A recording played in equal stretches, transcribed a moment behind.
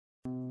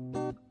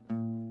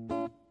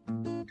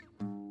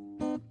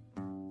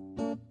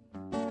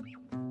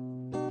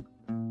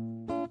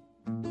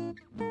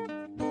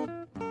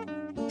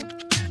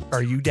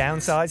Are you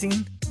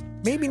downsizing?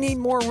 Maybe need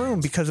more room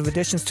because of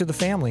additions to the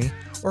family,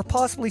 or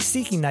possibly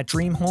seeking that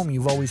dream home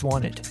you've always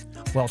wanted?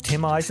 Well,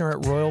 Tim Eisner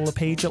at Royal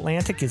LePage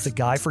Atlantic is the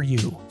guy for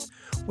you.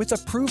 With a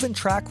proven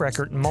track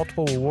record and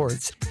multiple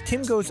awards,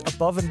 Tim goes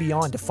above and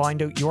beyond to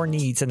find out your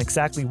needs and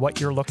exactly what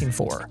you're looking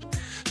for.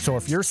 So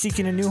if you're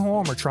seeking a new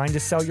home or trying to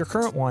sell your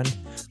current one,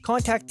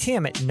 contact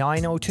Tim at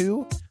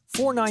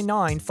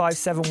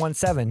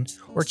 902-499-5717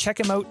 or check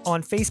him out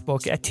on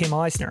Facebook at Tim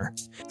Eisner.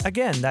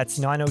 Again, that's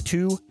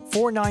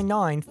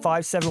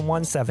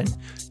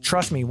 902-499-5717.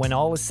 Trust me, when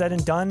all is said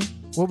and done,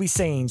 we'll be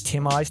saying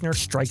Tim Eisner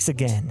strikes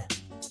again.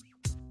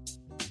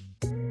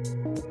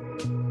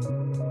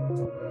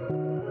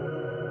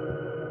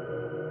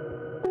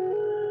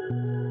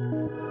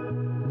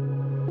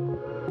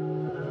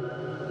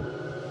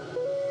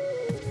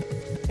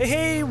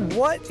 Hey,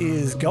 what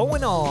is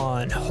going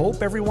on?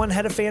 Hope everyone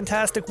had a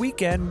fantastic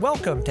weekend.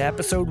 Welcome to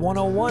episode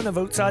 101 of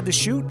Outside The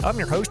Chute. I'm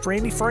your host,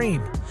 Randy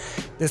Frame.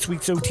 This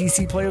week's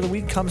OTC Player of the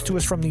Week comes to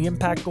us from the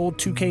Impact Gold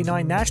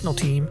 2K9 national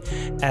team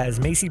as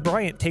Macy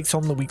Bryant takes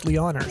home the weekly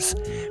honors.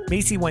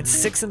 Macy went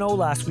 6-0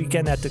 last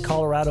weekend at the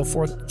Colorado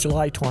 4th of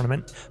July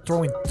tournament,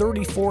 throwing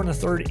 34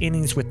 1/3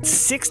 innings with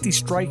 60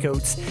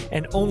 strikeouts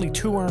and only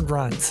 2 earned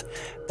runs.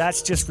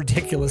 That's just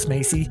ridiculous,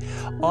 Macy.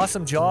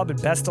 Awesome job and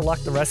best of luck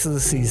the rest of the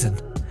season.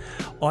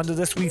 On to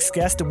this week's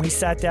guest, and we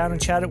sat down and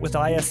chatted with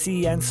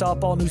ISC and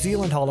Softball New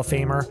Zealand Hall of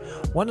Famer,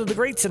 one of the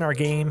greats in our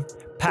game,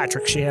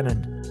 Patrick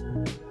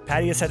Shannon.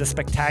 Paddy has had a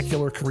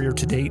spectacular career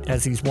to date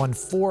as he's won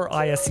 4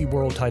 ISC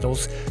World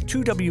Titles,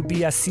 2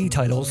 WBSC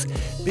Titles,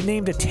 been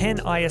named to 10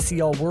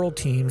 ISC All World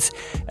Teams,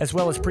 as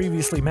well as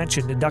previously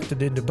mentioned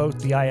inducted into both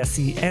the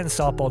ISC and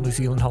Softball New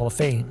Zealand Hall of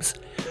Fames.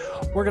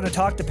 We're going to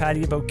talk to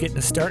Paddy about getting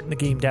a start in the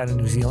game down in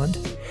New Zealand,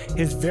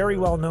 his very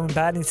well-known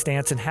batting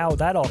stance and how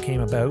that all came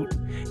about,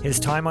 his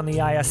time on the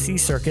ISC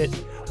circuit,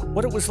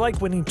 what it was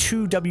like winning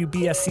 2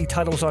 WBSC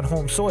titles on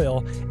home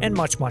soil, and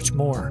much, much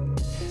more.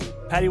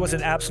 Paddy was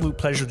an absolute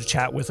pleasure to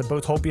chat with, and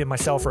both Hopey and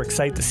myself are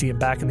excited to see him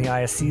back in the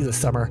ISC this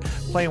summer,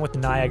 playing with the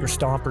Niagara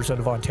Stompers out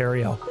of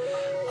Ontario.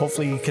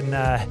 Hopefully you can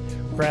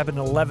grab an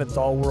 11th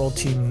All-World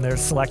Team in their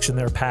selection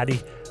there,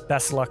 Paddy.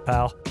 Best of luck,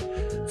 pal.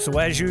 So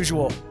as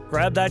usual,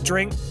 grab that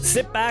drink,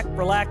 sit back,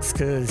 relax,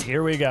 because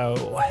here we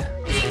go. I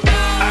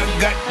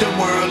got the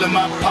world in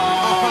my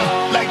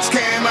palm, lights,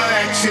 camera,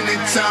 action,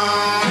 it's on.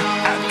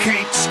 I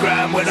can't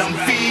describe what I'm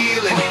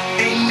feeling,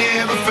 ain't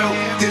never felt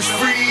this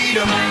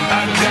freedom.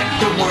 I got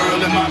the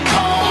world in my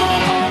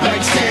palm,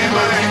 lights,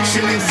 camera,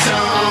 action, it's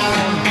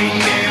on. Ain't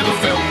never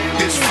felt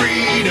this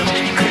freedom.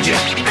 Could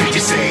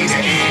you say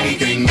that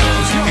anything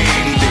goes,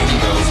 anything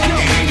goes,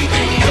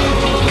 anything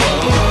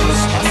goes,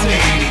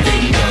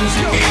 anything goes,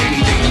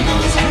 anything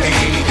goes,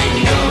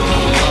 anything goes.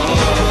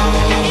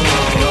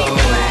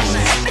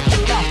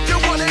 You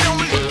want it on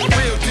me?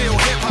 Real deal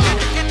hip hop.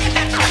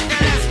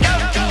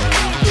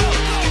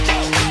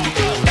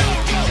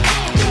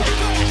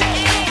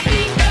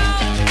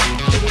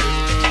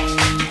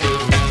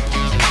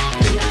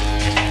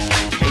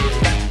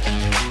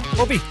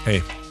 Hopey.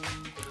 Hey.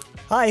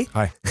 Hi.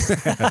 Hi.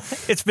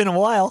 It's been a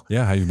while.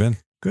 Yeah, how you been?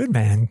 Good,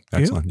 man.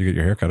 Excellent. You get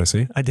your haircut, I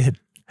see. I did.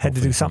 Had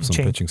to do something.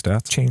 Some pitching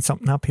stats. Change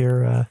something up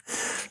here.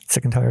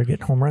 Sick and tired of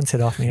getting home runs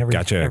hit off me every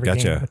game.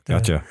 Gotcha.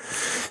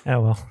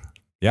 Oh, well.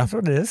 Yeah. That's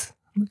what it is.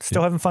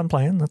 Still having fun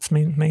playing. That's the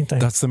main thing.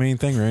 That's the main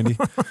thing, Randy.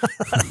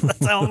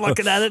 That's how I'm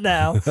looking at it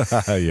now.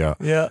 Yeah.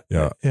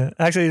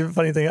 Actually, the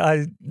funny thing,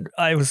 I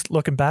was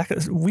looking back.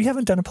 We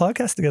haven't done a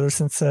podcast together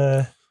since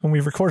when we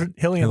recorded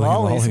Hilly and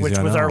Lollies, which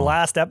was our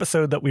last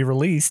episode that we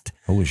released.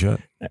 Holy shit.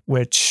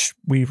 Which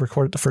we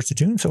recorded the 1st of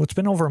June. So it's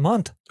been over a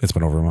month. It's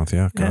been over a month,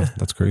 yeah. God, Yeah.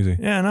 That's crazy.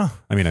 Yeah, I know.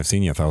 I mean, I've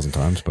seen you 1,000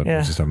 times, but we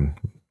just haven't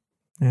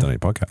done any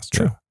podcasts.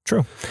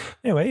 True.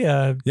 Anyway.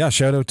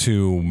 Shout out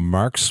to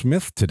Mark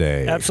Smith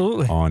today.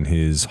 Absolutely. On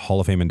his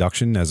Hall of Fame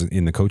induction as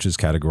in the coaches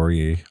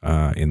category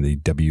in the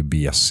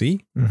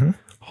WBSC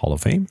Hall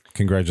of Fame.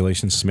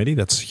 Congratulations, Smitty.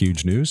 That's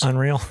huge news.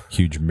 Unreal.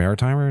 Huge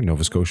Maritimer,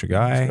 Nova Scotia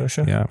guy.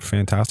 Yeah,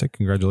 fantastic.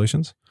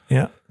 Congratulations.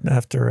 Yeah.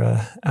 After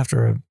a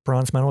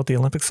bronze medal at the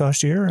Olympics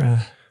last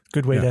year,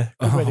 good way to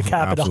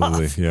cap it off.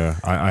 Absolutely. Yeah.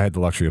 I had the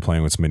luxury of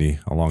playing with Smitty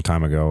a long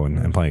time ago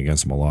and playing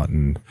against him a lot,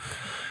 and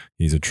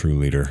he's a true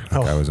leader.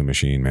 That guy was a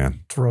machine,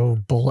 man. Throw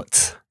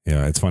bullets.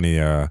 Yeah, it's funny.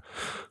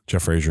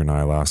 Jeff Frazier and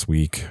I last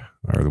week,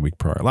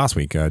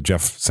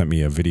 Jeff sent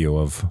me a video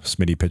of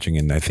Smitty pitching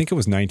in, I think it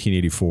was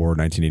 1984,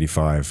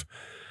 1985.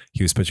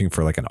 He was pitching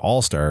for like an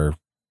all-star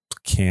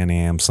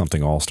Can-Am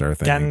something all-star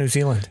thing. Down in New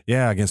Zealand.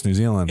 Yeah, against New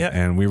Zealand. Yep.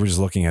 And we were just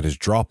looking at his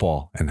drop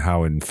ball and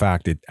how, in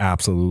fact, it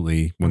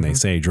absolutely, when they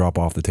say drop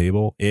off the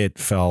table, it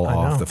fell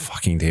off the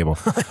fucking table.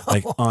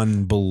 Like,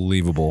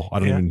 unbelievable.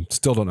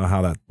 Still don't know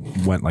how that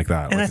went like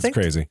that. And I think,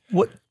 it's crazy.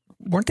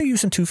 Weren't they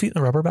using 2 feet in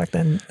the rubber back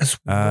then as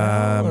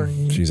well?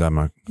 I'm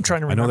trying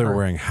to remember. I know they were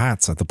wearing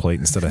hats at the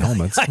plate instead of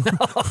helmets. I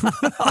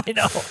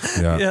know.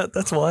 Yeah,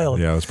 that's wild.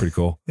 Yeah, it was pretty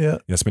cool. Yeah.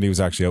 Smitty was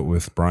actually out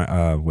with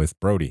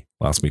Brody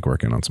last week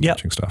working on some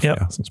pitching stuff. Yep.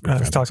 Yeah, I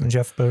was talking to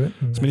Jeff about it.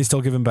 Smitty's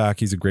still giving back.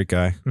 He's a great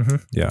guy. Mm-hmm.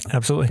 Yeah.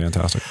 Absolutely.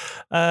 Fantastic.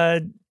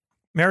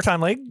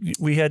 Maritime League,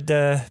 we had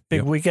a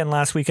big weekend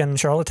last weekend in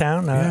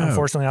Charlottetown.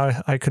 Unfortunately,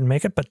 I couldn't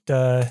make it,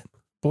 but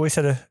boys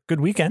had a good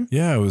weekend.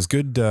 Yeah, it was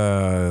good.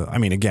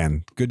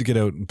 Again, good to get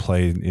out and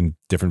play in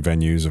different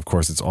venues. Of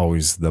course, it's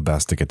always the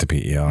best to get to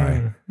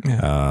PEI.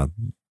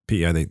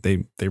 PEI,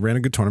 they ran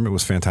a good tournament. It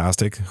was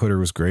fantastic. Hooder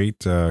was great.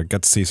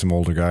 Got to see some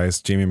older guys.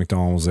 Jamie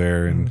McDonald was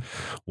there, and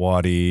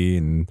Waddy,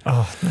 and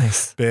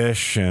nice.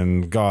 Bish,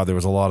 and God, there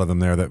was a lot of them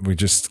there that we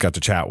just got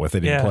to chat with. They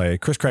didn't play.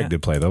 Chris Craig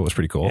did play, though. It was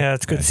pretty cool. Yeah,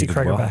 it's good to see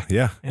Craig back.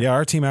 Yeah.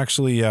 Our team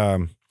actually...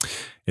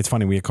 it's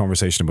funny, we had a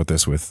conversation about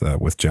this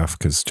with Jeff,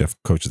 because Jeff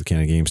coaches the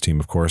Canada Games team,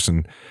 of course,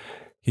 and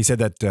he said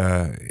that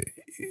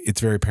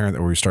it's very apparent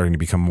that we're starting to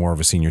become more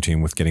of a senior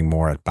team with getting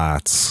more at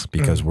bats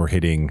because we're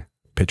hitting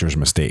pitchers'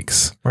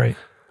 mistakes. Right.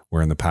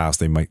 Where in the past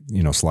they might,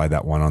 slide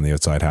that one on the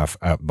outside half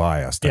out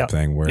by us type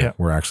thing, where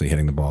we're actually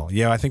hitting the ball.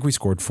 Yeah, I think we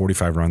scored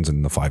 45 runs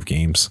in the 5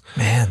 games.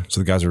 Man. So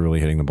the guys are really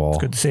hitting the ball.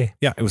 It's good to see.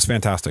 Yeah, it was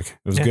fantastic.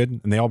 It was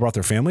good. And they all brought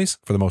their families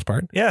for the most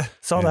part. Yeah,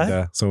 saw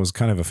that. So it was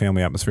kind of a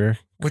family atmosphere,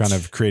 kind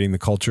of creating the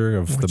culture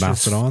of the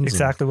Mastodons.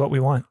 Exactly what we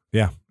want.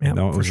 Yeah.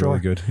 No, it was really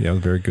good. Yeah, it was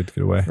very good to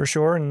get away. For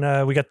sure.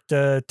 And we got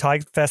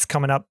Tide Fest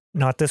coming up,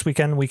 not this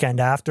weekend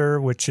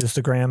after, which is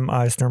the Graham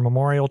Eisner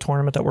Memorial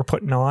Tournament that we're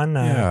putting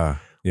on.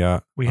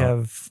 We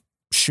have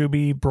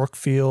Shuby,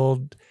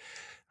 Brookfield,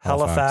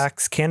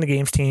 Halifax, Canada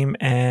Games team,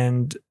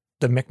 and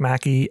the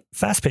McMackey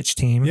Fast Pitch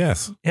team.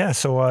 Yes. Yeah.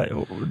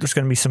 So there's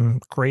going to be some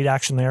great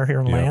action there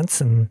here in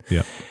Lance, and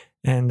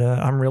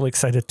I'm really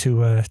excited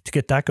to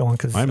get that going.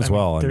 Because I'm as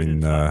well.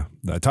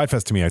 Tide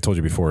Fest to me, I told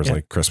you before, is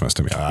like Christmas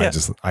to me.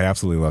 I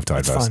absolutely love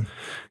Tide Fest. Fun.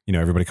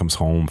 Everybody comes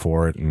home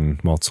for it,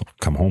 and it's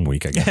come home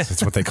week, I guess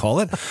that's what they call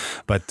it.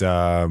 But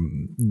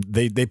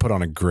they put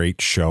on a great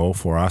show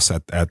for us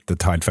at the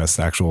Tide Fest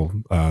actual,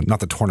 not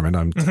the tournament.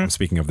 I'm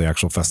speaking of the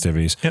actual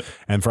festivities,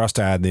 and for us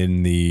to add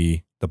in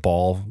the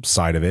ball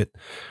side of it.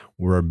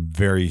 We're a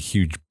very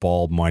huge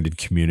ball-minded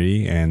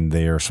community, and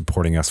they are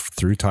supporting us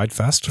through Tide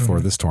Fest for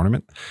this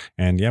tournament.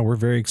 And we're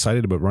very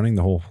excited about running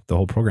the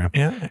whole program.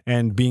 Yeah,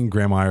 and being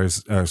Graham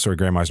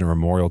Eisner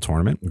Memorial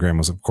Tournament. Graham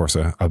was, of course,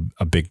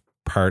 a big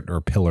part or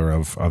pillar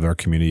of our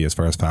community as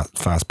far as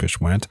fast pitch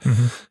went,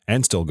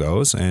 and still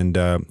goes. And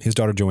his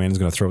daughter Joanne is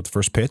going to throw out the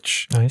first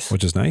pitch,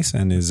 which is nice.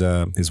 And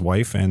his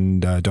wife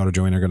and daughter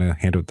Joanne are going to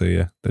hand out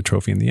the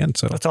trophy in the end.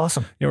 So that's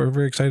awesome. Yeah, we're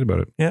very excited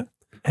about it. Yeah,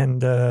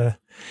 and.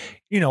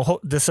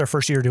 This is our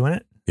first year doing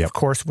it. Yep. Of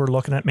course, we're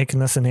looking at making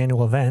this an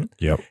annual event.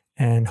 Yep.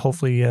 And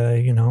hopefully,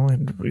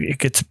 it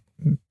gets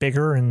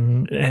bigger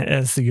and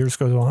as the years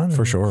go on.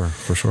 For sure.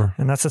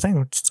 And that's the thing.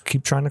 We just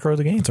keep trying to grow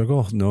the game. That's our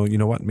goal. No, you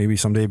know what? Maybe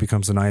someday it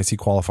becomes an ISC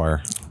qualifier.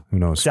 Who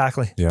knows?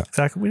 Exactly. Yeah.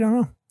 Exactly. We don't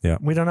know. Yeah.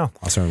 We don't know.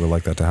 I certainly would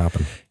like that to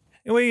happen.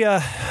 We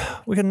got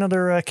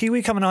another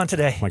Kiwi coming on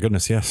today. My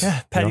goodness, yes.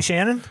 Yeah. Paddy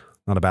Shannon.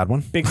 Not a bad one.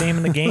 Big name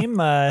in the game.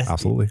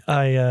 Absolutely.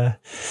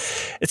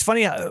 It's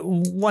funny.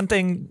 One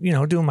thing,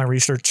 doing my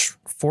research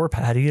for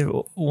Paddy,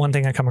 one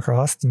thing I come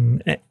across,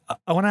 and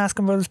I want to ask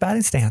him about his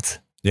batting stance.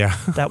 Yeah.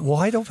 That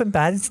wide open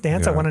batting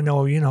stance. I want to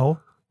know,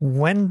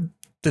 when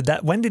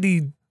did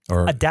he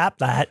adapt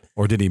that?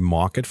 Or did he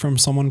mock it from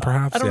someone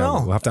perhaps? I don't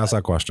know. We'll have to ask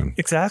that question.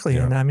 Exactly.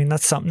 Yeah. And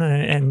that's something.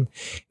 And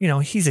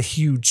he's a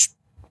huge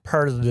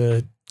part of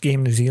the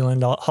Game New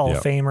Zealand Hall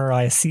of Famer,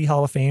 ISC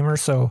Hall of Famer.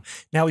 So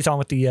now he's on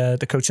with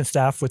the coaching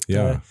staff with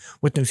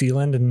New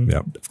Zealand, and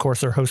of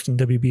course they're hosting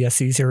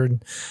WBSCs here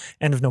in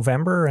end of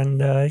November, and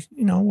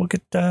we'll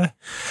get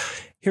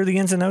hear the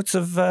ins and outs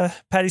of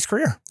Paddy's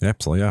career.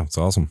 Absolutely, it's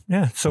awesome.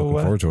 Yeah, so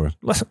looking forward to it.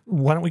 Listen,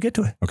 why don't we get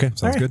to it? Okay,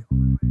 sounds good.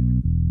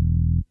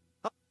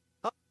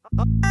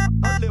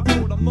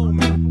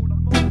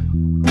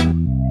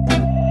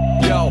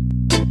 Yo.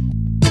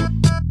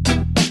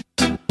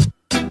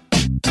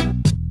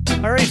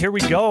 All right, here we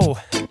go.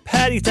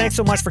 Paddy, thanks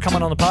so much for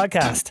coming on the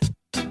podcast.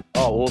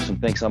 Oh, awesome.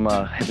 Thanks. I'm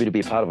happy to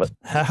be a part of it.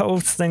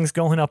 How's things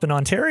going up in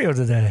Ontario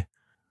today?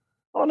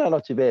 Oh, no,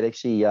 not too bad.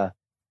 Actually, had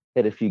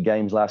a few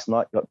games last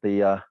night. Got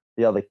the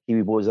other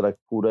Kiwi boys that I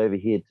pulled over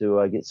here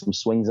to get some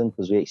swings in,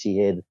 because we actually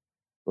had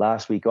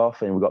last week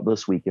off, and we got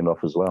this weekend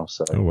off as well.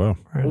 So a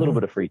little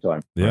bit of free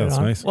time. Yeah, that's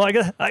nice. Well, I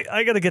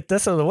got to get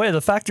this out of the way.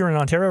 The fact you're in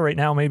Ontario right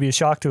now may be a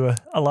shock to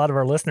a lot of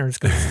our listeners.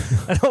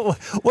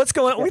 What's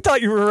going on? We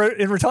thought you were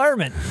in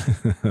retirement.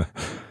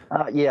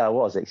 Yeah, I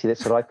was actually.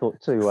 That's what I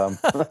thought too.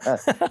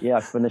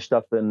 I finished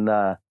up in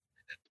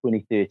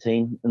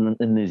 2013 in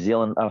New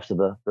Zealand after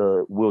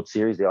the World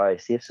Series, the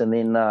ISFs, and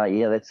then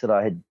that's it.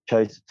 I had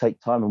chose to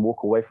take time and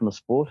walk away from the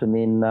sport, and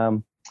then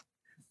a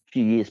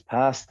few years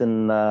passed,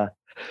 and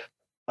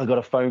I got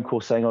a phone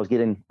call saying I was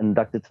getting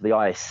inducted to the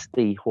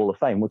ISC Hall of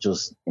Fame, which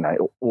was,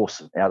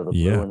 awesome, out of the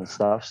blue and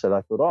stuff. So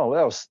I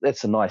thought,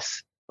 that's a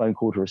nice phone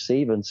call to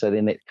receive. And so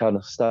then that kind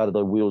of started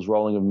the wheels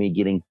rolling of me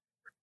getting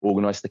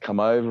organised to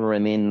come over.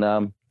 And then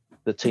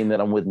the team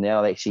that I'm with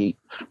now, actually,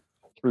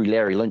 through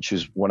Larry Lynch,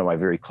 who's one of my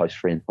very close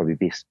friends, probably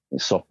best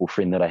softball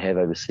friend that I have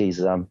overseas,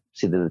 said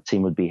that the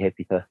team would be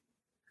happy to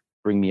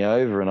bring me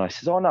over? And I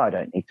said, oh, no, I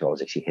don't need to. I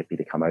was actually happy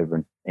to come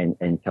over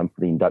and come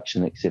for the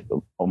induction, except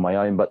on my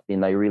own. But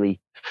then they really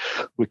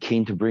were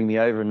keen to bring me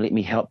over and let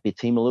me help their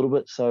team a little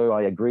bit. So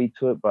I agreed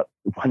to it. But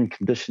one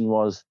condition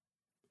was,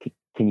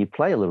 can you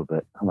play a little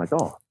bit? I'm like,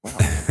 oh,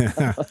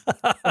 wow.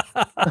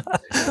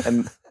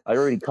 And I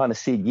already kind of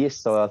said yes.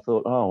 So I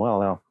thought, oh,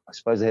 well, I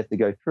suppose I have to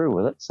go through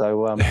with it.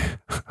 So,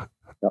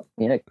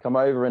 come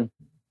over and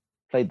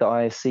played the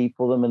ISC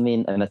for them, and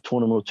then a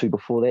tournament or two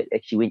before that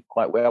actually went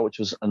quite well, which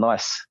was a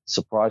nice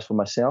surprise for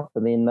myself.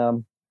 And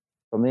then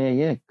from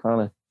there,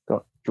 kind of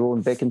got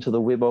drawn back into the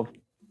web of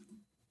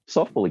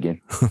softball again.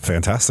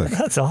 Fantastic.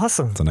 That's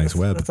awesome. It's a nice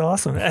web. That's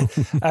awesome.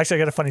 Actually, I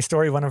got a funny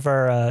story. One of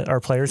our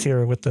players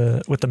here with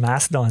the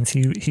Mastodons,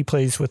 he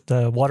plays with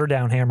the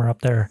Waterdown Hammer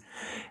up there,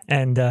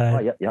 and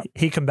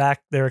he come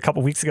back there a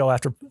couple weeks ago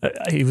after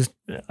he was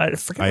I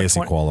forget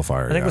ISC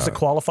qualifier. I think it was a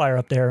qualifier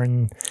up there,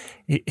 and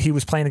he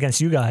was playing against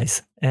you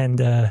guys,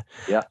 and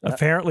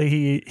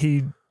apparently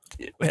he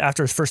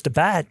after his first at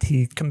bat,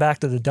 he come back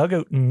to the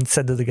dugout and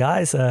said to the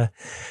guys,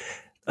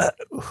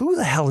 who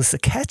the hell is the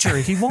catcher?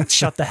 He won't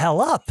shut the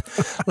hell up.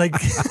 Like,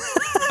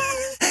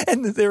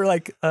 and they were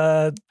like,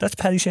 that's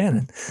Paddy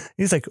Shannon.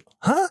 He's like,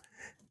 huh?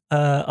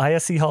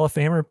 ISC Hall of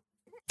Famer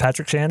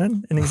Patrick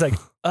Shannon. And he's like,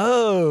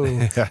 oh.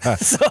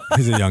 So,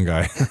 he's a young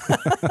guy.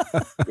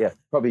 Yeah,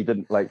 probably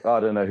didn't I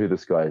don't know who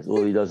this guy is.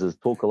 All he does is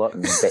talk a lot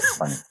and that's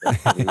funny.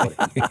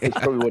 That's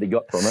probably what he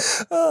got from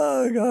it.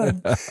 Oh,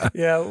 God.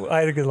 Yeah, I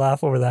had a good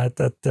laugh over that.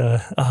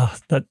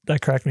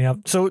 That cracked me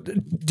up. So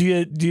do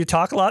you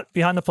talk a lot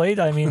behind the plate?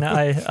 I mean,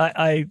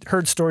 I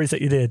heard stories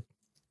that you did.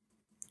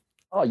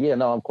 Oh, yeah,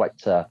 no, I'm quite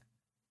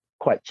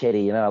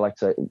chatty. I like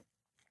to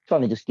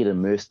trying to just get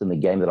immersed in the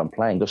game that I'm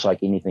playing, just like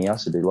anything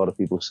else I do. A lot of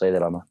people say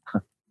that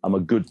I'm a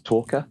good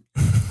talker.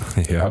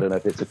 Yeah. I don't know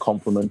if it's a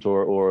compliment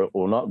or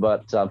not,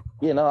 but I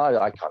kind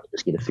of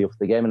just get a feel for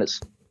the game, and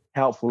it's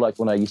helpful. Like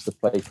when I used to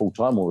play full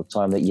time all the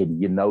time, that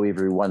you know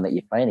everyone that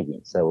you're playing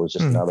against. So it was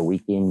just another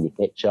weekend. You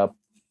catch up,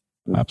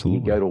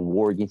 absolutely. You go to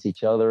war against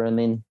each other, and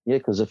then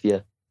because if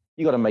you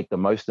got to make the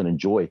most and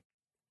enjoy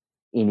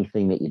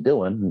anything that you're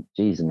doing.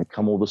 Geez, and to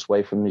come all this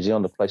way from New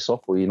Zealand to play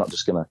softball, you're not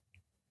just going to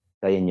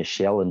stay in your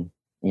shell and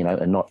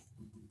not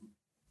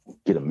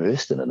get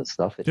immersed in it and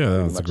stuff. Yeah,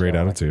 that's a great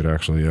attitude,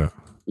 actually. Yeah.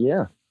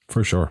 Yeah.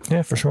 For sure.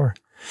 Yeah, for sure.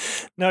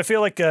 Now I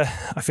feel like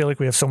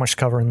we have so much to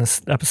cover in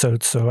this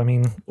episode. So I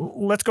mean,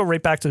 let's go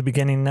right back to the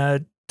beginning.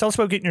 Tell us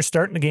about getting your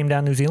start in the game down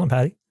in New Zealand,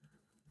 Paddy.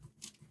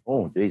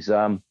 Oh, geez.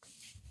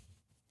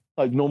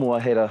 Like normal, I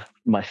had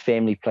my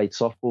family played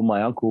softball.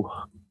 My uncle,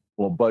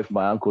 well, both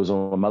my uncles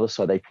on my mother's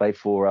side, they played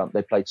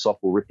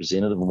softball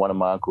representative, and one of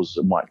my uncles,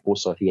 Mike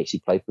Forsyth, he actually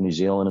played for New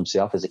Zealand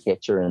himself as a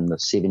catcher in the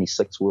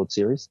 '76 World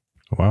Series.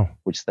 Wow.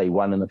 Which they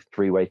won in a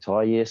 3-way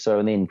tie. Yeah. So,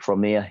 and then from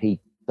there, he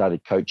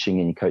started coaching,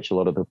 and he coached a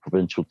lot of the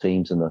provincial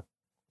teams and the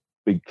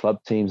big club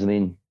teams. And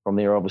then from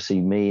there, obviously,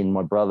 me and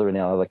my brother and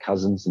our other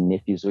cousins and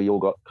nephews, we all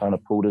got kind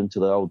of pulled into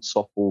the old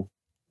softball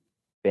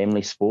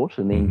family sport.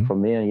 And then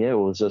from there, it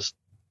was just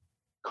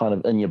kind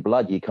of in your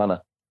blood.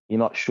 You're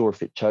not sure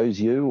if it chose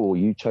you or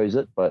you chose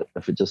it, but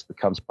if it just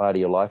becomes part of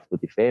your life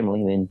with your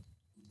family, then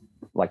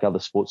like other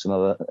sports and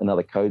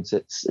other codes,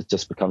 it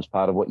just becomes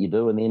part of what you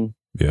do. And then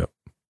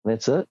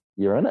that's it.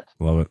 You're in it.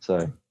 Love it.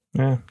 So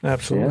yeah,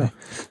 absolutely.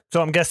 Yeah.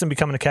 So I'm guessing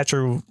becoming a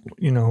catcher,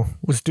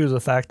 was due to the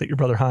fact that your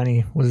brother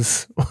Heine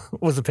was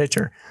a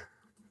pitcher.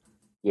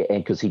 Yeah,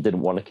 and because he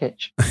didn't want to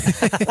catch.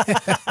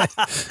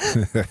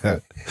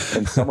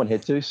 And someone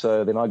had to,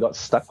 so then I got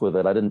stuck with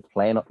it. I didn't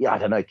plan on. Yeah, I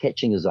don't know.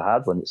 Catching is a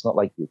hard one. It's not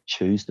like you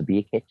choose to be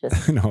a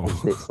catcher. No.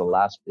 That's the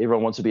last.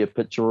 Everyone wants to be a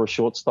pitcher or a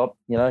shortstop,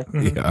 Yeah.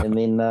 And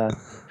then,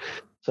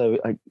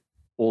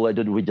 all I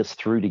did, we just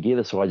threw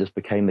together. So I just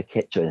became the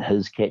catcher,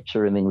 his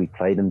catcher, and then we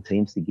played in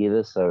teams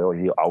together. So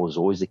I was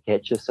always a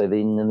catcher. So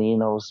then in the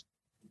end,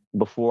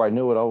 before I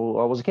knew it, I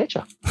was a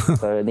catcher.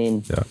 So and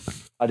then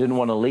I didn't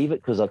want to leave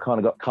it because I kind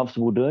of got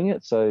comfortable doing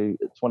it. So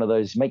it's one of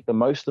those, make the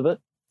most of it,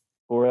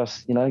 or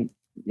else,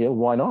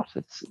 why not?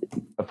 It's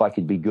if I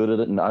could be good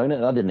at it and own it.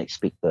 And I didn't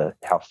expect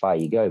how far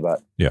you go,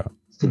 but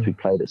since we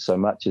played it so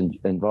much and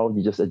involved,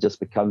 it just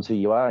becomes who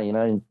you are,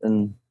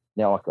 and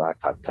now I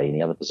can't play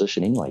any other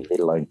position anyway, let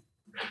alone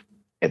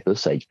at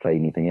this age play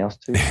anything else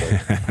too.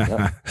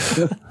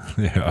 So,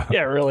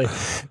 Yeah, really.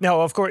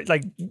 Now, of course,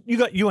 like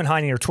you and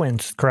Heine are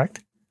twins, correct?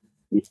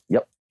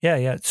 Yep.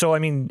 Yeah. So, I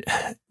mean,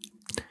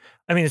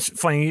 it's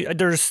funny.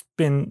 There's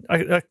been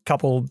a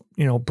couple,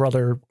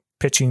 brother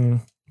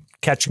pitching,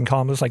 catching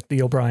combos like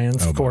the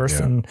O'Briens, of course.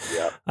 Yeah. And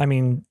I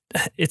mean,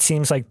 it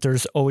seems like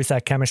there's always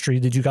that chemistry.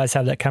 Did you guys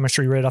have that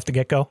chemistry right off the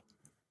get-go?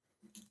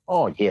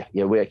 Oh, yeah.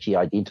 Yeah, we're actually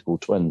identical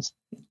twins,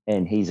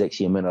 and he's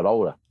actually a minute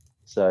older.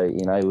 So,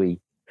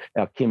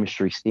 our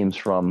chemistry stems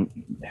from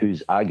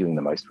who's arguing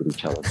the most with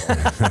each other.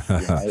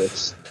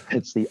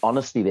 It's the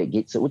honesty that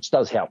gets it, which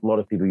does help. A lot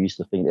of people used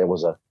to think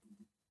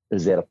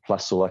is that a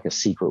plus or like a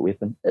secret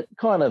weapon? It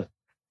kind of,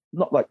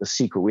 not like the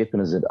secret weapon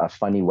is a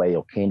funny way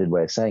or candid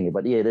way of saying it,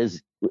 but it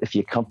is. If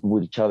you're comfortable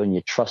with each other and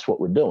you trust what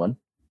we're doing,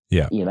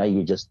 you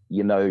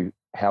know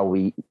how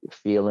we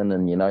feeling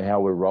and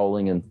how we're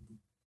rolling, and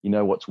you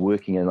know what's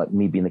working, and like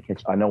me being the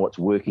catcher, I know what's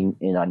working,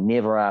 and I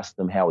never asked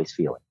him how he's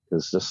feeling.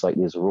 Because just like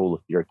there's a rule,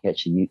 if you're a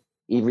catcher,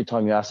 every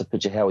time you ask a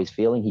pitcher how he's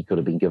feeling, he could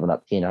have been giving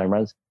up 10 home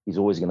runs. He's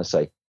always going to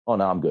say, "Oh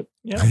no, I'm good."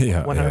 Yeah,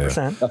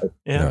 100%.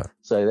 Yeah.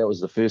 So that was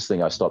the first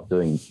thing I stopped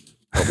doing,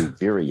 probably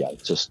very young.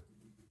 Just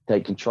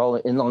take control,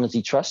 and as long as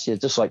he trusts you,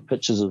 just like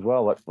pitchers as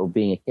well. Like for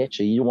being a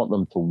catcher, you want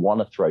them to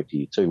want to throw to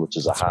you too, which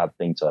is a hard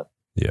thing to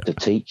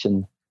teach.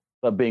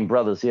 But being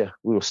brothers, we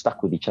were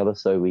stuck with each other,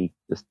 so we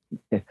just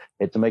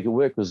had to make it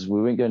work because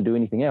we weren't going to do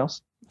anything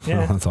else.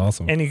 Yeah, that's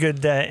awesome. Any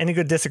good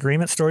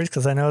disagreement stories?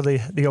 Because I know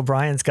the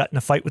O'Briens got in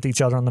a fight with each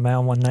other on the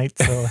mound one night.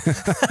 So,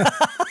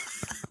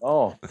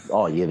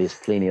 oh yeah, there's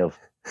plenty of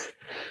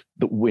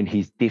when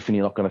he's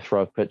definitely not going to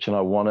throw a pitch, and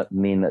I want it,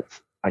 and then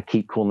I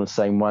keep calling the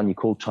same one. You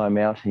call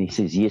timeout, and he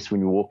says yes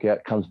when you walk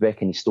out. Comes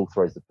back, and he still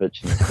throws the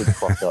pitch, and he's big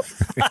fucked up.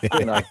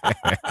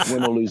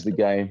 Win or lose the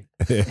game.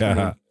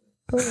 Yeah.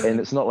 And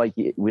it's not like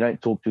we don't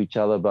talk to each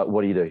other, but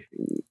what do?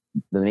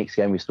 The next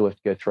game we still have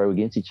to go throw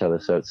against each other.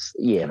 So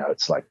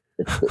it's like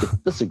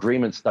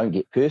disagreements don't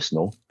get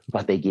personal,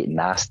 but they get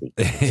nasty.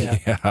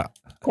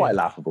 Quite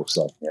laughable.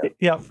 So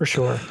yeah, for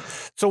sure.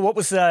 So what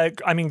was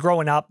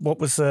growing up, what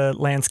was the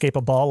landscape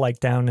of ball like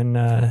down in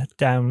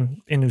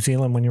New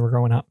Zealand when you were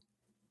growing up?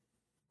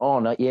 Oh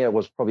no, yeah, it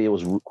was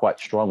quite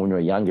strong when we were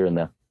younger in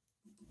the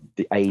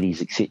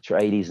 80s,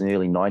 etc., 80s and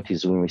early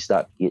 90s when we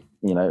start to get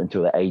into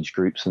the age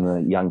groups and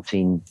the young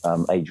team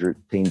age group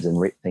teams and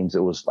rep teams.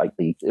 It was like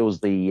the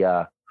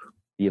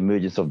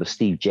emergence of the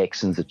Steve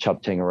Jacksons, the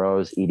Chub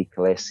Tangaroas, Eddie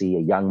Kalassi,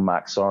 a young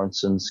Mark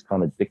Sorensen's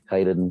kind of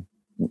dictated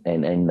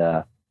and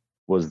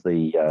was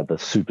the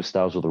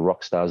superstars or the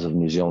rock stars of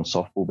New Zealand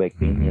softball back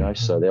then.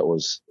 So that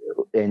was,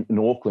 and in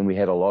Auckland we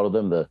had a lot of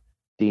them. The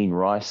Dean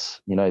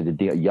Rice,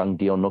 the young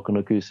Dion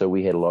Nukunuku. So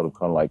we had a lot of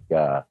kind of like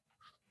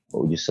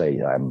what would you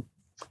say?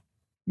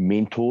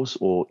 Mentors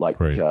or like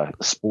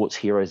sports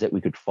heroes that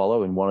we could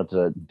follow and wanted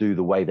to do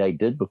the way they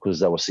did because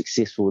they were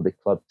successful with the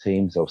club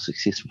teams, they were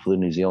successful for the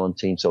New Zealand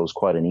team, so it was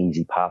quite an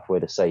easy pathway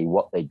to say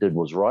what they did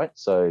was right.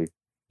 So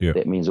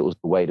that means it was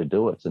the way to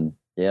do it. And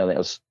it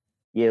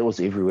was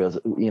everywhere.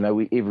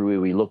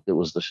 Everywhere we looked, it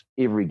was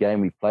every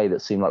game we played,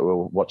 it seemed like we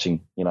were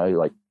watching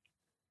like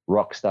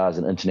rock stars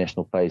and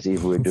international players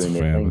everywhere doing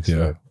their thing.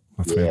 So,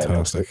 that's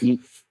fantastic.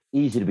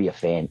 Easy to be a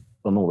fan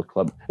on all the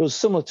club. It was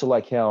similar to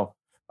like how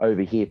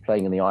over here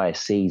playing in the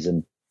ISCs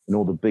and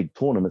all the big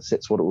tournaments,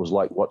 that's what it was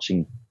like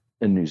watching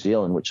in New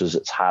Zealand, which is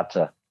it's hard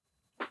to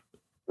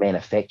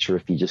manufacture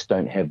if you just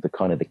don't have the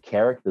kind of the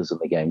characters in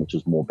the game, which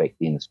was more back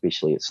then,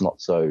 especially. It's not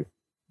so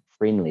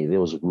friendly. There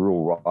was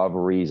real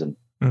rivalries and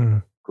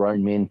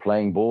grown men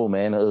playing ball,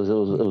 man. It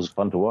was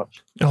fun to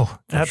watch. Oh,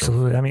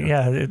 absolutely. I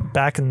mean,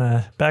 back in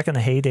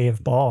the heyday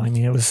of ball, I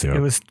mean, it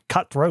was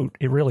cutthroat.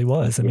 It really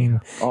was. I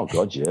mean, oh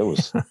God, yeah, it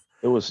was.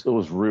 It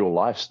was real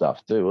life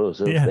stuff too.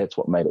 That's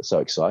what made it so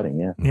exciting.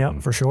 Yeah. Yeah,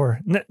 for sure.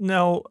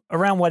 Now,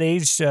 around what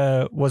age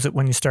was it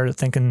when you started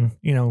thinking,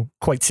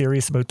 quite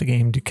serious about the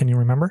game? Can you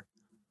remember?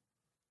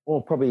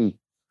 Well, probably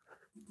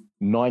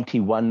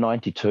 91,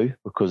 92,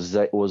 because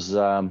that was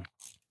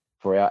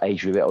for our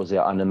age group. That was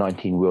our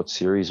under-19 World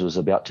Series. Was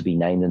about to be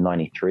named in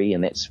 93,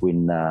 and that's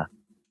when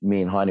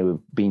me and Heine were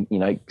being,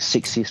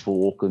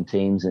 successful Auckland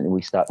teams, and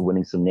we started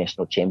winning some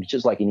national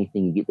championships. Like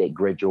anything, you get that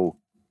gradual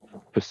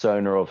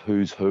persona of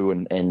who's who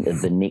and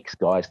the next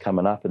guys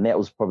coming up, and that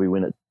was probably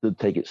when it did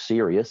take it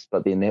serious.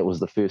 But then that was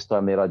the first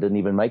time that I didn't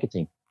even make a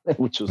team,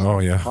 which was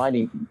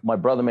tiny. My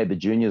brother made the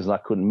juniors,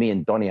 and me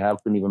and Donnie Hale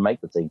couldn't even make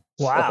the team.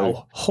 Wow.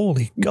 So,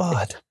 holy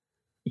God.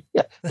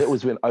 Yeah, that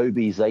was when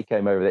OBs, they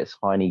came over. That's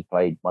Heine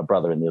played my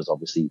brother, and there was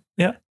obviously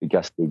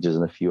Gus Edges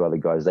and a few other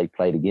guys they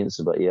played against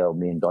him. But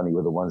me and Donnie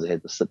were the ones that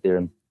had to sit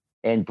there,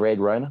 and Brad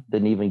Rona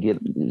didn't even get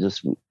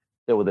just.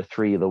 There were the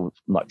three of the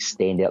like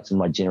standouts in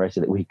my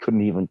generation that we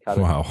couldn't even cut.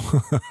 Wow,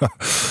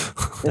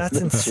 that's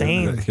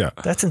insane.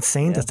 That's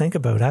insane to think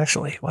about.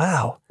 Actually,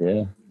 wow.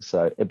 Yeah.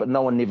 So, but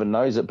no one ever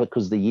knows it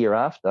because the year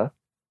after,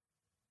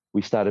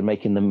 we started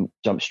making them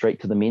jump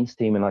straight to the men's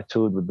team, and I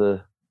toured with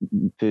the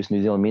first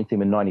New Zealand men's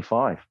team in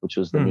 '95, which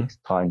was the next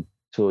time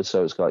tour.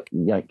 So it's like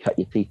you don't cut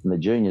your teeth in the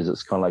juniors.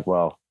 It's kind of like,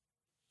 well,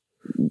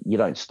 you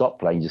don't stop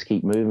playing, just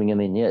keep moving,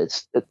 and then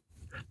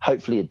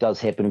hopefully it does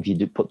happen if you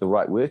do put the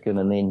right work in,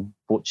 and then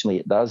fortunately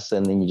it does,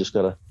 and then you just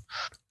got to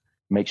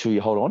make sure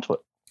you hold on to it.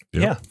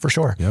 Yep. Yeah, for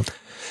sure. Yep.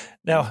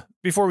 Now,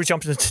 before we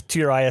jump into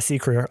your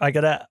ISC career, I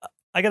gotta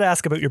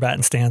ask about your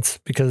batting stance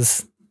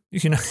because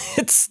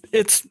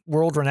it's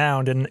world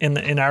renowned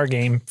in our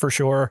game for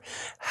sure.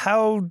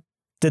 How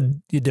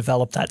did you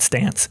develop that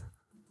stance?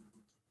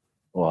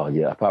 Well,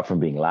 yeah, apart from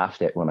being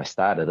laughed at when I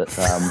started it.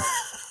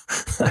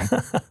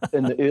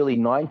 In the early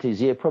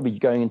 90s, probably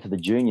going into the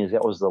juniors,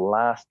 that was the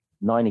last.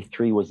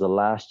 93 was the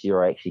last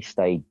year I actually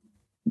stayed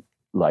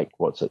like,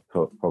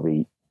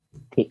 probably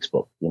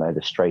textbook,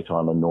 the straight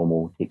on a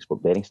normal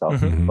textbook batting style.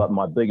 Mm-hmm. But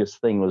my biggest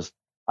thing was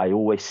I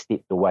always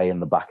stepped away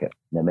in the bucket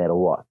no matter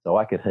what. So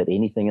I could hit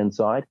anything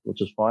inside,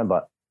 which is fine,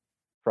 but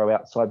throw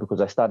outside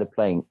because I started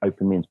playing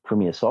Open Men's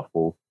Premier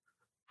Softball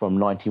from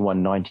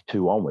 91,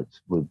 92 onwards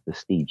with the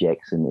Steve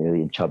Jackson,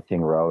 early and Chub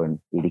Tingerow and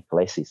Eddie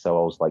Kalasi. So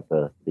I was like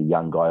the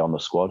young guy on the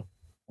squad.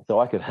 So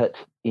I could hit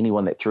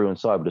anyone that threw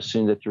inside, but as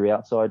soon as they threw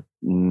outside,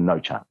 no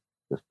chance.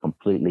 Just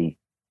completely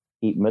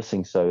keep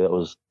missing. So it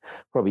was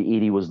probably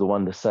Eddie was the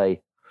one to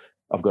say,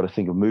 I've got to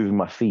think of moving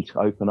my feet,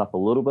 open up a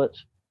little bit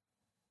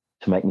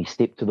to make me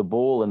step to the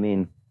ball. And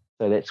then,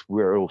 so that's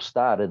where it all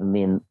started. And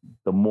then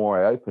the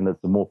more I opened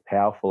it, the more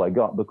powerful I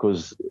got,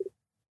 because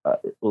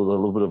it was a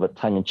little bit of a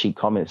tongue-in-cheek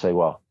comment to say,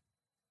 well,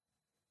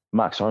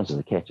 Mark Sorens is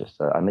a catcher,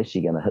 so unless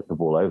you're going to hit the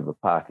ball over the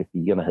park, if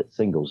you're going to hit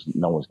singles,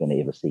 no one's going to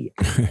ever see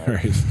it.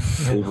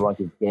 Right. Everyone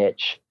can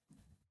catch,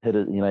 hit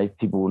it,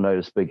 people will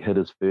notice big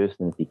hitters first,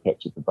 and if you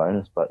catch it's a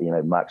bonus. But,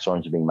 Mark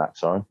Sorens being Mark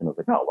Sorens, and I was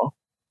like, oh, well.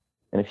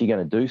 And if you're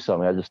going to do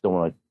something, I just don't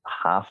want to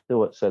half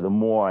do it. So the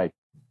more I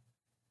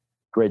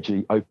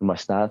gradually opened my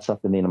stance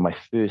up, and then in my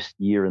first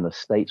year in the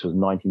States was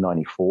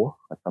 1994,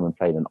 I come and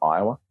played in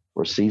Iowa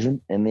for a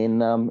season. And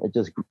then it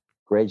just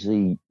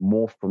gradually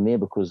morphed from there,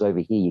 because over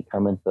here you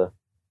come into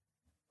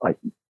like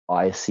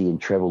ISC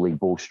and travel league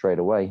ball straight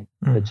away.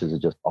 Pitches are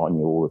just on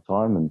you all the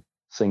time, and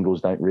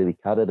singles don't really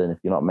cut it. And if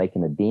you're not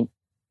making a dent,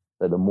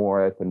 so the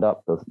more I opened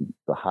up,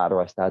 the harder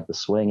I started to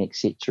swing,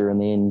 etc.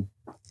 And then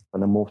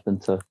kind of morphed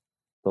into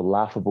the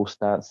laughable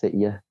stance that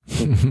you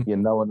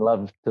know and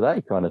love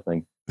today, kind of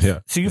thing. Yeah.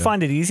 So you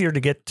find it easier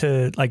to get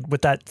to, like,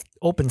 with that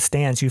open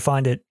stance, you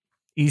find it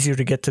easier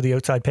to get to the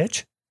outside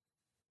pitch?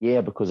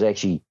 Yeah, because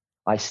actually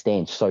I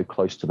stand so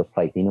close to the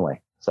plate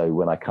anyway. So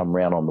when I come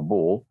round on the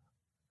ball,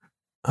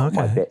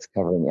 my bat's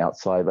covering the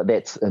outside. But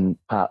that's in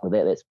part of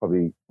that. That's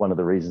probably one of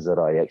the reasons that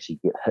I actually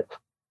get hit.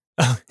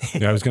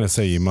 Yeah, I was going to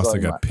say, you must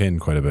have got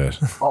pinned quite a bit.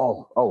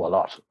 Oh, a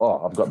lot.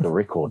 Oh, I've got the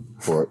record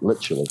for it,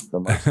 literally. The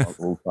most of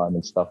all time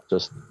and stuff,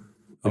 just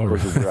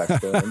because of where I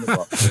stand in the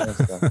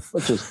box.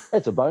 Which is,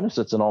 it's a bonus.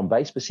 It's an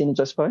on-base percentage,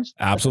 I suppose.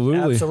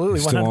 Absolutely. 100%.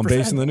 Still on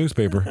base in the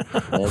newspaper.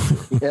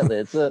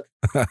 That's it.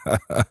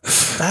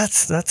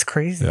 That's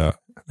crazy. Yeah.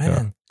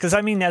 Man. Because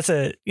I mean, as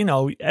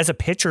a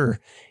pitcher,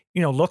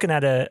 looking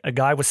at a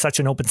guy with such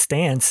an open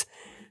stance,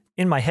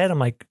 in my head, I'm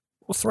like,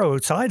 we'll throw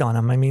outside on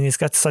him. I mean, he's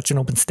got such an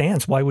open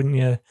stance. Why wouldn't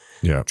you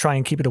try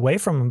and keep it away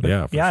from him?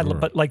 But sure.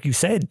 But like you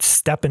said,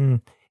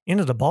 stepping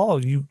into the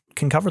ball, you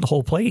can cover the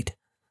whole plate.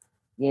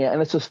 Yeah,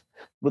 and it's just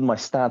with my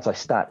stance, I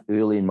start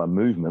early in my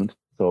movement,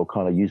 so I'll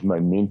kind of use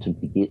momentum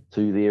to get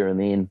to there, and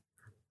then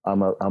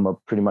I'm a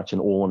pretty much an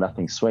all or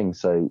nothing swing.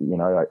 So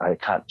I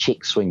can't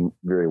check swing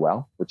very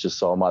well, which is,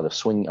 so I'm either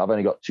swinging. I've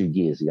only got 2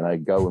 gears,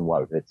 go and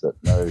whoa. That's it.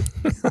 No,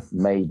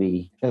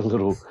 maybe a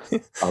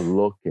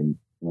look and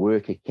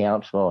work a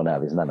count. Oh no,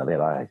 there's none of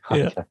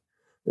that.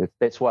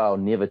 That's why I'll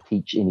never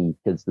teach any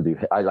kids to do.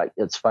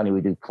 It's funny,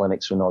 we do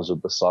clinics when I was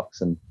with the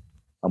Sox, and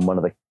I'm one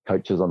of the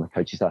coaches on the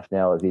coaching staff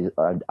now.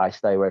 I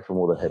stay away from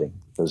all the hitting,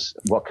 because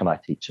what can I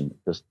teach them?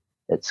 Because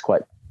it's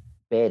quite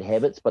bad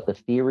habits, but the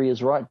theory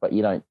is right. But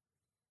you don't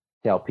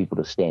tell people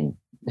to stand,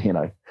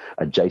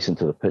 adjacent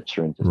to the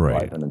pitcher and just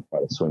dive in and try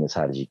to swing as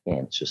hard as you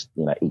can. It's just,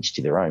 each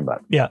to their own.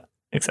 But yeah,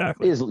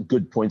 exactly. There's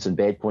good points and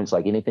bad points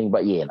like anything.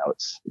 But yeah, no,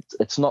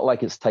 it's not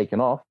like it's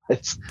taken off.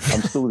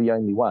 I'm still the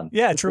only one.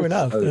 Yeah, true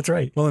enough. That's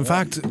right. Well, in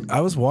fact,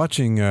 I was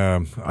watching, I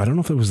don't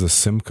know if it was the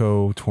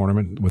Simcoe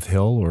tournament with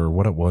Hill or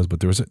what it was, but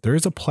there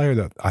is a player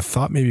that I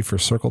thought maybe for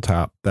circle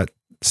tap that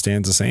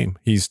stands the same.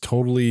 He's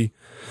totally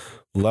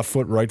left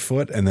foot, right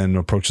foot, and then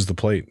approaches the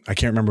plate. I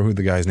can't remember who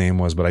the guy's name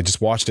was, but I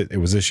just watched it. It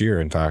was this year,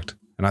 in fact.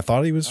 And I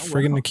thought he was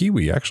friggin' a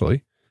Kiwi,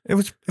 actually. It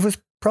was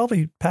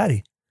probably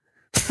Paddy.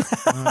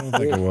 I don't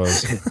think it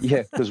was.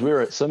 Yeah, because we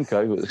were at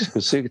Simcoe, because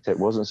Sukatep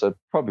wasn't, so it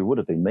probably would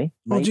have been me.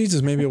 Oh,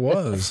 Jesus, maybe it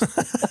was.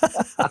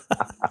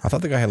 I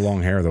thought the guy had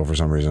long hair, though, for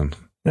some reason.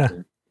 Yeah.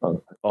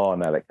 Oh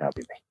no, that can't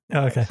be me.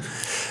 Okay.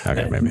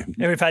 Okay, maybe.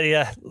 Anyway, Paddy,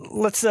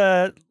 let's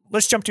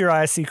jump to your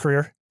ISC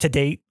career to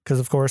date,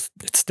 because of course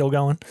it's still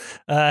going.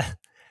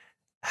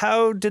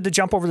 How did the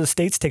jump over the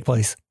States take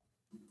place?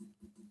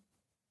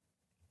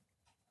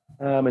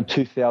 In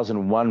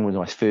 2001, when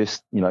I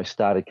first,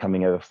 started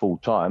coming over full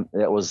time,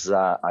 that was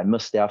I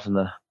missed out on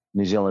the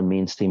New Zealand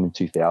men's team in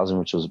 2000,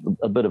 which was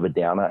a bit of a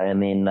downer. And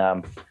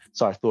then,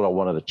 so I thought I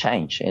wanted to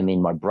change. And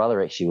then my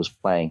brother actually was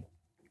playing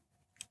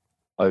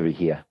over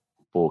here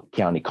for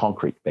County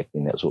Concrete back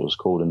then. That's what it was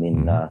called. And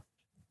then,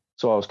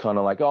 so I was kind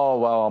of like, oh,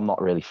 well, I'm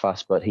not really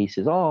fussed. But he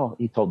says,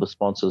 he told the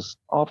sponsors,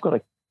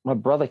 my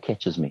brother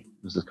catches me.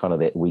 This is kind of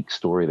that weak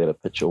story that a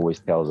pitcher always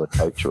tells a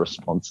coach or a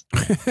sponsor.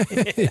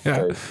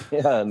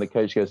 And the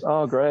coach goes,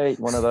 oh, great,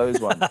 one of those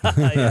ones.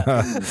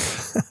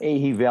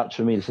 He vouched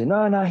for me to say,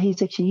 no,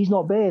 he's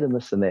not bad and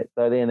this and that.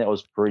 So then that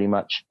was pretty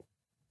much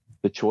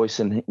the choice.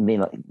 And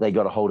then they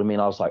got a hold of me,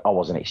 and I was like, I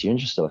wasn't actually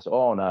interested. I said,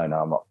 oh, no,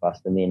 I'm not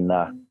fussed. And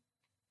then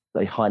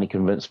they finally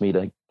convinced me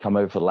to come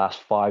over for the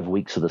last 5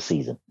 weeks of the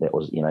season. That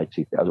was,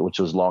 2000, which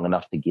was long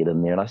enough to get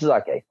in there. And I said,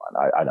 okay,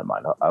 fine, I don't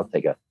mind. I'll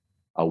take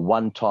a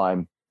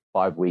one-time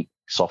 5-week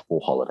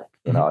softball holiday.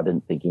 I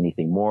didn't think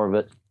anything more of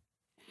it.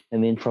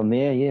 And then from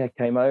there, I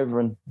came over,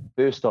 and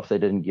first off, they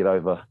didn't get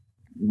over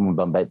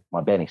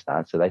my batting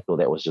stance, so they thought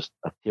that was just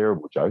a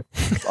terrible joke.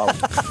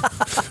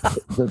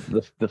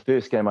 The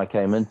first game I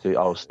came into,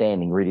 I was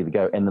standing ready to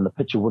go, and then the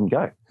pitcher wouldn't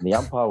go. And the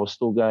umpire was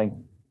still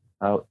going,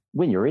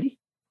 when you're ready?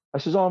 I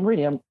says, I'm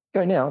ready. I'm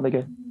go now. They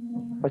go,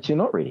 but you're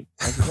not ready.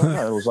 I said,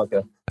 no. It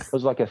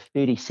was like a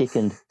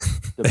 30-second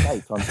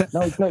debate on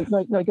no,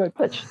 go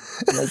pitch.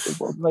 And they said,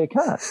 well, they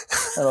can't.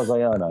 And I was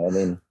like, oh no. And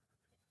then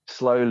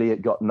slowly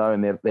it got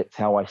known that that's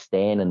how I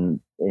stand, and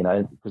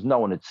because no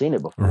one had seen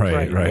it before.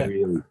 Right. I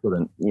really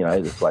couldn't.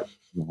 It's like,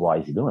 why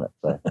is he doing it?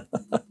 So,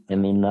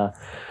 and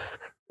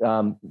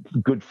then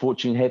good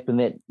fortune happened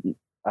that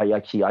I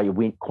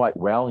went quite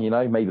well.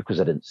 Maybe because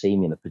I didn't see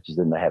me and the pitchers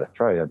didn't know how to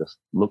throw. I just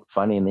looked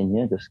funny, and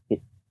then just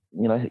get,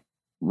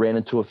 ran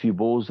into a few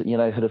balls that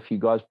hit a few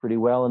guys pretty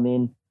well, and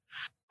then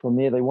from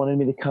there they wanted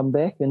me to come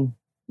back, and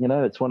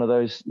it's one of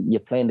those, you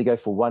plan to go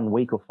for 1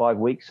 week or 5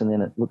 weeks, and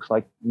then it looks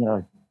like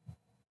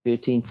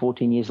 13,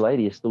 14 years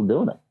later you're still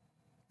doing it.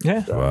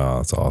 Yeah. So, wow,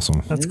 that's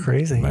awesome. That's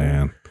crazy,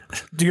 man.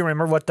 Do you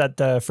remember what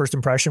that first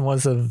impression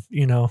was of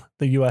the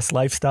U.S.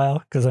 lifestyle?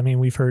 Because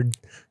we've heard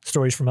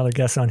stories from other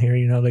guests on here.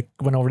 They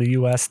went over to the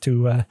U.S.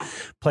 to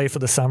play for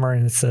the summer,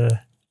 and it's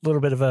a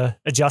little bit of a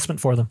adjustment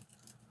for them.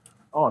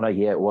 Oh no,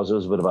 yeah, it was. It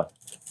was a bit of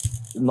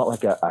not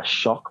like a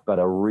shock, but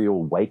a real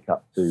wake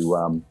up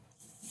to.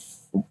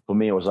 For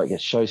me, it was like, it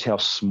shows how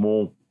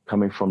small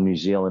coming from New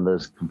Zealand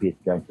is compared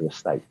to going to the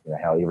States.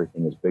 How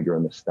everything is bigger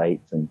in the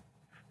States, and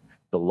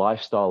the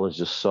lifestyle is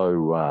just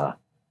so.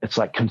 It's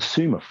like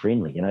consumer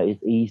friendly.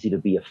 It's easy to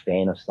be a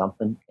fan of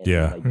something. And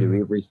yeah, they do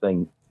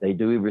everything. They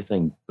do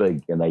everything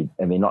big, and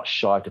they're not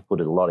shy to put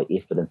a lot of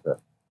effort into.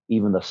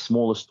 Even the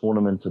smallest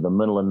tournament to the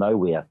middle of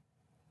nowhere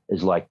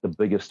is like the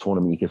biggest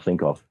tournament you can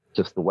think of.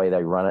 Just the way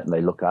they run it, and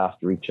they look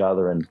after each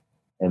other, and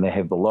they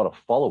have a lot of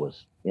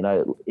followers.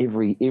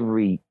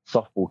 Every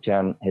softball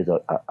town has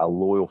a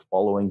loyal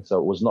following. So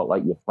it was not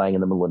like you're playing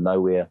in the middle of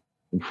nowhere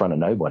in front of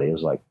nobody. It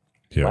was like,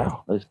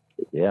 wow,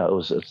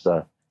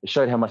 it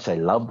showed how much they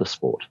love the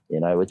sport.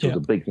 Which was a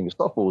big thing.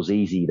 Softball was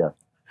easy to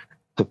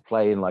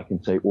play in, like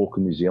in say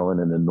Auckland, New Zealand,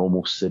 and the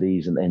normal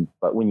cities,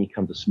 but when you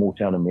come to small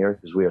town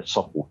Americas where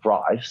softball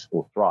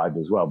thrived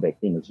as well back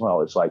then as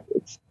well, it's like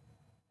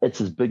it's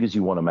as big as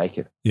you want to make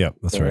it. Yeah,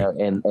 that's right.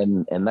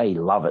 And they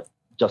love it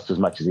just as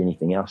much as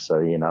anything else.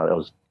 So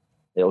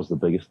that was the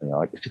biggest thing.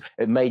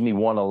 It made me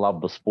want to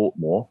love the sport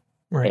more,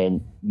 right,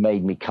 and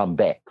made me come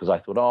back, because I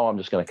thought, I'm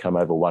just going to come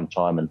over one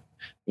time, and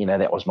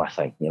that was my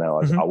thing.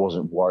 I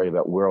wasn't worried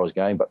about where I was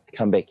going, but to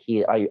come back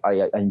here,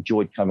 I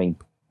enjoyed coming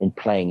and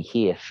playing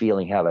here,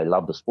 feeling how they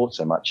love the sport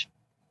so much,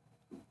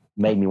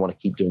 made me want to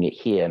keep doing it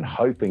here, and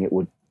hoping it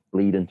would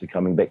lead into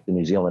coming back to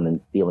New Zealand and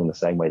feeling the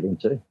same way then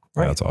too.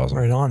 Right. That's awesome.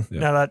 Right on. Yeah.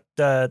 Now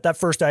that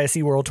first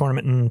ISC World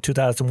Tournament in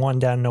 2001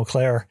 down in Eau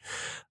Claire,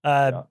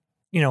 nothing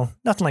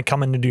like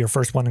coming to do your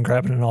first one and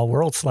grabbing an all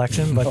world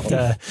selection, but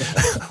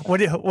what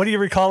do you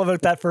recall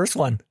about that first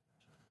one?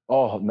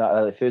 Oh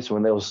no, the first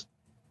one, that was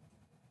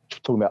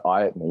talking about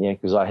eye-opening,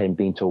 because I hadn't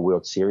been to a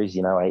World Series,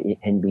 I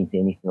hadn't been to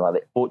anything like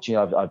that.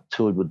 Fortunately, I've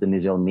toured with the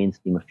New Zealand men's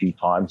team a few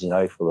times,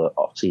 for the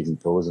off-season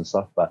tours and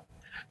stuff, but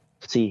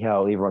to see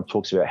how everyone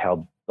talks about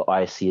how the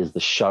ISC is the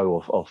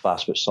show of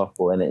fast pitch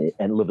softball,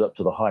 and lived up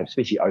to the hype,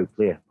 especially Eau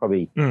Claire,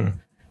 probably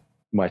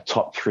my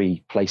top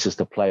 3 places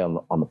to play on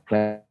the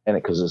planet,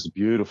 because it's a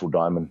beautiful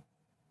diamond.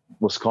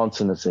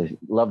 Wisconsin,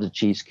 love the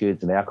cheese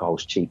curds, and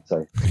alcohol's cheap,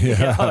 so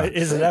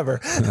is it ever?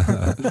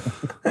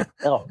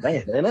 Oh man,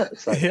 isn't it?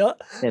 So, yeah.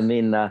 And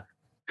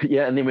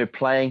then we're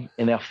playing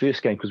in our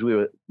first game, because we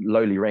were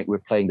lowly ranked. We're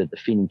playing the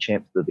defending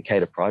champs, the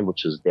Decatur Pride,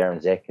 which is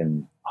Darren Zach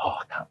and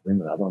I can't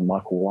remember the other one,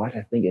 Michael White,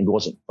 I think, and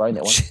wasn't throwing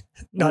that one.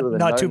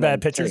 not too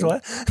bad pitchers,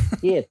 what?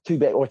 Yeah, too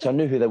bad. Which I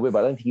knew who they were, but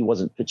I don't think he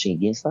wasn't pitching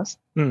against us.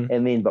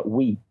 But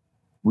we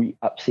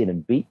upset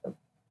and beat them,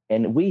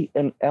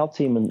 and our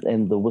team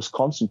and the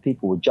Wisconsin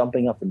people were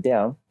jumping up and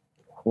down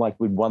like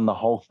we'd won the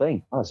whole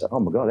thing. I was like, oh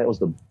my god, that was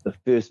the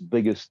first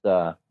biggest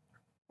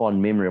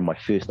fond memory of my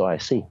first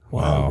ISC.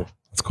 Wow,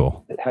 that's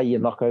cool. How you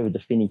knock over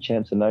defending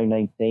champs, a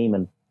no-name team,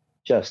 and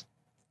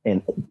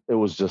it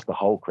was just the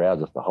whole crowd,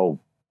 just the whole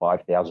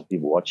 5,000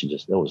 people watching.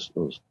 It was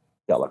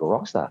felt like a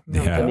rock star.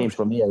 Yeah. And then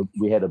from there,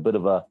 we had a bit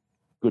of a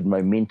good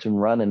momentum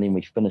run, and then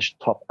we finished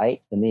top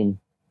 8, and then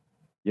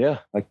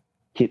I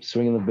kept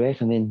swinging the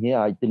bat, and then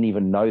I didn't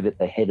even know that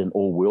they had an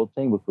all-world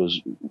team,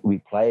 because we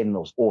played and it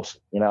was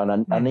awesome,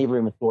 and I never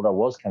even thought I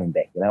was coming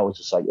back. It was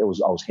just like I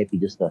was happy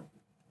just to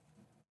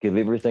give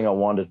everything I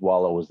wanted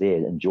while I was there,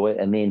 enjoy it.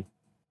 And then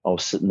I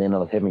was sitting there and I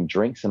was having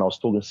drinks, and I was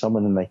talking to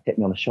someone, and they tapped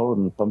me on the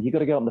shoulder and told me, you got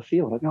to go out in the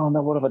field. I go, oh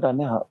no, what have I done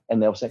now?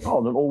 And they were saying,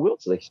 oh, an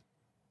all-world selection.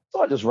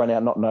 So I just ran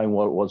out not knowing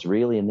what it was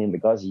really, and then the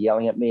guys are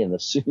yelling at me, and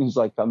as soon as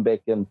I come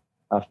back in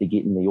after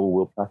getting the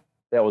all-world cup,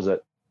 that was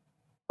it.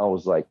 I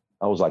was like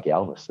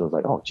Elvis. I was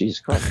like, oh, Jesus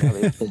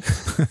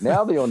Christ.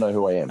 Now they all know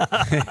who I am.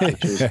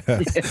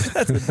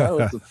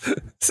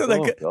 So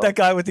that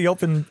guy with the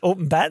open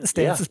batting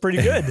stance is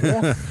pretty good.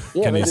 Yeah.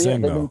 Can he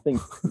sing, though?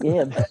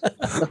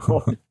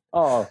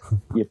 Oh,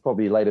 yeah,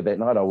 probably later that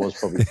night. I was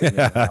probably sitting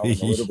there a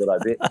little bit, I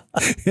bet.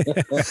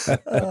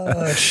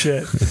 Oh,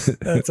 shit.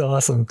 That's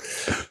awesome.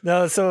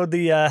 No, so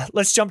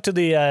let's jump to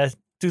the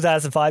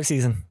 2005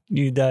 season.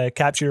 You'd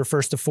capture your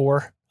first of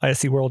 4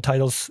 ISC World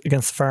Titles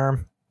against the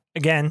Farm,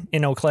 again,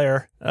 in Eau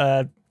Claire.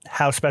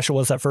 How special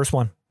was that first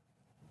one?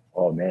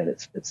 Oh, man,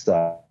 it's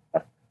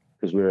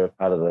because we were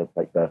part of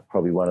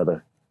probably one of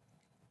the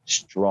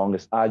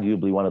strongest,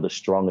 arguably one of the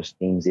strongest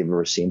teams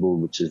ever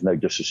assembled, which is no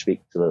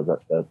disrespect to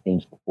the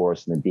teams before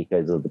us in the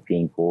decades of the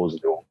P&Cors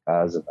and the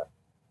Cars and the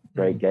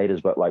Great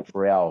Gators, but like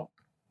for our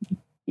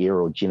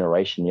era or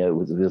generation,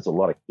 there's a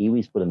lot of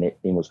Kiwis put in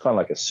that team. It was kind of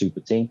like a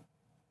super team,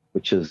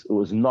 it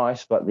was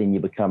nice, but then you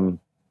become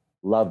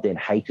loved and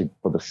hated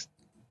for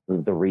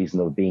the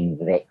reason of being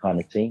that kind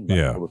of team.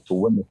 Yeah. To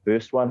win the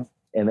first one,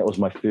 and that was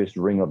my first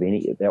ring of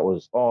any. That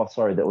was my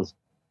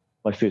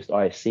first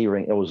ISC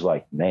ring. It was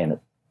like, man,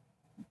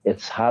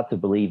 it's hard to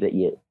believe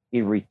that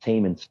every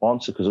team and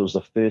sponsor, because it was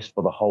the first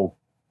for the whole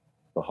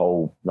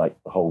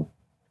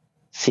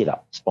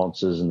setup,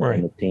 sponsors and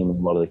the team and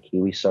a lot of the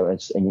Kiwis. So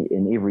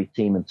and every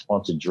team and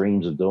sponsor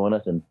dreams of doing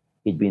it, and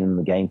he'd been in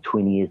the game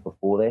 20 years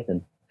before that,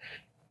 and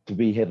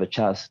to have a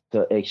chance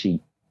to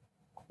actually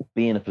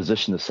be in a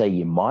position to say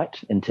you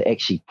might and to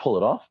actually pull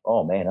it off.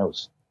 Oh man,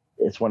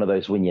 it's one of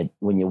those when you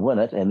win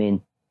it, and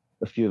then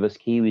a few of us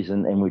Kiwis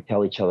and we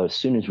tell each other as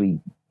soon as we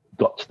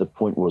got to the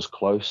point where it was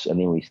close, and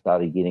then we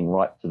started getting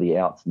right to the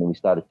outs, and then we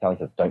started telling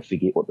each other, don't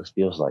forget what this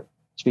feels like,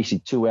 especially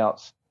 2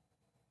 outs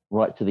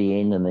right to the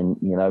end, and then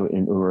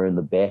and we were in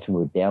the bat and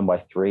we were down by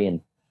 3,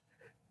 and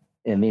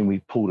then we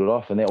pulled it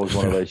off, and that was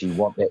one of those you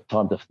want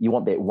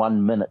that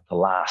 1 minute to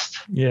last.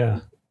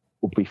 Yeah.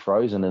 Would be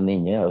frozen, and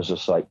then it was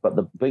just like. But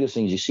the biggest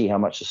thing is you see how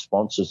much the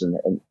sponsors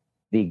and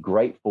they're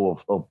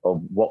grateful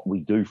of what we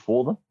do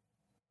for them,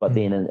 but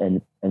then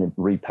and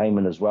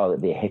repayment as well,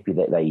 that they're happy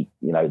that they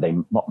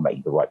not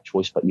made the right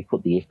choice, but you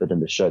put the effort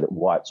in to show that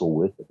why it's all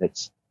worth it.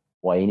 That's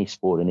why any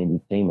sport and any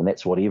team, and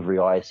that's what every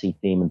ISC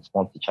team and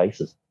sponsor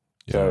chases.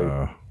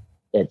 Yeah. So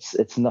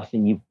it's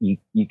nothing.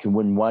 You can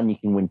win 1, you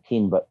can win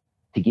 10, but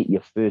to get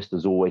your first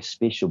is always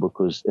special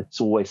because it's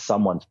always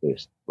someone's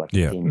first. Like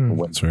yeah, team can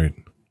win that's right.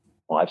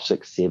 5,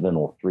 6, 7,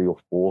 or 3 or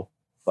 4,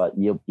 but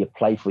you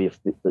play for your.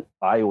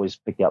 I always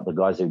pick out the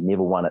guys who've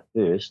never won it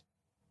first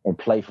and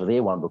play for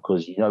their one,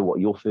 because you know what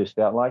your first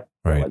felt like.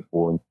 Right. Like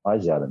bawling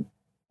eyes out, and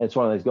it's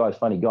one of those guys.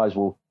 Funny guys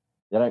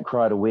they don't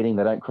cry at a wedding,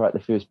 they don't cry at the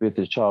first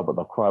birthday of the child, but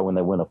they'll cry when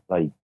they win a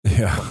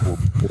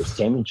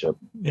championship.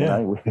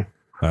 Yeah.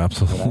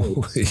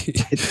 Absolutely.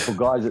 It's for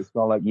guys, it's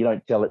not like you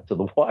don't tell it to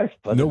the wife.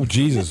 But no,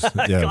 Jesus.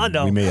 Yeah, God,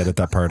 no. We may edit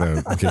that part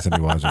out in case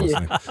anyone's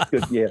listening.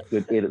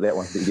 Good. Edit that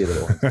one.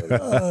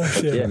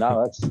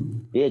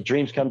 So,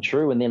 dreams come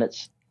true, and then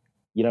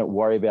you don't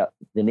worry about.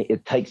 Then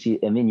it takes you,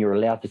 and then you're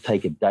allowed to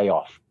take a day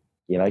off.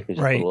 Because you've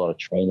got a lot of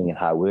training and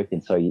hard work,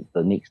 and so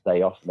the next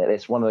day off.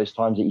 That's one of those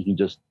times that you can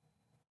just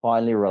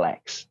finally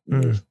relax.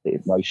 There's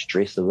no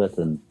stress of it,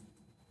 and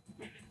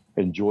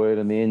enjoy it,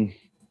 and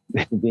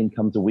then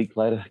comes a week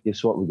later,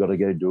 guess what? We've got to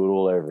go do it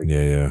all over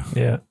again.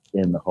 Yeah.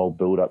 And the whole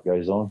build-up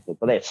goes on. But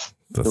that's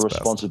the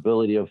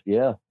responsibility of,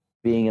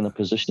 being in a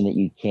position that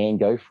you can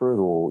go for it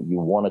or you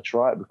want to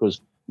try it,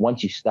 because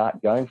once you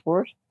start going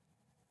for it,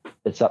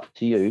 it's up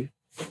to you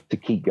to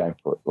keep going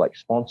for it. Like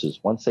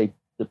sponsors, once they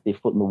put their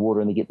foot in the water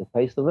and they get the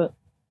taste of it,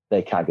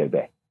 they can't go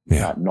back. They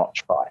can't not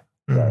try.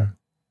 So,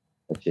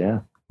 but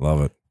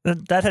Love it.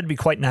 That had to be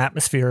quite an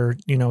atmosphere,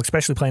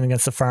 especially playing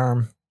against the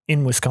Farm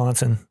in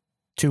Wisconsin.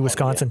 2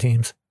 Wisconsin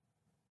teams.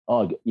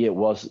 Oh, yeah, it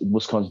was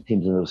Wisconsin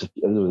teams, and there was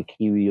a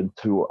Kiwi and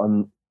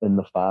 2 in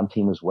the Farm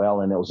team as well,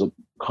 and it was a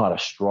kind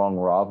of strong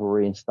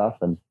rivalry and stuff.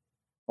 And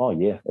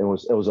it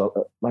was a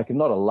like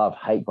not a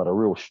love-hate, but a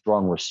real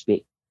strong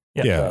respect.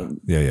 Yeah.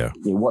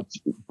 There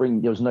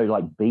was no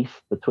like beef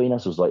between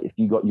us. It was like, if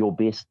you got your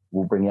best,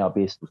 we'll bring our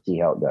best. We'll see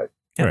how it goes.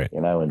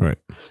 Right.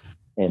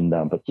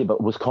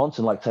 But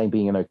Wisconsin, like saying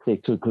being in Eau Claire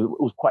too, because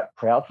it was quite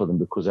proud for them,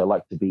 because they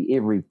like to be,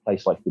 every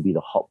place likes to be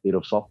the hotbed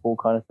of softball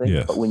kind of thing.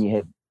 Yes. But when you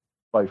have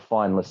both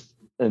finalists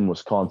in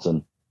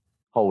Wisconsin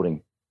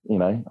holding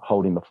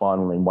the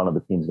final, and one of the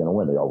teams going to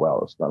win,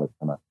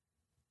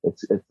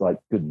 it's like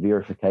good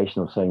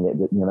verification of saying that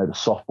the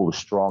softball is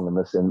strong and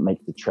this, and it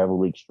makes the travel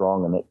league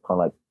strong, and that's kind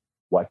of like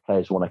why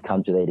players want to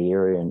come to that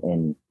area,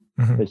 and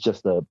it's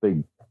just a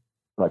big,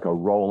 like a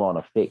roll-on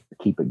effect to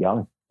keep it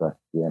going. So it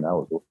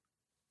was awesome.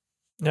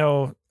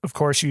 No, of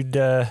course, you'd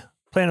play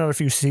another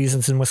few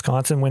seasons in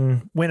Wisconsin,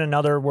 win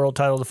another world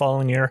title the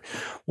following year.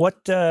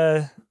 What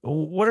are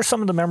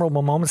some of the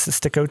memorable moments that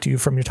stick out to you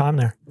from your time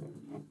there?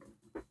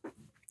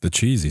 The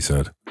cheese, he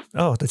said.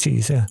 Oh, the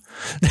cheese, yeah.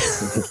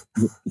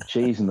 The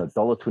cheese and the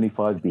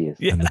 $1.25 beers.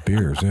 Yeah. And the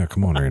beers, yeah.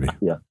 Come on, Randy.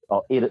 Yeah,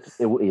 I'll edit.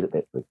 It will edit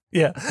that, please.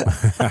 Yeah.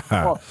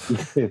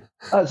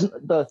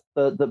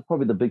 The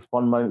probably the big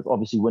fun moment,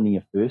 obviously winning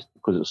your first,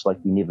 because it's like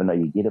you never know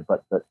you get it.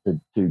 But to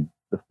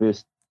the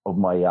first of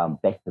my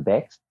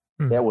back-to-backs,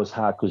 that was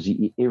hard, because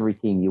every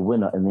team you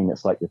win it, and then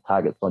it's like the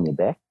target's on your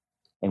back,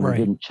 and we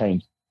didn't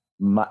change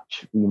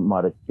much. You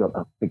might have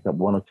picked up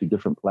 1 or 2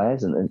 different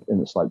players, and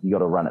it's like you got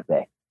to run it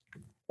back.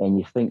 And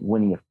you think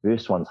winning your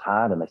first one's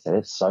hard, and they say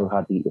it's so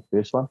hard to get your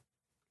first one.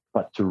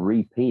 But to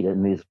repeat it,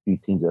 and there's a few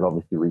teams that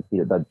obviously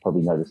repeat it, they'd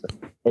probably notice it.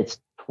 It's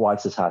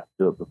twice as hard to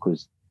do it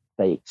because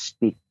they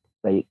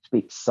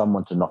expect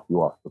someone to knock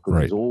you off because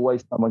there's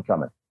always someone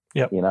coming.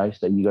 Yep. You know,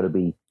 so you got to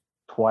be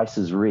twice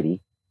as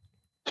ready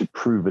to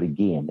prove it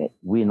again. That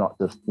we're not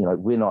just,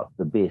 we're not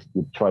the best.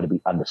 We try to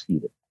be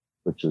undisputed,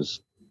 which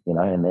is,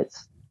 and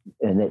that's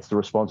the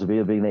responsibility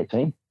of being that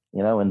team.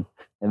 And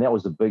that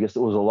was the biggest.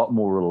 It was a lot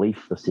more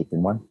relief the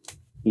second one,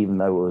 even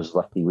though it was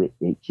lucky. It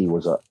actually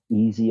was an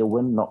easier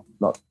win. Not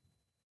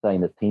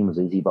saying the team was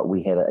easy, but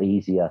we had an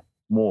easier,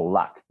 more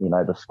luck.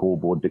 The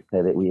scoreboard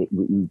dictated that we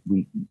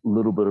a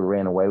little bit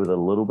ran away with it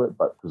a little bit,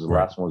 but because the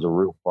last one was a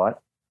real fight.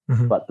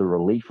 Mm-hmm. But the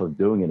relief of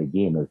doing it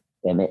again,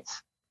 and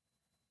that's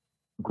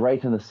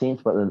great in a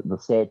sense. But the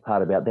sad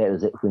part about that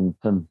is that when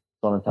Tim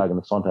Sonnentag and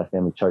the Sonntag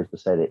family chose to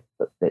say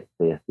that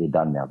they're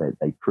done now, that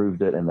they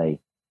proved it and they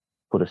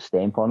put a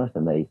stamp on it,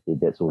 and they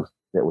said that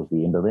was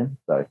the end of them.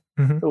 So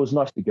It was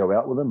nice to go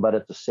out with them, but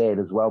it's a sad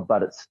as well.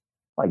 But it's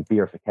like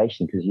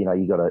verification because you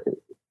got to.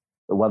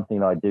 The one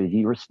thing I do is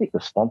you respect the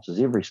sponsors.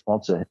 Every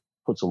sponsor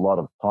puts a lot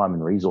of time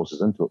and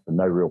resources into it for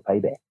no real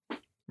payback.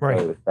 Right.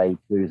 So if they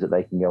choose that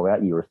they can go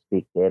out, you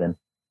respect that. And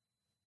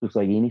looks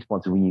like any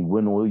sponsor, when you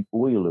win or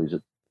you lose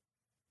it,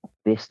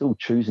 they're still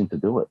choosing to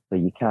do it. So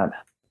you can't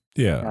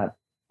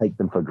take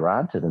them for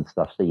granted and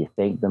stuff. So you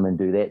thank them and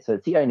do that. So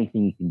it's the only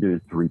thing you can do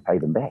to repay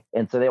them back.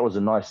 And so that was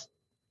a nice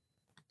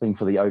thing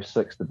for the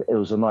 06. It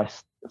was a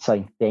nice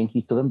saying thank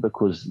you to them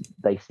because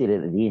they said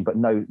it at the end, but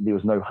no, there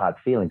was no hard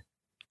feelings.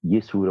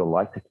 Yes, we would have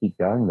liked to keep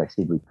going. They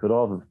said we could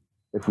have.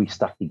 If we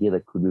stuck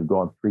together, could we have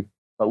gone through?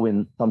 But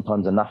when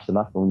sometimes enough's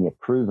enough, and when you're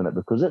proving it,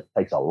 because it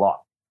takes a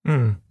lot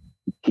to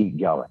keep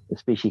going,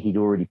 especially he'd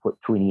already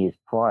put 20 years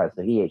prior.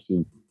 So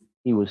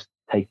he was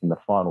taking the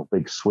final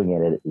big swing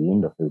at it at the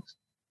end of his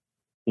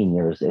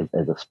tenure as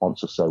a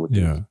sponsor. So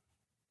so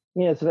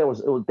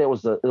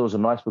it was a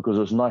nice, because it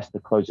was nice to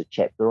close a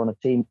chapter on a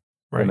team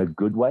in a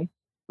good way,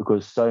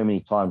 because so many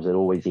times it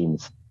always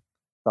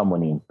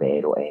someone ends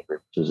bad or angry.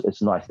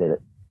 It's nice that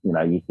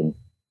you can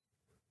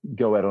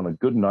go out on a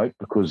good note,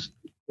 because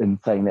in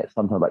saying that,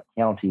 sometimes like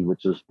county,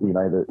 which is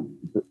the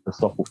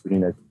softball,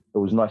 it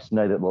was nice to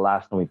know that the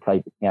last time we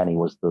played the county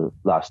was the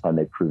last time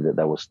they proved that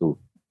they were still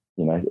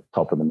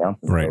top of the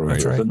mountain. Right, so right.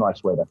 It's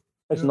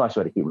a nice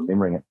way to keep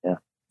remembering it. Yeah.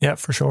 Yeah,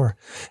 for sure.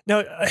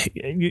 Now,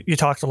 you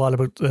talked a lot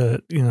about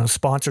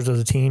sponsors of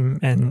the team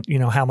and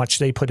how much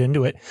they put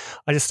into it.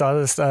 I just thought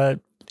of this.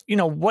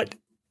 What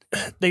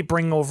they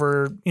bring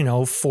over,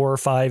 4 or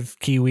 5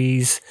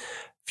 Kiwis,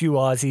 few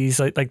Aussies,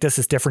 like this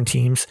is different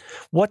teams.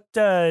 What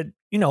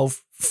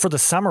for the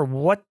summer,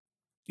 what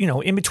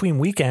in between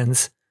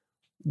weekends,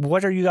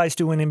 what are you guys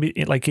doing in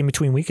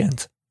between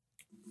weekends?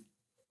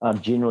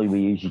 Generally,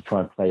 we usually try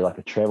and play like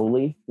a travel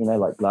league.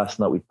 Like last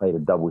night we played a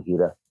double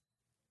header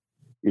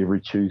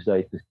every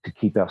Tuesday to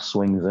keep our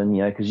swings in.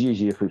 Because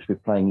usually if we're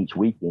playing each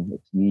weekend,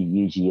 it's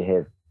usually you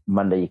have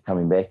Monday you're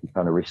coming back, you're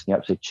kind of resting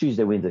up. So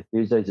Tuesday, Wednesday,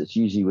 Thursdays, it's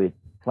usually we're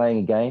playing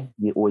a game.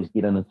 You always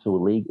get into a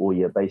league, or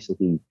you're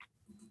basically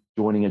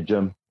joining a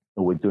gym,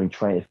 or we're doing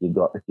training.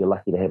 If you're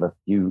lucky to have a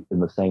few in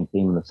the same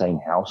team in the same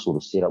house or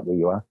the setup where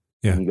you are,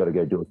 you got to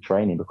go do a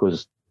training,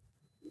 because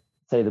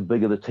say the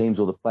bigger the teams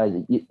or the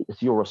players,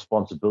 it's your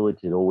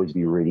responsibility to always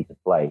be ready to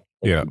play.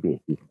 Yeah.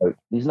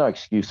 There's no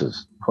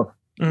excuses.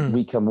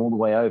 We come all the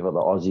way over, the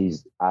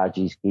Aussies,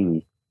 RGs,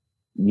 Kiwis.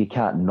 You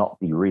can't not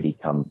be ready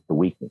come the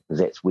weekend, because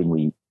that's when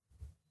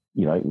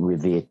we're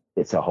there.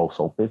 That's our whole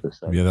sole purpose.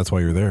 So, that's why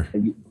you're there.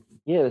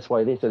 That's why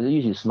you're there. So it's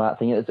usually a smart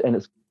thing, and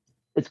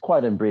it's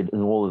quite inbred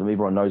in all of them.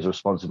 Everyone knows the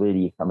responsibility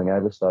you're coming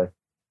over. So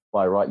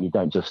by right, you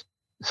don't just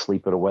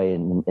sleep it away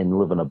and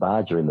live in a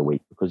bar during the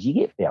week, because you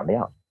get found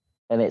out.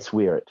 And that's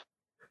where it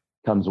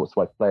comes. What's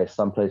why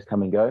some players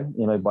come and go,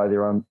 by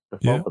their own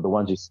default, but the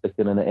ones who stick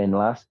in and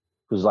last,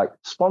 because like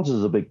sponsors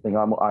is a big thing.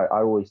 I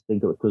always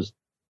think of it, because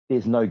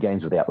there's no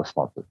games without the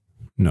sponsors.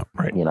 No,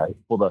 right.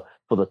 For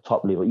the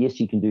top level, yes,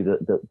 you can do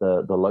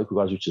the local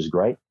guys, which is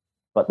great,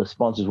 but the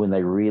sponsors, when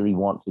they really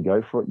want to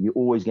go for it, you're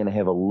always going to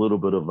have a little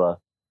bit of a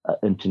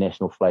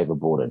international flavor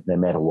brought in, no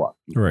matter what.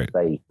 Right.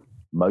 They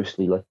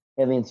mostly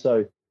and then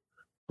so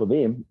for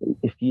them,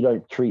 if you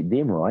don't treat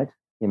them right,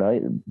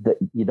 that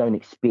you don't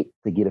expect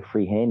to get a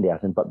free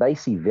handout, but they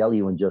see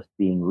value in just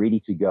being ready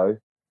to go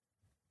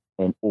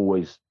and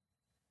always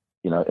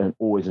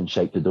in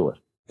shape to do it.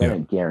 They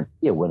don't guarantee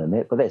you're winning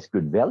that, but that's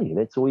good value.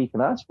 That's all you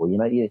can ask for,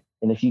 And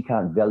if you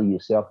can't value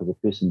yourself as a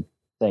person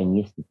saying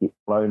yes to get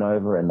flown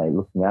over and they're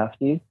looking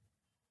after you,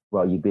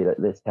 well, you better.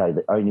 That's how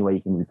the only way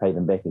you can repay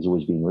them back is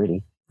always being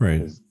ready,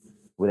 right?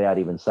 Without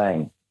even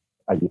saying,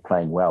 "Are you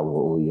playing well?"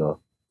 or "You're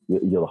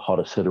the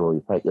hottest hitter," or "You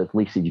play." At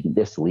least you can.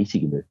 That's the least you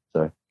can do.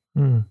 So.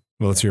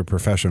 Well, it's your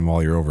profession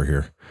while you're over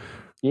here.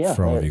 Yeah.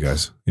 For all of you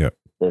guys. Yeah.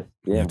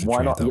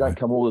 Why not? You don't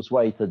come all this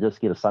way to just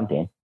get a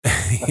suntan.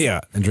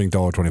 Yeah, and drink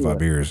 $1.25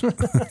 beers.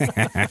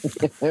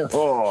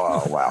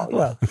 Oh, wow. Yeah.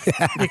 Well,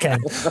 you can.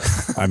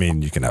 I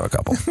mean, you can have a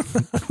couple.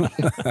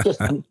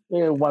 Just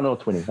 1 or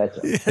 20. That's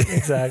it.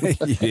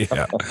 Exactly.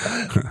 Yeah.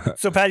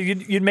 So,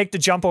 Paddy, you'd make the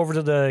jump over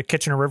to the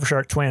Kitchener River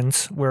Shark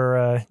Twins,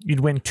 where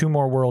you'd win 2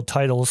 more world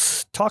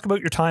titles. Talk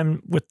about your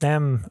time with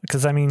them,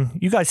 because, I mean,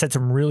 you guys had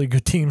some really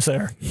good teams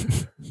there.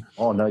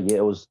 Oh, no, yeah,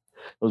 it was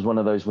one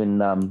of those when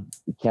the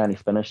county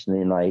finished, and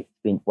then I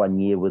spent 1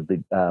 year with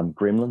the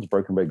Gremlins,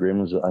 Broken Bay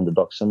Gremlins under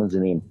Doc Simmons,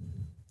 and then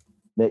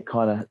that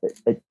kind of,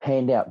 it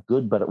panned out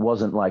good, but it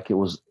wasn't like, it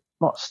was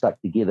not stuck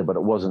together, but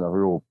it wasn't a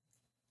real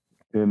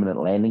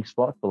permanent landing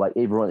spot. But like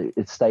everyone,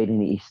 he stayed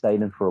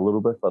in for a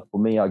little bit, but for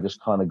me, I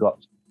just kind of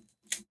got,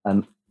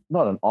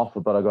 not an offer,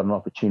 but I got an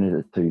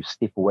opportunity to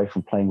step away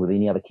from playing with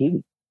any other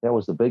Kiwi. That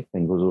was the big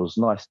thing, because it was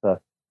nice to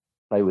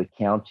play with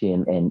county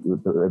and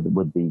with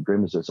the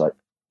Gremlins. It's like,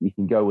 you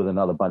can go with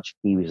another bunch of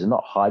Kiwis and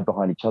not hide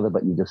behind each other,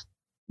 but you just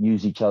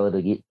use each other to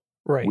get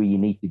where you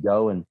need to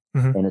go. And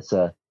it's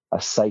a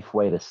safe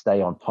way to stay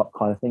on top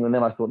kind of thing. And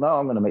then I thought, no,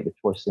 I'm going to make the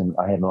choice. And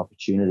I had an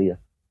opportunity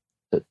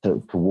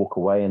to walk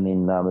away. And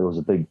then it was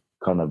a big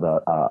kind of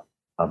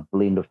a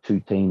blend of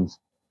 2 teams.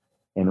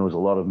 And there was a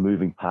lot of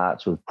moving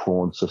parts with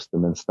prawn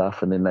system and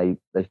stuff. And then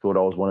they thought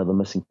I was one of the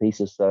missing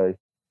pieces. So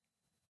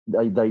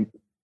they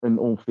in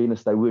all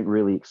fairness, they weren't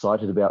really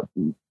excited about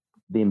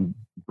them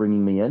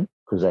bringing me in,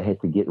 because they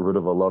had to get rid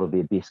of a lot of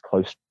their best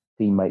close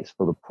teammates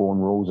for the prawn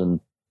rules, and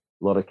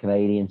a lot of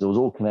Canadians. It was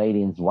all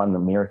Canadians, 1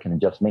 American,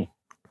 and just me.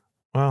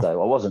 Wow.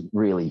 So I wasn't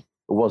really,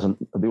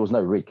 there was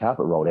no red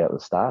carpet rolled out at the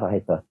start. I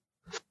had to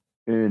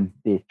earn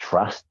their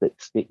trust,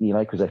 because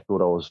they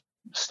thought I was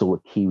still a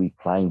Kiwi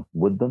playing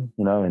with them,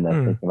 and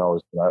they're thinking I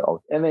was,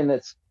 and then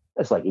that's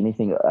like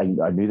anything.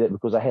 I knew that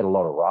because I had a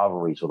lot of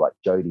rivalries with like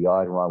Jody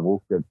Ide and Ryan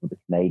Walker for the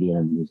Canadian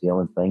and New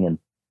Zealand thing, and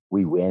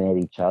we went at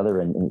each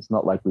other, and it's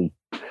not like it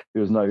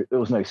was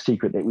no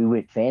secret that we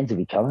weren't fans of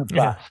each other.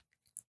 But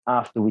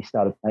after we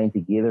started playing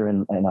together,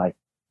 and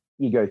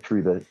you go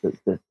through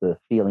the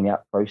feeling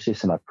out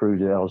process, and I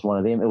proved that I was one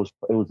of them. It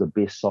was the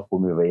best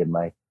softball move I ever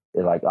made.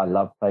 Like, I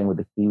love playing with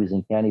the Kiwis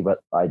in county,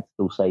 but I'd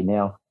still say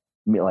now,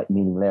 like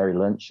meeting Larry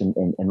Lynch and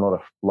a lot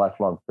of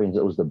lifelong friends,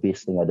 it was the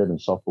best thing I did in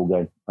softball,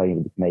 going to play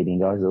with the Canadian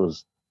guys. It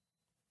was,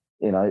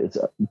 it's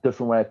a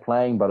different way of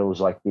playing, but it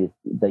was like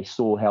they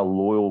saw how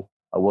loyal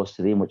I was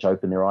to them, which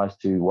opened their eyes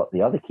to what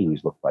the other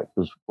Kiwis looked like.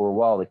 Because for a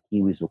while, the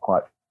Kiwis were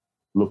quite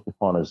looked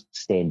upon as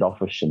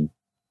standoffish and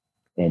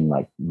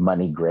like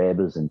money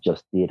grabbers and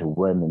just there to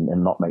win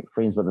and not make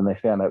friends. But then they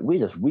found out we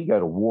go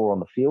to war on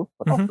the field,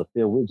 but off the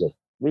field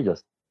we're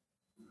just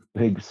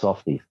big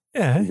softies.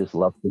 Yeah, we just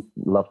love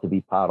to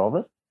be part of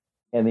it.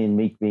 And then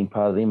me being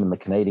part of them, and the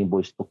Canadian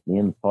boys took me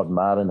in, Todd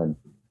Martin and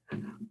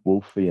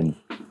Wolfie and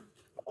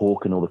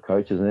Hawk and all the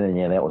coaches, and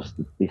then that was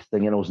the best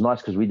thing. And it was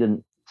nice because we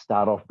didn't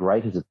start off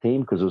great as a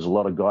team, because there was a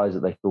lot of guys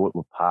that they thought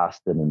were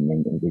past it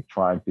and they're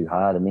trying too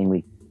hard. And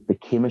then the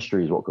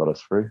chemistry is what got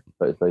us through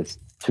those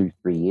 2-3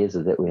 years.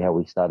 Is that how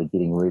we started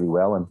getting really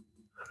well, and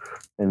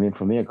then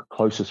from there,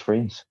 closest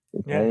friends,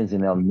 Canadians,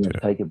 and they'll never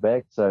take it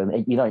back. So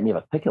you don't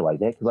never pick it like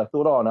that, because I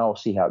thought, oh no, I'll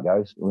see how it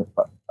goes.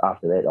 But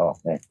after that, oh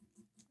man,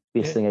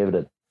 best thing I ever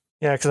did.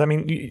 Yeah, because I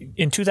mean,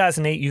 in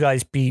 2008, you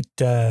guys beat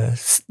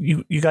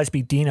you guys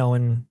beat Dino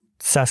in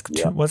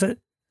Saskatoon, was it?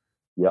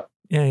 Yeah.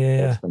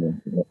 Yeah.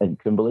 And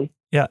Kimberley.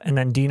 Yeah, and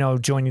then Dino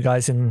joined you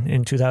guys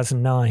in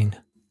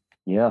 2009.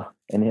 Yeah,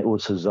 and it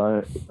was his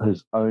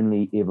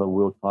only ever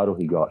world title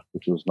he got,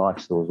 which was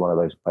nice. It was one of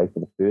those play for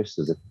the first,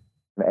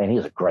 and he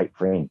was a great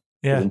friend.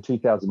 Yeah. In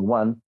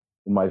 2001,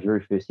 in my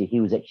very first year,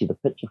 he was actually the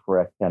pitcher for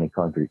our county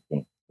country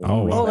team.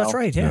 Oh, that's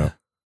right. Yeah.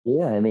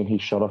 Yeah, and then he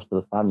shot off to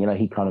the farm.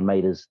 He kind of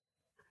made his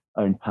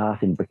own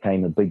path and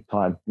became a big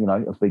time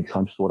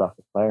sought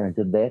after player, and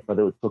did that. But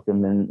it took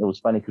him, and it was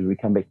funny because we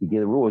come back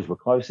together. We always were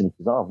close, and he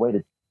says, "Oh,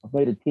 I've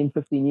waited 10,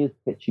 15 years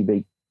to catch you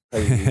beat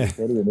Paddy,"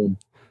 and then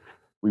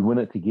we win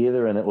it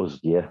together. And it was,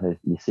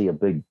 you see a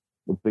big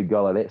guy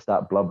like that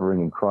start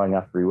blubbering and crying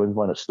after he wins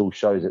one. It still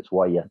shows that's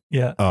why you.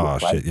 Yeah. Oh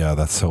shit! Yeah,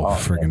 that's so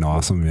freaking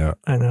awesome. Yeah.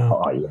 I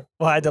know. Oh yeah.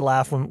 Well, I had to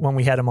laugh when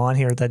we had him on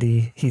here that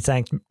he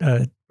thanked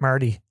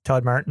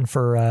Todd Martin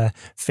for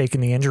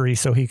faking the injury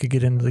so he could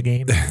get into the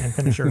game and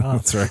finish her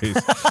off. That's right. He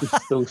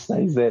still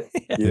says that.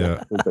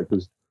 Yeah.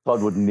 Because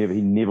Todd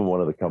he never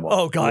wanted to come off.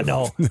 Oh God,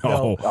 no.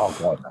 No. Oh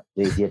God,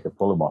 no. He had to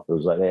pull him off. It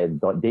was like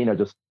that. Dino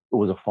it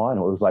was a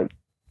final. It was like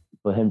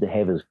for him to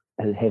have his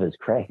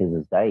crack as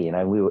his day,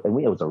 it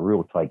was a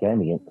real tight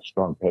game against a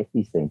strong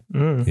Patsy's team.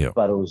 Yep.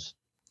 But it was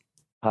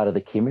part of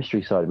the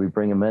chemistry side. We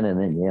bring him in, and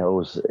then it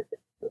was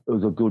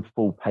a good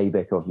full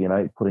payback of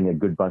putting a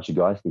good bunch of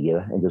guys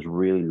together and just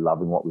really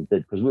loving what we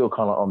did, because we were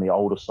kind of on the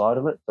older side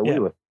of it.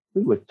 So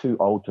we were too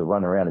old to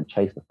run around and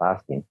chase the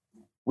fast game.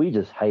 We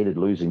just hated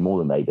losing more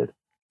than they did.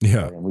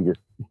 Yeah, and we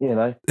just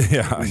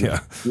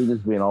we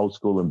just went old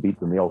school and beat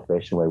them the old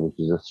fashioned way, which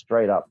is just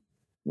straight up.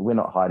 We're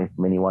not hiding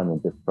from anyone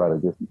and just try to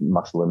just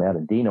muscle them out.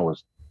 And Dino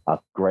was a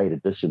great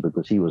addition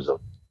because he was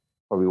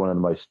probably one of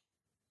the most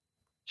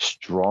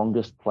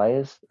strongest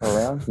players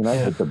around,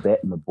 with the bat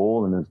and the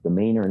ball and his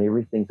demeanor and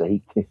everything. So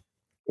he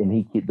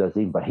kept those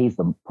in, but he's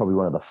probably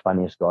one of the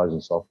funniest guys in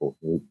softball.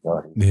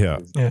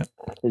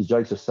 His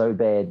jokes are so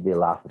bad, they're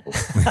laughable.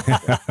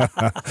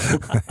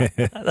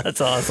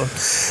 That's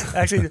awesome.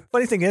 Actually, the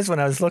funny thing is, when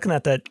I was looking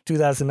at that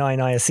 2009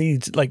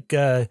 ISC, like,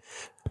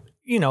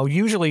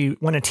 usually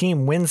when a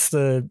team wins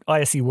the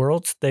ISC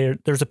Worlds,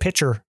 there's a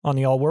pitcher on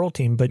the All World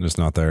team, but it's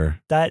not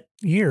there. That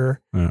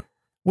year,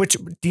 which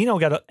Dino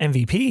got an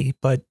MVP,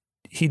 but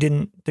he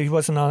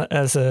wasn't on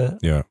as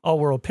a All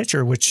World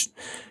pitcher, which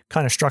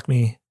kind of struck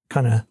me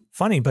kind of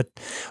funny. But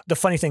the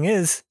funny thing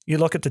is, you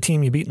look at the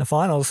team you beat in the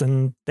finals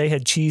and they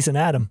had Cheese and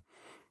Adam.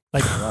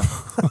 Like,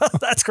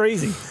 that's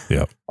crazy.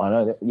 Yeah. I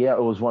know that. Yeah.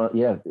 It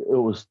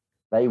was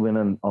they went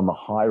in on the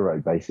high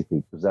road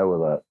basically, because they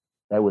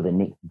were the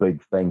next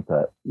big thing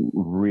to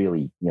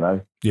really,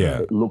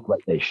 it looked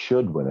like they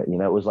should win it.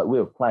 It was like we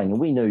were playing and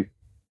we knew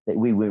that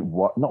we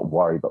weren't not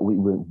worried, but we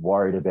weren't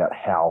worried about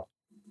how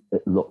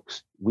it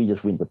looks. We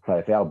just went to play.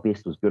 If our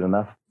best was good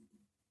enough,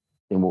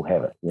 then we'll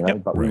have it,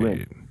 but we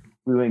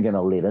weren't going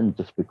to let in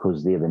just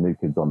because they're the new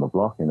kids on the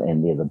block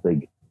and they're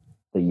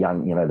the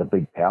young, the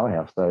big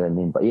powerhouse. So,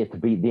 to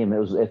beat them,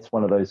 it's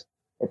one of those,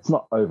 it's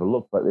not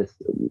overlooked, but a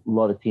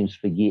lot of teams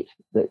forget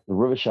that the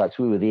River Sharks,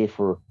 we were there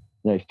for,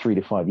 3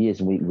 to 5 years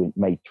and we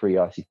made 3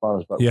 IC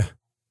finals. But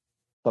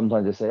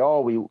sometimes they say,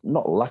 oh, we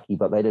not lucky,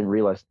 but they didn't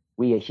realize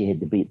we actually had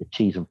to beat the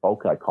Cheese and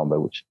Folkart combo,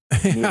 which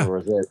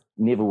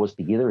never was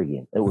together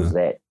again. It was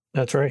that.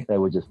 That's right. They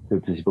were just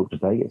too busy booked to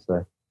take it.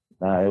 So,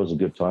 it was a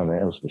good time.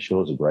 That was for sure.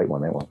 It was a great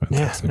one, that one.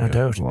 Yeah, no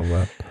doubt. Love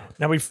that.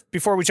 Now,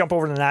 before we jump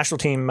over to the national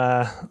team,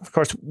 of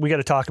course, we got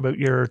to talk about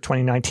your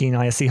 2019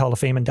 ISC Hall of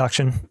Fame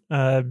induction.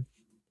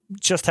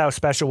 Just how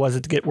special was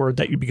it to get word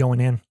that you'd be going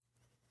in?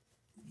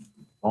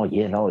 Oh,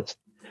 yeah, no, it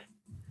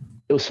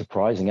was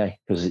surprising,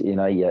 because,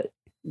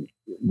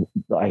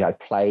 I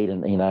played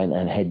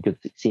and had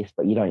good success,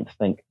 but you don't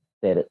think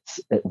that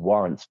it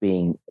warrants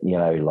being,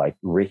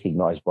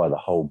 recognized by the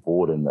whole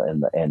board and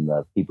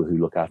the people who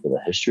look after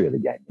the history of the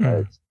game.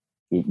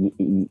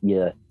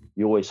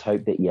 You always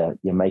hope that you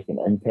make an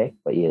impact,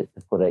 but to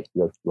put a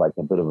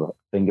bit of a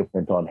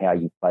fingerprint on how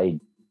you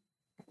played,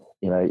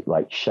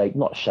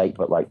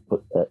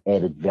 put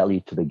added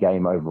value to the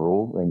game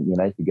overall, and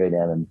to go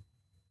down and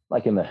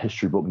in the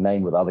history book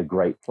name with other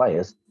great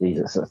players.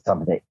 It's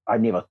something that I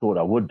never thought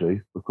I would do,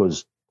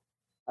 because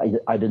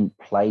I didn't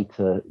play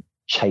to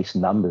chase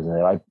numbers,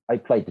 and I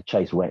played to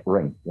chase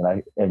ring,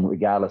 and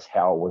regardless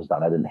how it was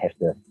done, I didn't have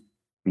to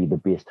be the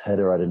best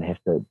hitter, I didn't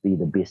have to be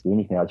the best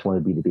anything, I just wanted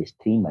to be the best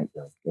teammate.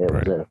 That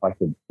was it. If I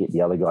could get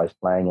the other guys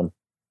playing,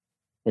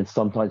 and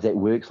sometimes that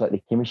works, like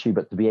the chemistry,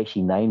 but to be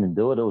actually named and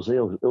do it, it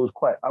was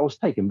quite, I was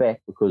taken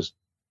back, because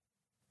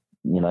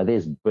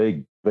there's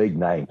big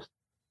names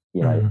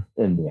in there,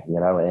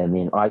 and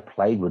then I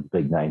played with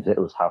big names. That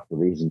was half the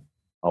reason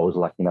I was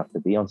lucky enough to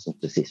be on some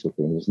successful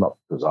teams. It's not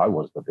because I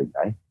was the big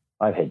name.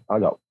 I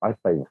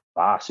played with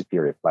far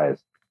superior players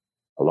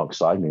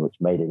alongside me, which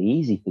made it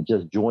easy to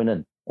just join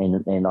in.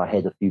 And I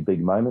had a few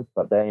big moments,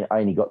 but I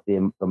only got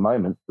the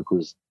moments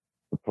because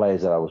the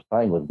players that I was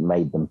playing with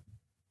made them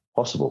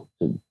possible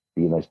to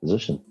be in those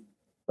positions.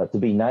 But to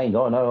be named,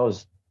 I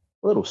was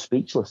a little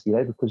speechless,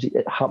 because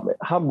it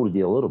humbled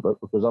you a little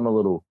bit, because I'm a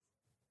little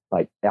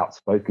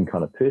outspoken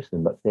kind of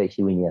person. But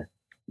actually, when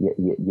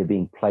you're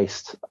being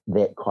placed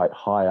that quite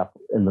high up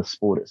in the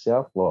sport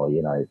itself, well,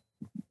 you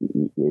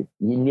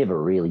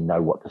never really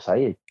know what to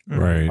say.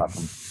 Right.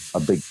 A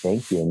big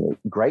thank you, and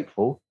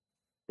grateful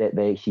that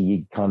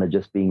you kind of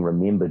just being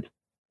remembered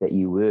that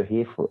you were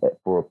here for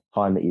a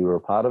time that you were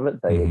a part of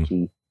it. They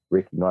actually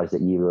recognised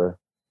that you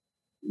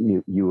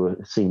were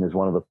seen as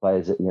one of the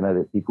players that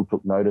that people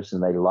took notice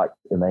and they liked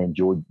and they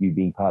enjoyed you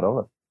being part of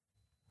it.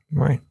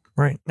 Right.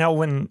 Now,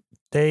 when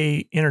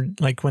they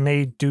when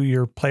they do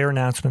your player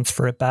announcements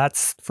for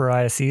at-bats for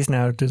ISCs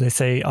now, do they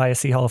say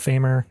ISC Hall of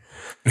Famer?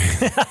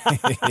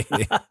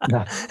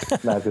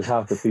 No, because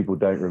half the people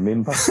don't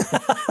remember.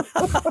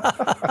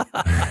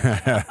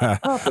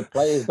 Half the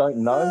players don't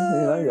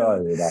know.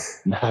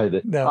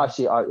 No.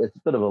 Actually, it's a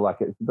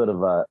bit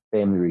of a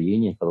family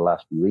reunion for the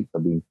last few weeks.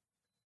 I've been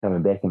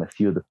coming back, and a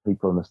few of the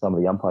people and some of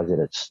the umpires that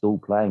are still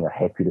playing are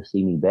happy to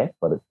see me back.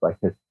 But it's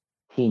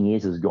 10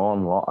 years has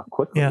gone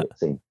quickly, it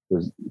seems.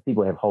 Because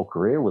people have whole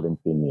career within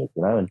 10 years,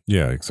 And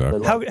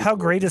exactly. How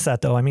great is that,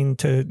 though? I mean,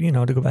 to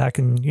go back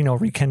and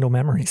rekindle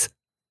memories.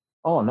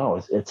 Oh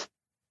no, it's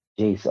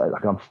geez.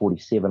 I'm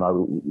 47.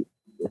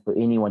 For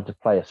anyone to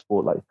play a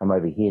sport come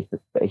over here to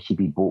actually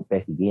be brought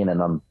back again,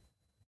 and I'm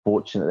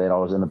fortunate that I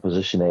was in a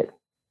position that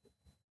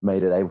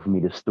made it able for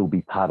me to still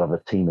be part of a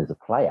team as a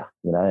player,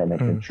 and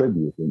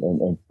contribute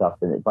and stuff.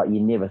 But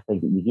you never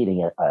think that you're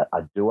getting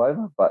a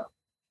do-over, but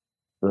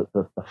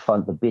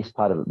the best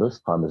part of it this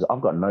time is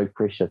I've got no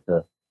pressure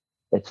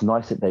it's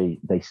nice that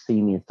they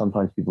see me, and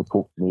sometimes people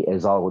talk to me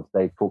as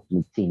they talked to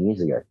me 10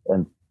 years ago.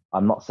 And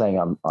I'm not saying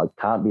I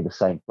can't be the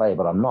same player,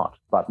 but I'm not.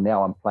 But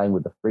now I'm playing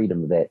with the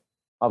freedom that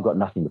I've got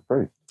nothing to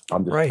prove.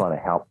 I'm just trying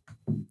to help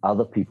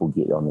other people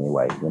get on their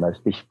way,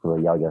 especially for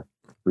the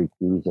 3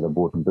 Kiwis that I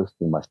brought from this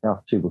team myself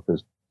too,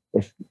 because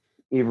if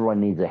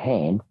everyone needs a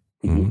hand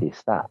to get their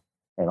start,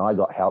 and I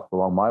got help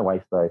along my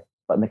way. So,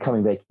 but they're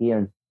coming back here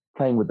and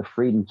playing with the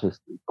freedom to, of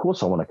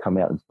course, I want to come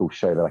out and still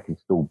show that I can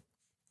still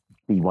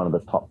be one of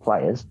the top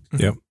players.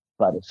 Yep.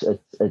 But it's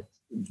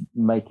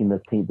making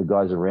the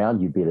guys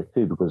around you better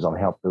too, because I'm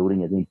help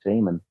building a new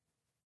team,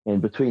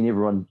 and between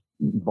everyone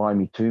buying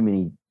me too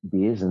many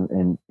beers,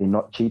 and they're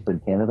not cheap in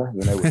Canada,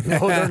 you know.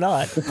 No, they're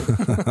not.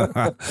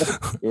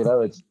 You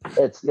know,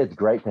 it's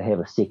great to have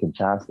a second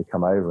chance to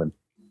come over, and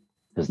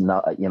because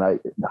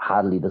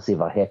hardly this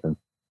ever happened.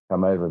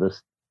 Come over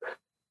this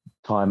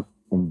time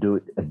and do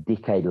it a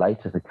decade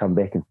later to come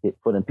back and set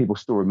foot, and people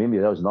still remember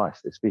you. That was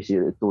nice, especially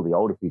it's all the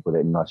older people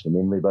that nice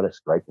remember me. But it's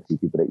great to see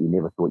people that you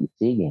never thought you'd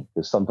see again,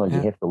 because sometimes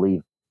you have to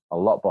leave a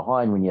lot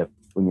behind when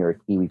you're a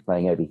Kiwi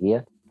playing over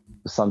here.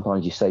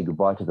 Sometimes you say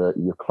goodbye to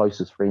your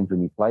closest friends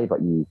when you play, but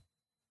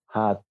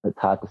it's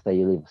hard to say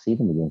you'll ever see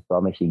them again. So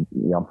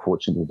I'm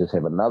fortunate to just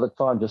have another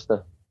time just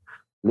to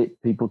let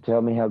people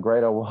tell me how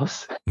great I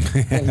was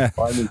and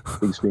buy me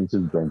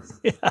expensive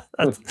drinks. Yeah,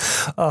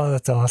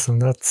 that's awesome.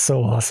 That's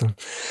so awesome.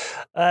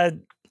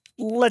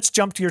 Let's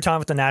jump to your time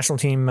with the national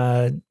team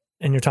and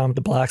your time with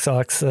the Black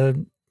Sox.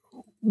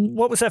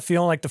 What was that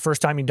feeling like the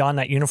first time you donned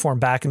that uniform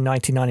back in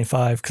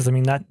 1995? Because I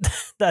mean that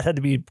had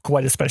to be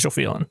quite a special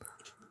feeling.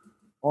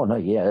 Oh no,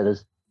 yeah, it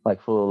is. Like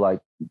for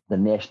the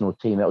national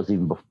team, that was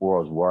even before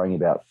I was worrying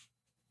about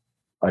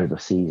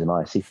overseas and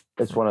ISC.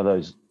 It's one of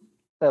those.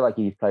 Say like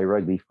you play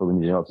rugby for the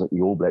New Zealand, like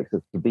the All Blacks,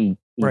 to be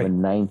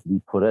even named to be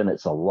put in,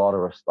 it's a lot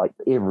of, like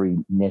every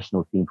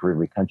national team for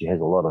every country has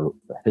a lot of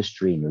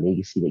history and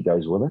legacy that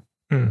goes with it.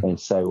 And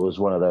so it was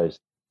one of those,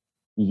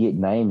 you get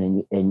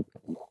named and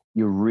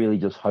you're really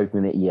just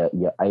hoping that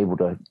you're able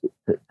to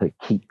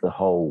keep the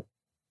whole,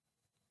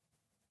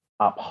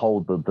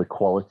 uphold the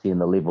quality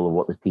and the level of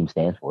what the team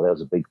stands for. That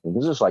was a big thing.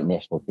 It's just like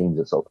national teams,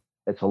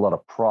 it's a lot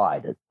of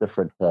pride. It's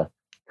different to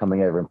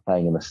coming over and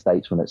playing in the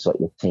States when it's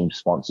like your team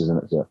sponsors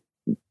and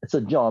it's a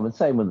job, and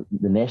same with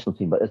the national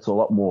team, but it's a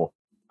lot more,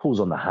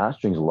 pulls on the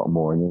heartstrings a lot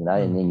more, and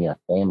and then your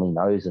family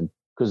knows, and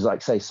because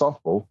like say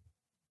softball,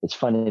 it's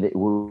funny that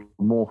we're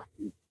more,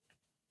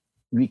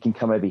 we can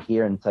come over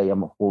here and say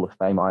I'm a Hall of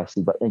Fame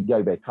ISC, but then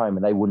go back home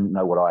and they wouldn't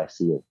know what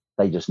ISC is.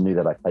 They just knew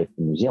that I played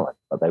for New Zealand,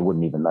 but they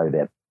wouldn't even know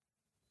that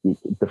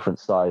different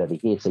side over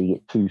here. So you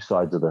get two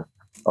sides of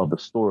the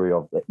story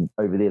of that.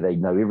 Over there, they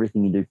know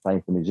everything you do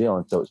playing for New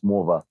Zealand, so it's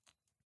more of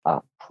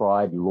a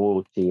pride,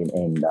 loyalty,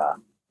 and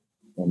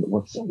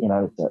what's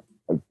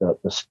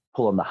the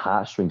pull on the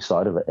heartstring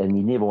side of it, and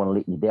you never want to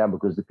let you down,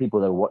 because the people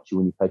that watch you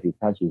when you play for your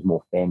country is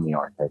more family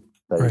oriented.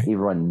 So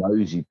everyone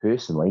knows you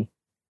personally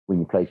when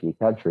you play for your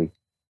country.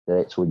 So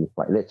that's when you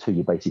play. That's who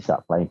you basically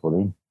start playing for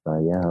them.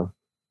 So yeah,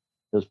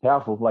 it was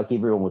powerful. Like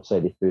everyone would say,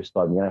 their first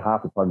time.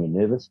 Half the time you're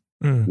nervous.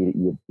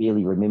 You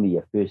barely remember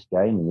your first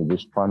game, and you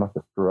just try not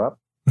to screw up,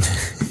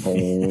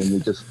 and you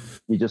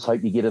just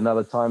hope you get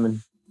another time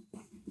and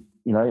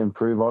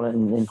improve on it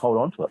and hold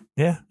on to it.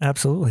 Yeah,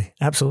 absolutely.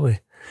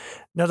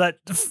 Now that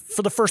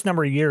for the first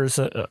number of years,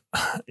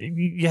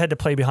 you had to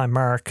play behind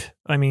Mark.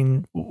 I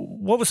mean,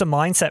 what was the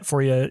mindset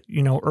for you,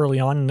 early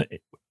on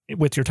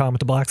with your time with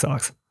the Black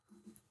Sox?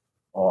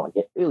 Oh,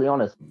 yeah, early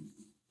on,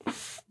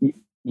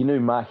 you knew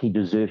Mark, he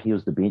was the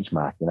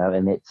benchmark,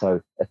 and that's,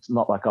 so it's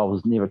not like I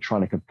was never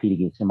trying to compete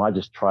against him. I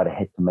just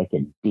had to make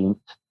a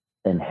dent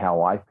in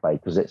how I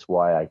played, because that's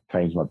why I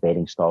changed my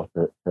batting style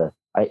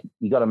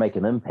you got to make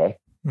an impact.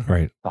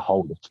 Right. To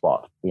hold the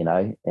spot, and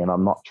I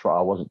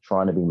wasn't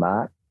trying to be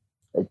Mark.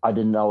 I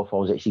didn't know if I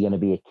was actually going to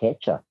be a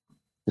catcher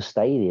to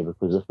stay there,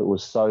 because if it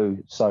was so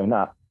sewn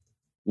up,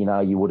 you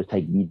would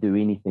have you'd do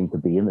anything to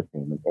be in the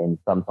team. And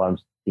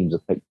sometimes teams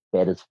have picked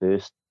batters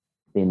first,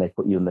 then they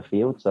put you in the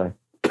field. So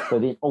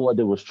then all I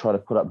did was try to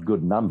put up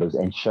good numbers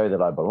and show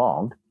that I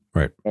belonged.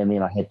 Right. And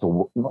then I had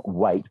to not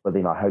wait, but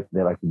then I hoped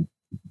that I could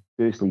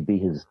firstly be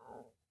his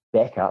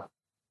backup,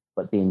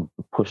 but then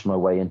push my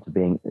way into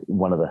being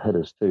one of the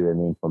hitters too, and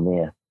then from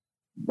there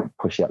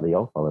push out the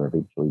old fella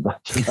eventually. But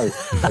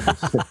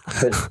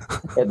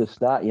at the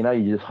start, you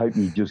just hope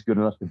you're just good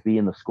enough to be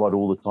in the squad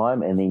all the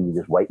time, and then you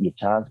just wait your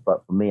chance.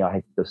 But for me, I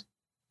had to just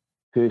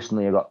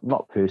personally,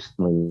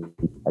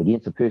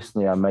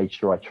 I made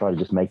sure I tried to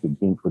just make a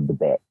dent with the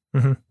bat,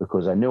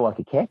 because I knew I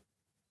could catch,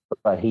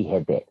 but he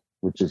had that,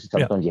 which is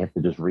sometimes you have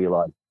to just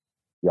realize,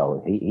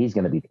 he's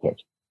going to be the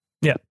catcher.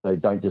 Yeah. So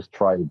don't just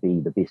try to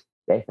be the best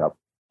backup.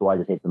 So I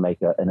just had to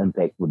make an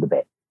impact with the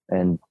bat,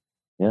 and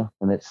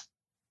that's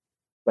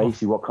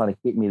basically what kind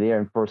of kept me there.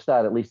 And for a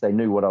start, at least they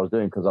knew what I was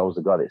doing, because I was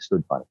the guy that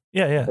stood funny.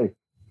 Yeah.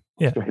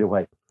 Straight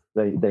away,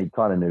 they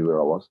kind of knew where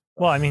I was.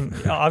 Well, I mean,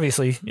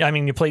 obviously,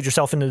 you played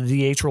yourself into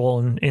the DH role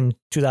in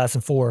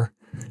 2004,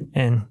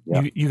 and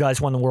you guys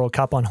won the World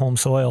Cup on home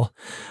soil.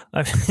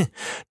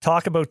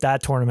 Talk about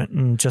that tournament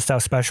and just how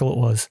special it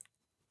was.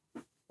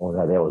 Oh,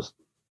 that was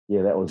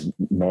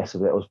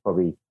massive. That was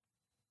probably,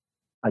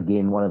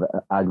 again, one of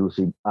the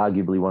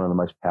arguably one of the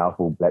most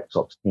powerful Black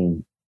Sox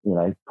team,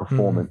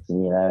 performance,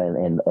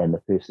 and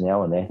the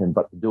personnel and that,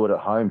 but to do it at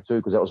home too,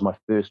 because that was my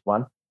first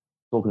one.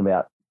 Talking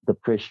about the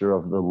pressure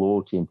of the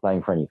loyalty and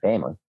playing for your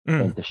family,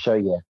 and to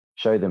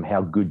show them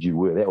how good you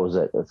were. That was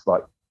it. It's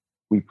like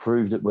we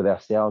proved it with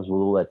ourselves with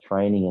all that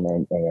training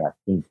and our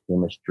team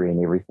chemistry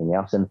and everything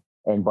else.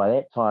 And by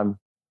that time,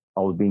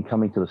 I was been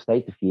coming to the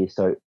States a few years,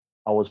 so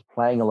I was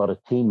playing a lot of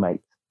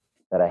teammates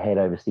that I had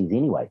overseas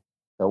anyway.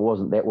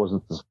 So that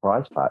wasn't the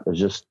surprise part. It was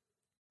just,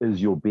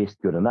 is your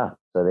best good enough?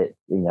 So that,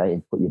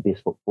 and put your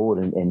best foot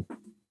forward and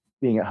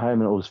being at home.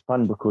 And it was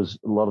fun because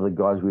a lot of the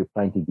guys we were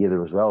playing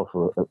together as well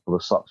for the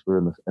Sox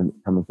were and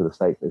coming to the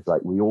States. It's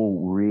like we all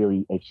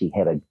really actually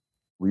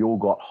we all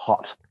got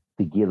hot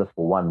together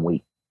for 1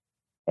 week.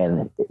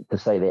 And to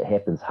say that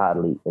happens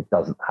it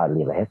doesn't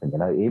hardly ever happen.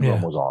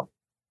 Everyone was on.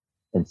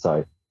 And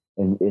so,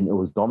 and it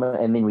was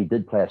dominant. And then we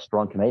did play a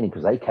strong Canadian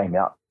because they came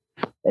out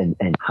and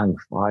hung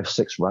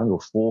 5-6 runs or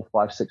 4,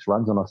 5, 6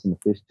 runs on us in the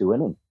first 2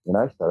 innings,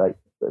 so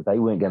they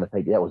weren't going to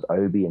take that. Was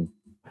Obi and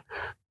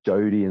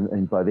Jody,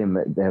 and by them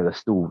they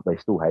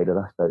still hated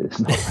us. So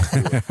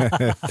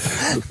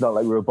it's not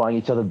like we were buying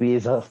each other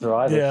beers after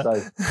either. Yeah.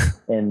 So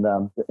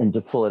and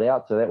to pull it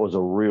out, so that was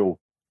a real,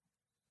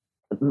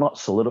 not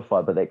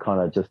solidified, but that kind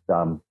of just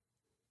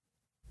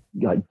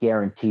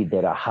guaranteed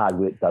that our hard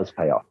work does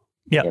pay off.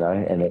 Yeah.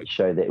 And it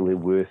showed that we're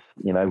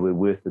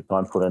worth the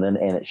time putting in,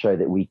 and it showed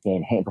that we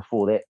can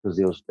before that, because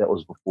that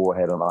was before I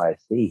had an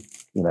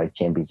ISC,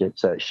 championship.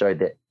 So it showed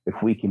that if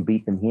we can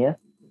beat them here,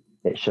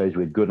 that shows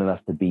we're good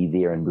enough to be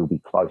there and we'll be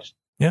close.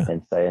 Yeah.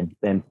 And so,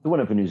 and doing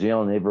it for New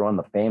Zealand, everyone,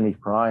 the family's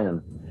crying,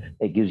 and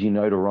it gives you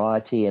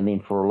notoriety. And then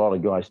for a lot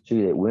of guys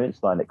too that weren't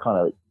starting, it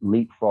kind of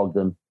leapfrogged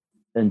them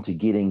into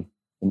getting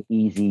an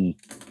easy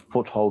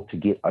foothold to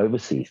get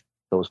overseas.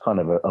 So it was kind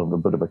of a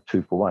bit of a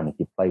 2-for-1. If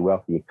you play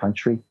well for your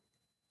country,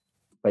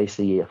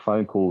 basically a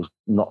phone call's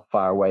not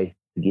far away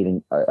to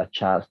getting a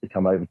chance to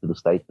come over to the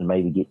States and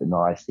maybe get an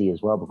ISC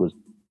as well, because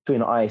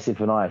between ISF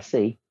and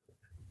ISC,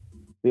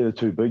 they're the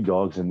two big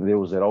dogs. And there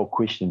was that old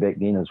question back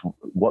then is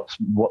what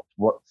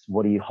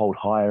do you hold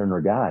higher in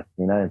regard?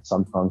 And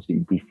sometimes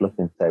you'd be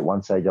flipping. So at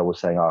one stage I was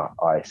saying,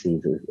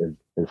 ISC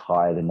is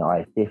higher than the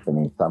ISF,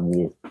 and in some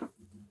years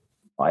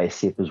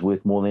ISF is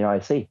worth more than the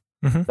ISC.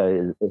 Mm-hmm.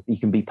 So if you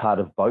can be part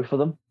of both of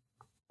them,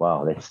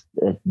 wow, that's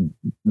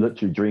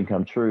literally a dream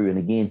come true. And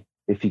again,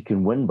 if you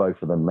can win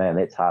both of them, man,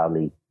 that's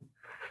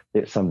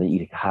something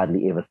you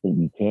hardly ever think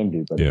you can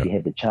do. But if you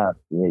have the chance,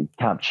 you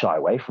can't shy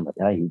away from it.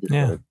 You just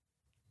gotta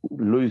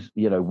lose,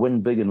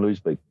 win big and lose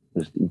big.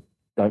 Just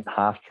don't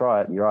half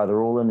try it. You're either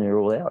all in or you're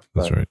all out.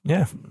 That's right.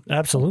 Yeah,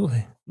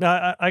 absolutely.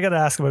 Now, I got to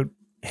ask about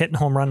hitting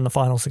home run in the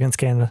finals against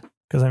Canada,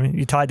 because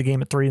you tied the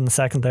game at 3 in the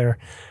second there.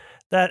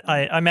 That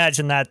I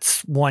imagine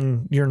that's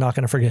one you're not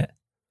going to forget.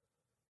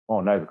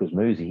 Oh no, because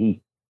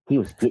Moosey, he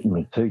was hitting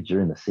me too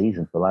during the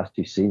season, for the last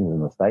 2 seasons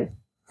in the States.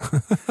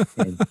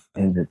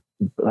 and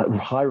the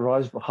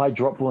high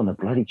drop ball and the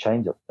bloody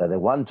change-up. So the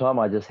one time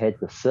I just had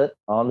to sit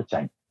on the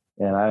change,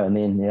 and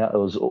then it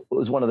was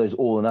one of those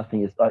all or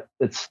nothing.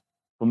 It's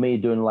for me,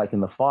 doing like in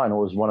the final,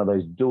 was one of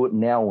those do it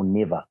now or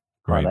never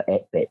kind of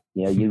at bat.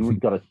 You've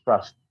got to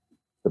trust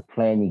the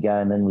plan you're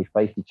going in. We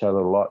faced each other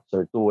a lot,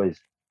 so it's always,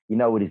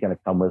 what he's going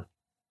to come with.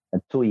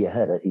 Until you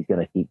hit it, he's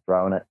going to keep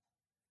throwing it.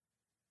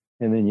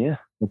 And then,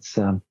 it's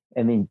and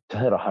then to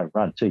hit a home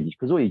run too,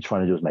 because all you're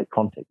trying to do is make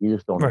contact. You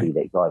just don't want to be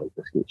that guy that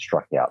just gets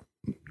struck out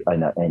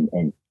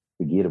and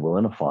forgettable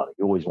in a final.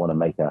 You always want to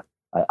make a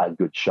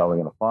good showing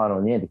in a final.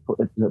 And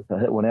to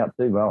hit one out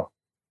too, well,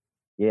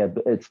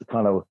 but it's the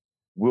kind of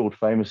world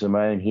famous in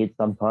my own head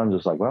sometimes.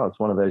 It's like, wow,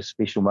 it's one of those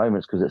special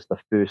moments because it's the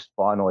first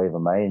final I ever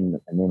made. And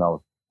then I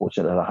was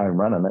fortunate to hit a home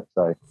run in it.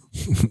 So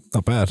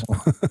not bad.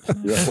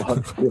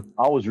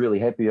 I was really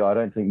happy. I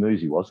don't think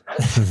Moosey was.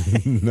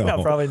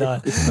 No, probably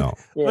not. No.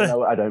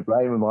 No, I don't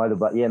blame him either.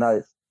 But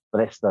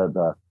that's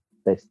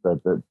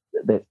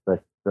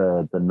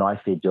the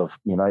knife edge of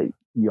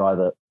you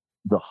either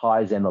the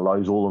highs and the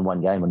lows all in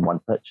one game in one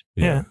pitch.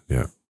 Yeah.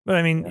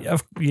 But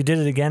you did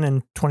it again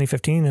in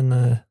 2015 in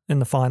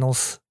the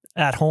finals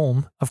at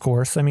home, of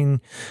course.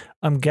 I'm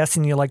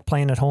guessing you like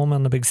playing at home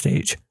on the big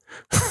stage.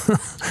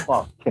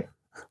 Oh,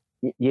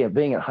 yeah,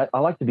 being at home, I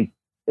like to be.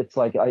 It's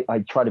like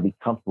I try to be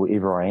comfortable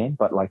wherever I am,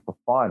 but like for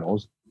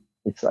finals,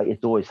 it's like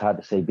it's always hard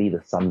to say be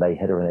the Sunday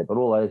hitter in it. But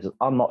all those,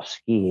 I'm not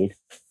scared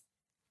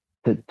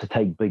to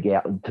take big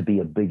out, to be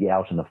a big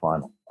out in the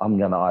final.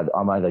 I'm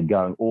either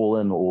going all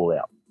in or all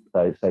out.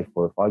 So say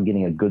if I'm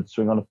getting a good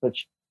swing on a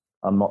pitch,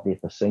 I'm not there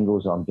for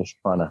singles. I'm just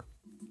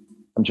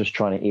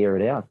trying to air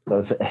it out. So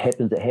if it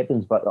happens, it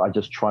happens. But I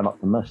just try not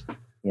to miss.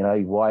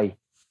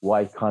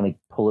 Why kind of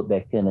pull it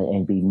back in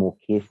and be more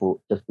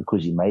careful just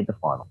because you made the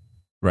final?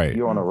 Right. If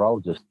you're on a roll,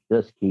 just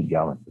keep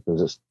going,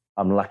 because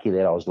I'm lucky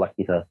that I was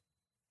lucky to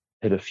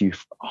hit a few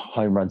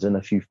home runs in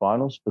a few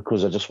finals,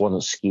 because I just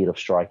wasn't scared of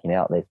striking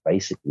out. That's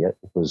basically it,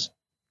 because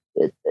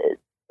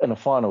in a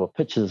final, a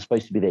pitcher is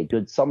supposed to be that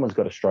good. Someone's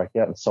got to strike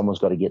out and someone's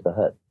got to get the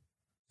hit.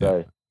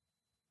 So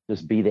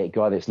just be that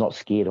guy that's not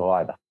scared of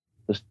either.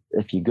 Just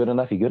if you're good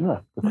enough, you're good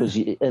enough, because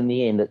in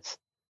the end,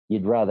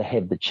 you'd rather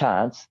have the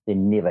chance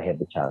than never have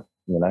the chance.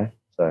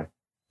 So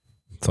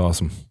it's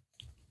awesome.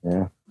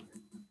 Yeah.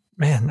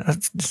 Man,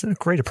 that's a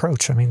great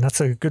approach. I mean,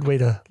 that's a good way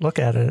to look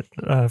at it,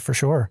 for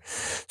sure.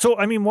 So,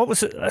 I mean, what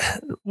was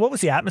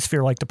the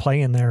atmosphere like to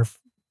play in there,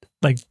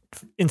 like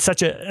at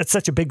such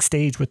a big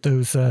stage with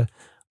those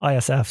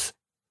ISFs?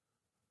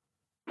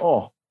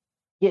 Oh,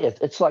 yeah,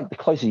 it's like the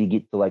closer you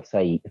get to, like,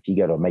 say, if you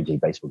go to a Major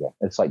League Baseball game,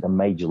 it's like the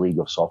Major League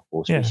of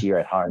softball, especially you're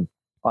at home.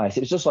 ISC,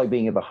 it's just like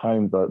being at the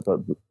home.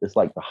 It's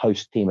like the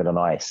host team at an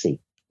ISC.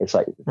 It's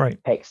like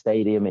packed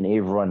stadium and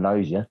everyone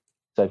knows you.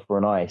 So for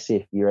an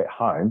ISF, you're at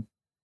home.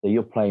 So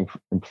you're playing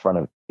in front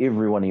of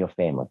everyone in your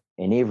family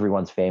and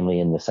everyone's family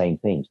in the same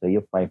team. So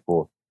you're playing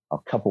for a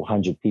couple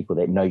hundred people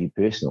that know you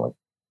personally,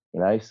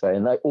 So,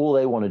 and all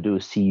they want to do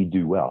is see you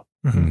do well.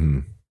 Mm-hmm.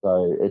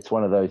 So it's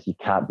one of those, you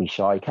can't be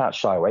shy. You can't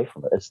shy away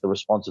from it. It's the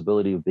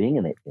responsibility of being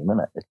in that team,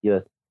 isn't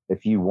it?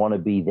 If you want to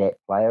be that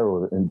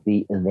player and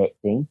be in that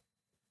team,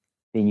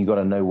 then you got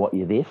to know what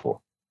you're there for.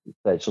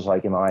 So it's just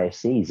like in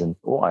ISCs and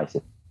all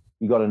ISF.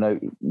 You got to know,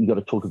 you got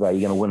to talk about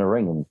you're going to win a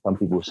ring. And some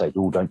people will say,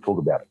 oh, don't talk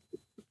about it.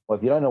 Well,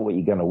 if you don't know what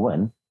you're going to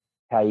win,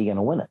 how are you going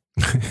to win it?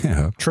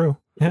 Yeah, true.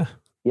 Yeah.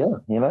 Yeah.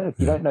 If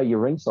you don't know your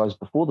ring size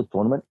before the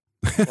tournament,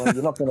 well,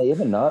 you're not going to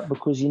ever know it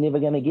because you're never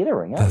going to get a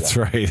ring. That's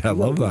right. I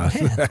love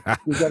that.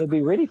 You got to be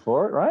ready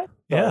for it, right?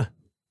 Yeah.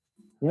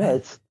 So, yeah.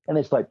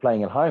 It's like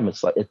playing at home.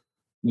 It's like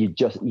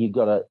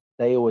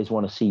they always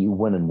want to see you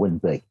win and win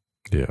big.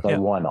 Yeah. So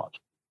why not?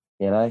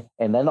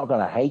 And they're not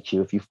going to hate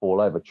you if you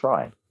fall over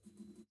trying.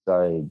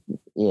 So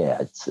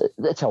yeah,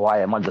 that's how I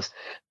am.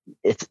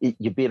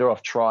 You're better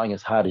off trying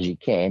as hard as you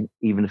can,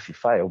 even if you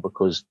fail,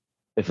 because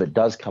if it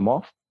does come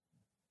off,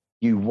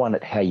 you won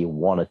it how you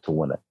wanted to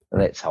win it.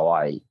 And that's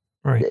how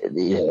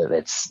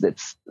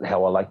that's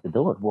how I like to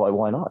do it.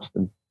 Why not?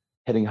 And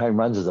hitting home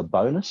runs is a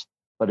bonus,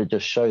 but it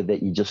just showed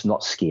that you're just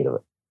not scared of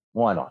it.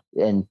 Why not?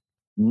 And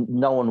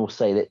no one will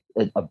say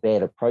that a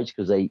bad approach,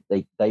 because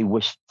they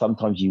wish,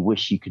 sometimes you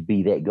wish you could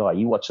be that guy.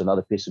 You watch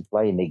another person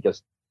play and they're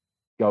just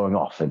going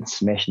off and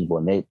smashing the ball,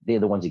 and they're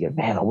the ones who go,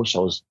 man, I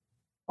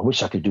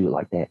wish I could do it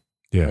like that.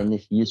 Yeah. And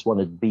if you just want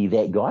to be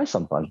that guy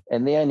sometimes.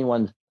 And the only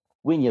ones,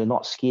 when you're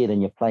not scared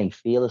and you're playing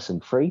fearless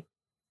and free,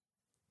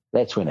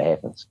 that's when it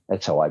happens.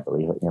 That's how I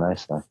believe it,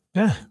 So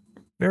yeah,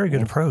 very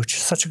good approach.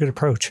 Such a good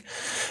approach.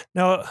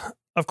 Now,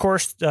 of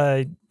course,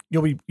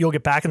 you'll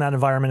get back in that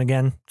environment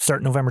again,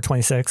 starting November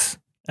 26th,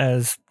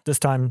 as this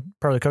time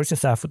part of the coaching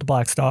staff with the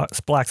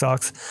Black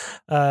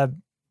Sox.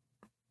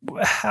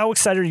 How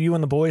excited are you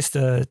and the boys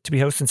to be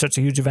hosting such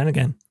a huge event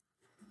again?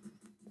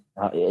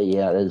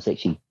 Yeah,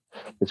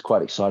 it's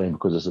quite exciting,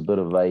 because it's a bit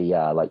of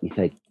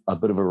a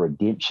bit of a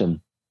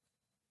redemption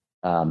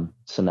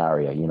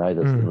scenario.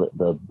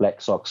 The Black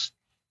Sox,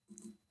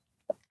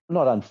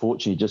 not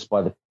unfortunately, just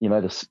by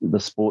the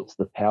sports,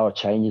 the power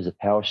changes, the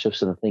power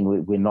shifts, and the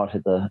thing, we're not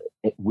at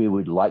where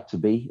we'd like to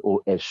be,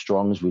 or as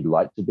strong as we'd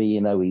like to be.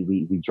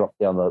 We dropped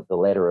down the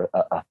ladder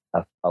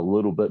a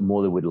little bit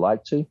more than we'd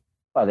like to.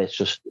 But that's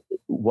just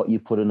what you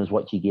put in is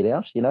what you get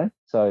out,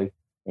 So,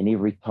 and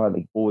every time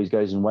it always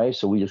goes in waves.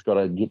 So we just got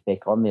to get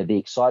back on there. The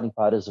exciting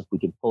part is if we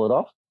can pull it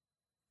off,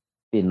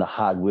 then the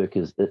hard work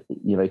is,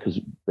 because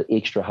the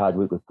extra hard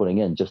work we're putting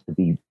in just to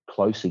be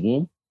close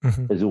again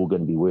is all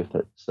going to be worth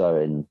it.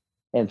 So,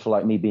 and for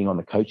like me being on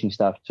the coaching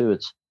staff too,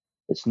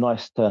 it's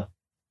nice to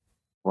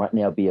right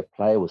now be a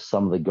player with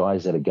some of the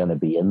guys that are going to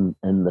be in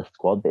the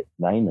squad that's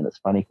named. And it's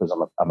funny because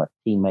I'm a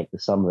teammate to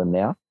some of them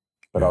now,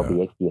 but I'll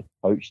be actually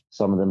a coach to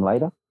some of them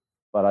later.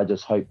 But I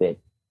just hope that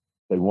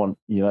they want,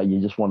 you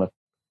just want to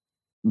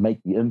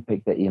make the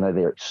impact that,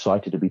 they're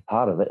excited to be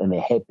part of it, and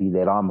they're happy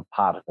that I'm a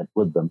part of it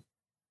with them,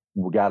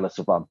 regardless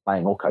if I'm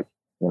playing or coaching,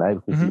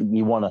 because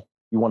you want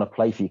to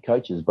play for your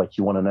coaches, but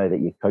you want to know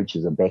that your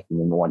coaches are backing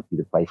and want you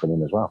to play for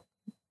them as well.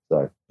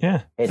 So,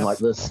 yeah. And like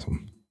this,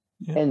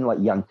 and like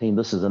young team,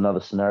 this is another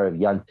scenario of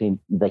young team,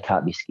 they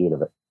can't be scared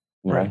of it,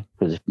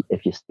 because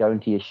if you go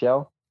into your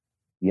shell,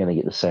 you're going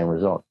to get the same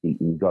result.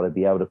 You've got to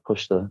be able to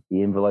push the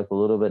envelope a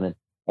little bit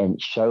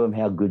and show them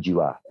how good you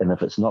are. And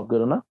if it's not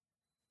good enough,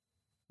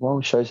 well,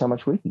 it shows how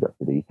much work you got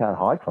to do. You can't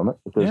hide from it,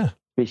 because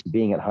especially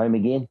being at home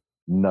again,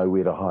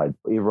 nowhere to hide.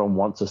 Everyone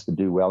wants us to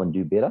do well and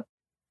do better,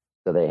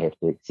 so they have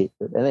to accept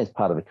it. And that's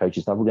part of the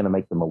coaching stuff. We're going to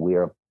make them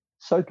aware of,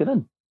 soak it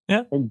in,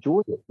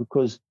 enjoy it,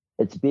 because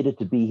it's better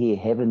to be here,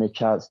 having the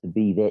chance to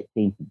be that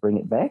team to bring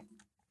it back,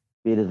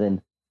 better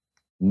than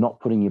not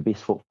putting your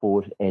best foot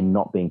forward and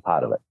not being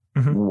part of it.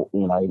 No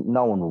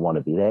one will want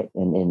to be that,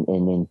 and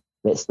then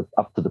that's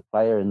up to the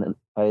player and the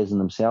players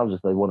and themselves.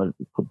 If they want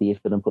to put the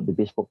effort and put the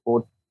best foot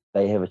forward,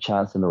 they have a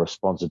chance and a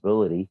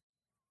responsibility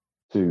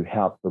to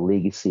help the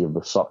legacy of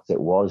the Sox that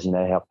was,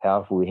 how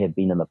powerful we have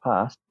been in the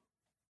past,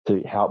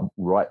 to help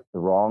right the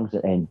wrongs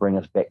and bring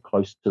us back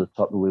close to the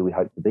top of where we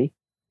hope to be,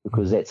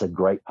 because that's a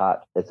great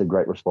part. That's a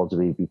great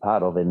responsibility to be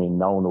part of, and then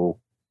no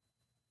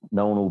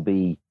one will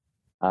be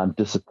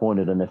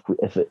disappointed. And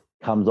if it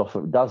comes off,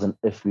 if it doesn't,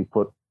 if we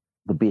put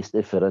the best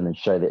effort in and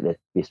show that that's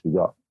the best we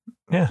got.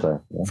 Yeah,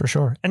 for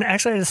sure. And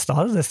actually, I just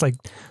thought of this, like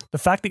the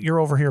fact that you're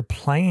over here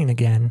playing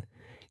again,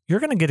 you're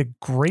going to get a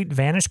great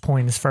vantage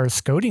point as far as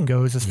scouting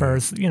goes, as far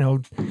as,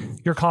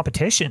 your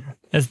competition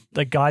as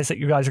like guys that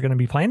you guys are going to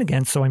be playing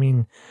against. So, I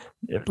mean,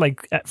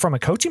 like from a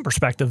coaching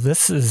perspective,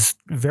 this is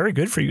very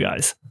good for you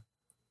guys.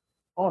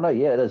 Oh no,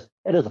 yeah, it is.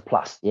 It is a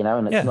plus,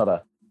 and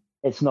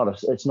it's not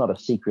a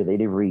secret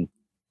that every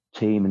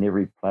team and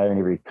every player and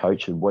every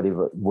coach and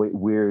whatever,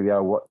 where you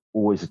are,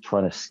 always are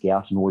trying to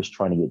scout and always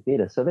trying to get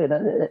better. So then,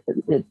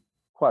 it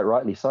quite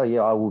rightly so.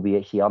 Yeah,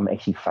 I'm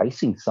actually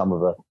facing some of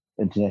the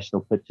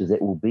international pitches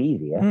that will be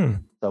there,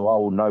 so I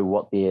will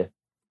know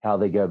how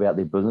they go about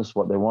their business,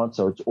 what they want.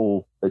 So it's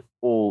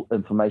all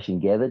information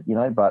gathered,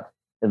 But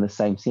in the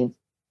same sense,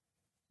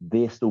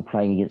 they're still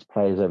playing against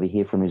players over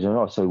here from New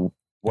Zealand. So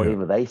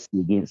whatever they see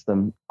against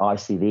them, I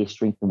see their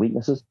strengths and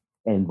weaknesses,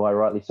 and by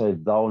rightly so,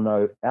 they'll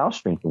know our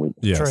strength and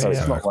weaknesses. Yeah, so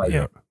it's not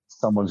like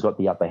someone's got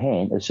the upper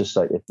hand. It's just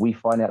like if we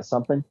find out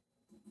something,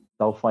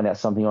 they'll find out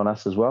something on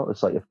us as well.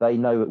 It's like if they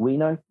know what we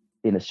know,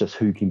 then it's just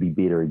who can be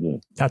better again.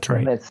 That's right.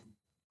 And that's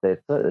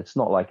it. It's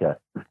not like a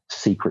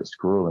secret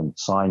screw and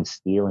sign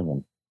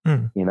stealing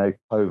and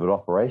covert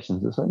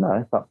operations. It's like, no,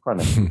 it's up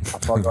front.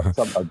 If I got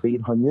something I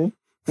beat on you,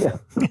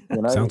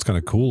 sounds kind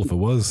of cool if it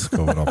was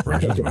covert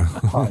operations.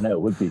 I know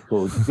it would be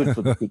cool. It's good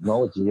for the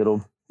technology.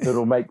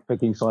 It'll make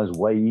picking signs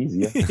way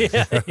easier.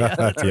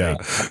 yeah.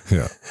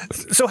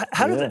 So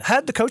how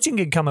did the coaching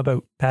gig come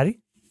about, Paddy?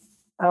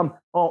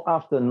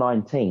 After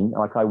 19,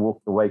 like I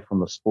walked away from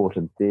the sport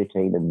in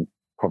 13 and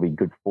probably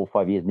good 4 or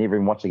 5 years, never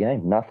even watched a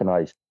game, nothing.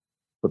 I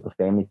put the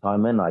family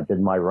time in. I did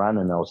my run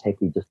and I was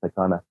happy just to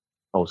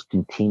I was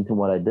content in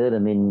what I did.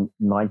 And then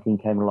 19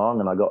 came along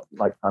and I got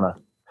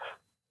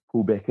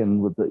pulled back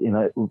in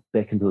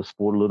back into the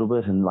sport a little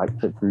bit and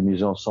took through New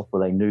Zealand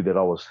software. They knew that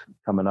I was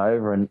coming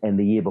over, and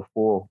the year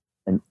before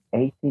in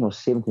 18 or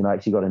 17 I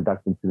actually got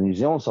inducted into the New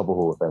Zealand Soccer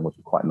Hall of Fame, which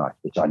was quite nice,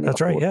 which I never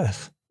That's right, thought.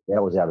 yes.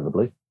 That was out of the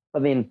blue.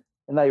 But then,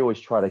 and they always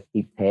try to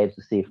keep tabs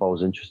to see if I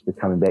was interested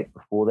coming back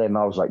before that, and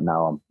I was like,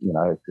 no,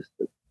 I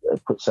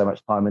put so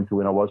much time into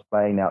when I was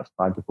playing, now it's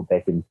time to put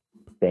back in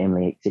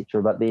family,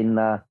 etc. But then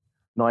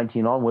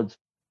 19 onwards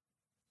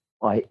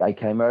I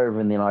came over,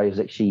 and then I was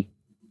actually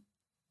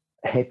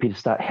happy to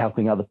start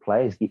helping other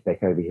players get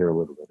back over here a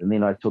little bit. And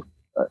then I took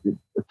the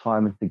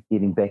time into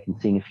getting back and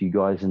seeing a few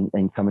guys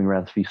and coming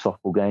around to a few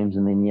softball games.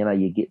 And then,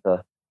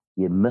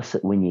 you miss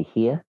it when you're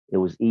here. It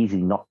was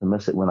easy not to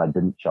miss it when I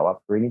didn't show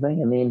up for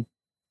anything. And then,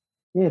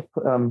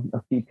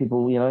 a few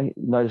people,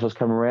 noticed I was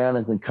coming around,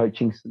 and then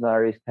coaching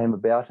scenarios came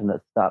about. And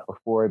at start,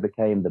 before I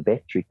became the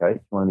battery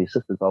coach, one of the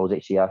assistants, I was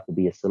actually asked to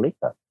be a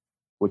selector,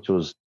 which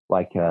was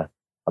like a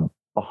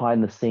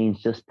behind the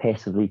scenes, just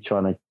passively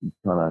trying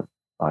to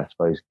I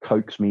suppose,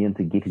 coax me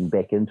into getting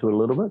back into it a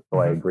little bit. So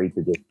I agreed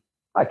to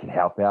I could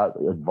help out,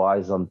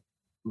 advise on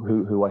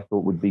who I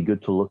thought would be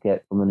good to look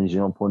at from the New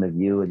Zealand point of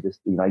view, and just,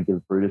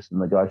 give Brutus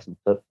and the guys some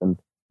tips and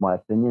my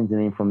opinions.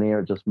 And then from there,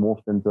 it just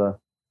morphed into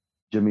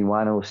Jimmy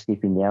Weiner was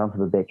stepping down to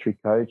the battery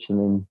coach. And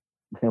then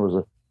there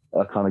was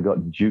I kind of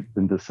got duped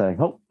into saying,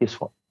 oh, guess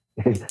what?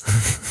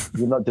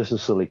 You're not just a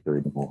selector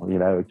anymore,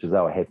 which is they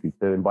were happy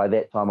to. And by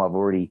that time, I've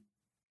already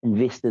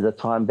invested the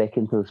time back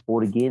into the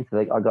sport again. So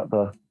I got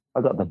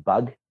the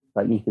bug,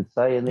 like you could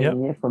say, and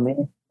then from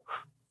there,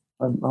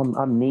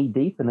 I'm knee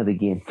deep in it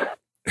again.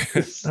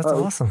 That's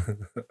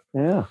awesome.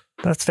 Yeah,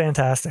 that's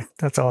fantastic.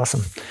 That's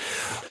awesome.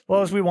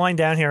 Well, as we wind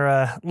down here,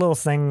 a little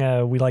thing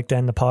we like to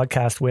end the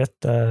podcast with.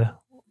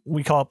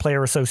 We call it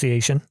player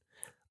association.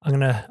 I'm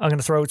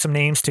gonna throw out some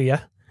names to you,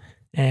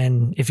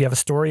 and if you have a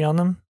story on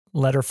them,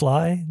 let her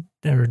fly,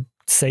 or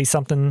say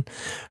something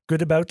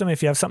good about them.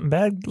 If you have something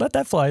bad, let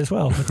that fly as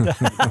well.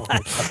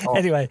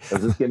 Anyway,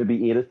 is this going to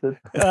be edited?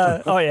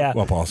 Oh yeah,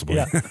 well, possibly.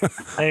 Yeah.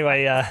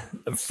 Anyway,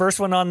 first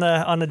one on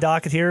the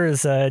docket here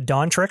is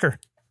Don Tricker.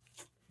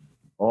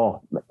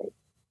 Oh,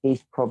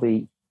 he's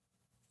probably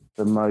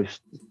the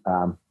most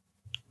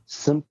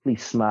simply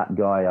smart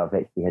guy I've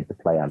actually had to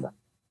play under.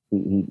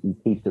 He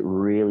keeps it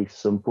really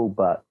simple,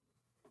 but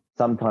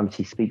sometimes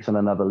he speaks on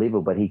another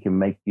level. But he can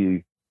make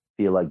you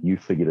feel like you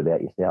figured it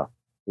out yourself.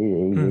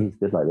 He's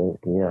good like that.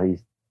 Yeah,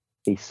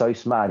 he's so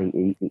smart.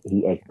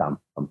 He acts dumb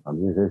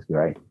sometimes. It's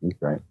great. He's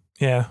great.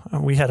 Yeah,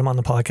 we had him on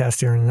the podcast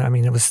here, and I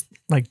mean, it was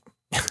like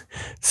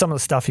some of the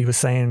stuff he was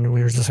saying.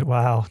 We were just like,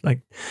 wow.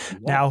 Like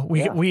now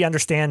we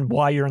understand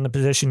why you're in the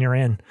position you're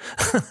in.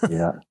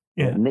 yeah,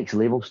 next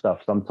level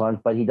stuff sometimes,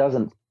 but he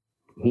doesn't.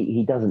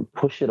 He doesn't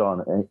push it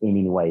on in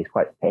any way. He's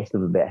quite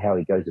passive about how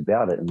he goes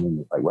about it, and then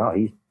it's like, wow,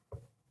 he's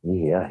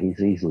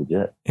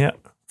legit. Yeah.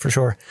 For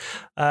sure.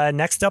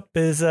 Next up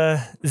is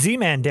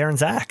Z-Man, Darren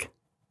Zach.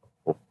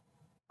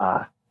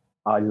 I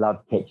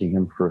loved catching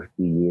him for a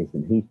few years,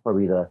 and he's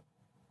probably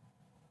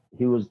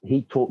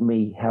he taught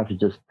me how to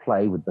just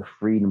play with the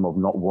freedom of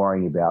not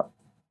worrying about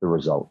the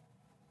result,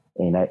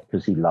 and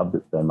because he loved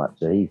it so much.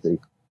 So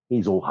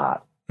he's all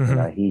heart.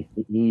 He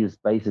is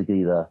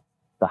basically the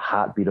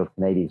heartbeat of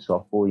Canadian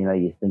softball.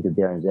 You think of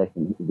Darren Zach,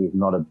 and there's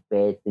not a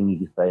bad thing you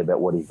can say about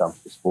what he's done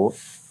for the sport,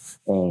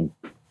 and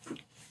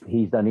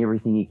he's done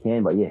everything he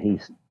can. But yeah,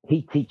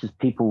 he teaches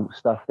people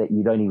stuff that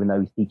you don't even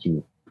know he's teaching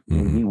you.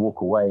 And you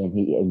walk away,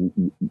 and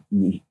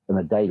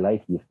a day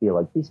later you feel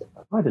like, this.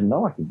 I didn't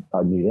know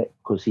I knew that,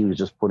 because he was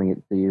just putting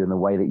it to you in a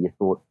way that you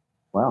thought,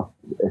 wow,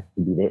 it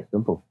can be that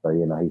simple. So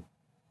he's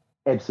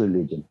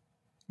absolute legend.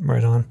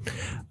 Right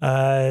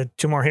on.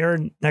 Two more here.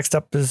 Next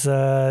up is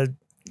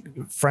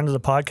friend of the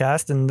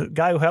podcast and the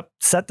guy who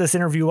helped set this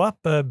interview up,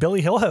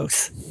 Billy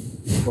Hillhouse.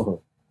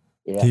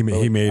 Yeah,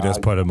 he made us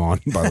put him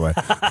on, by the way.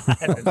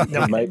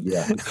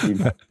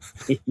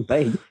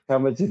 How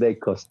much did they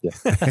cost you?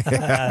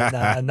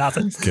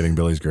 Nothing. Just kidding.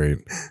 Billy's great.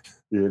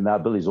 Yeah,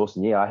 Billy's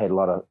awesome. Yeah,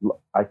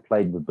 I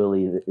played with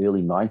Billy in the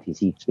early 90s.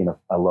 He spent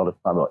a lot of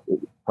time,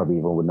 probably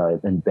everyone would know,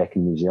 back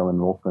in New Zealand,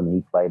 in Auckland.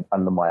 He played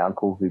under my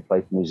uncle who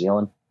played for New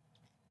Zealand.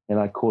 And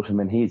I caught him,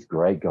 and he's a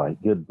great guy.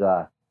 Good.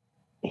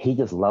 He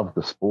just loves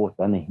the sport,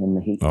 doesn't he?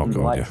 And he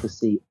likes to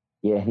see.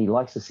 Yeah, and he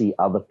likes to see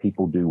other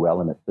people do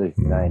well in it too,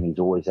 and he's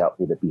always out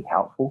there to be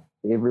helpful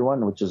to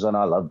everyone, and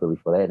I love Billy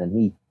for that. And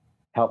he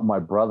helped my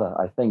brother.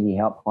 I think he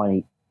helped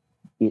Heine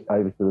get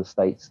over to the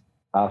States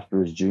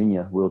after his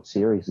junior World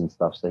Series and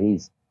stuff. So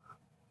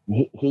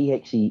he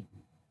actually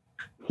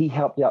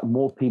helped out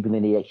more people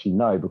than he actually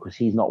know, because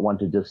he's not one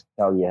to just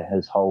tell you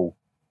his whole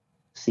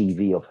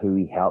CV of who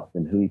he helped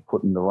and who he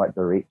put in the right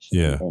direction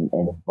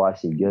and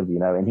advice he give,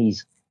 and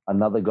he's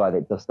another guy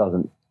that just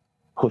doesn't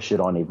push it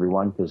on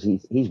everyone, because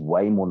he's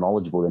way more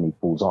knowledgeable than he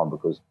pulls on,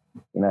 because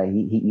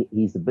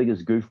he's the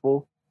biggest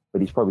goofball,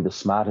 but he's probably the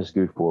smartest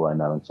goofball I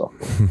know in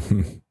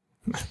softball.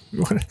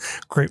 What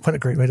a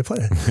great way to put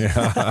it.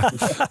 Yeah.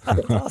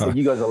 Awesome.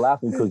 You guys are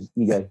laughing because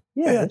you go,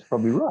 that's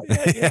probably right.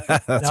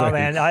 That's right.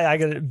 Man, I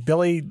got it.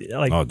 Billy,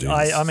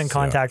 I'm in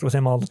contact with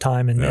him all the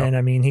time, and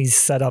I mean, he's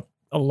set up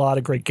a lot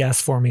of great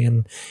guests for me,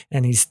 and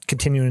he's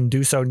continuing to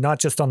do so, not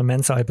just on the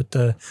men's side, but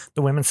the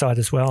women's side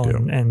as well. Yeah.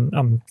 And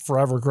I'm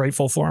forever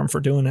grateful for him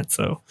for doing it.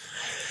 So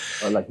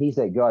he's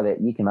that guy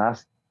that you can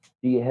ask,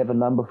 do you have a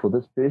number for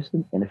this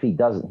person? And if he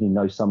doesn't, he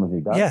knows someone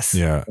who does. Yes.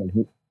 Yeah.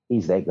 And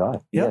he's that guy.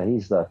 Yep.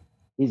 Yeah.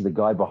 He's the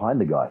guy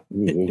behind the guy.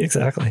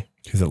 Exactly.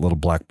 He's that little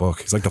black book.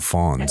 He's like the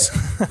Fonz,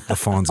 the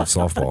Fonz of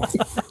softball.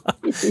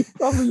 He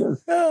probably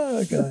is.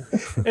 Oh, God.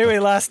 Anyway,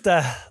 last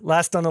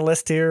on the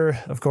list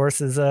here, of course,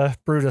 is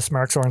Brutus,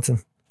 Mark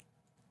Sorensen.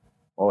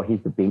 Oh,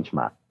 he's the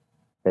benchmark.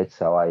 That's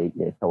how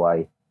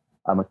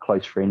I'm a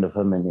close friend of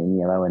him,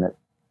 and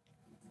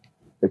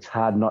it's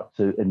hard not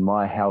to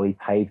admire how he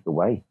paved the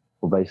way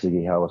for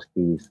basically how us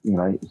Kiwis,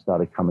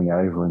 started coming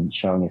over and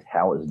showing us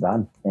how it's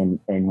done and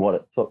what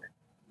it took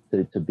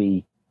to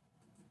be.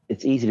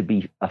 It's easy to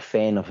be a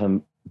fan of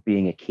him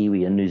being a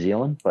Kiwi in New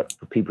Zealand, but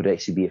for people to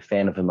actually be a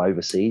fan of him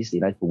overseas,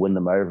 to win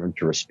them over and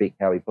to respect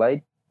how he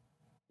played.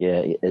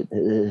 Yeah,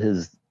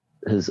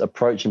 his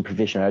approach and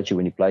professionality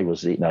when he played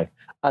was,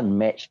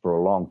 unmatched for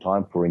a long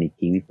time for any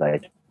Kiwi player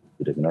to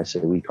do, so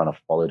we kind of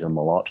followed him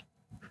a lot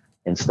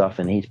and stuff,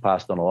 and he's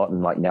passed on a lot,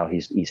 and now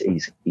he's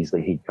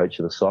the head coach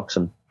of the Sox,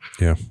 and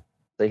so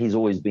he's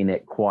always been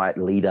that quiet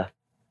leader,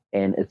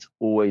 and it's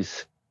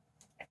always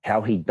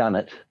how he done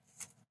it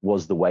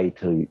was the way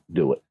to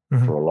do it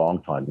for a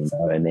long time,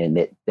 and then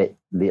that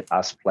let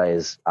us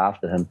players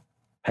after him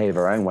pave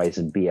our own ways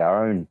and be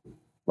our own,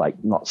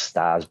 not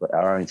stars, but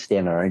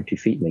stand on our own 2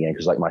 feet in the game.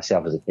 Because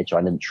myself as a pitcher,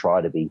 I didn't try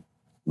to be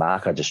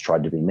Mark, I just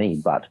tried to be me,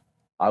 but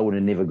I would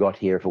have never got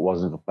here if it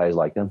wasn't for players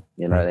like him.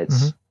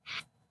 That's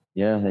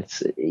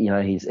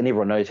he's, and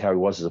everyone knows how he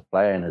was as a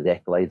player and his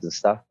accolades and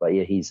stuff, but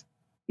he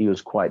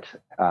was quite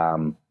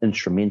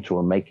instrumental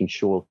in making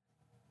sure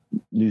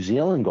New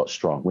Zealand got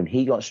strong. When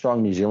he got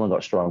strong, New Zealand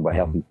got strong by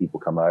helping people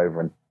come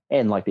over,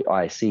 and like the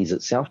ISCs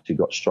itself too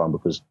got strong,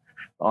 because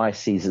the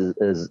ISCs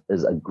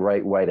is a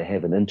great way to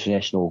have an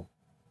international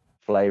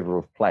flavor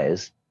of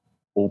players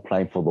all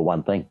playing for the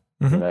one thing.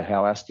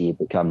 How else do you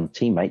become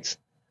teammates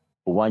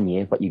for 1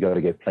 year, but you got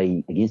to go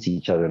play against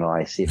each other in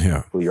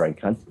ISC for your own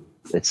country?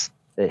 It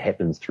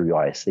happens through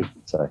ISC.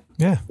 So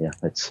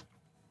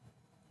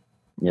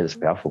it's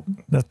powerful.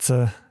 That's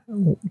a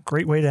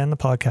great way to end the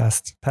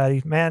podcast,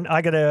 Paddy. Man,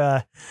 I got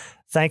to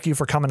thank you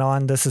for coming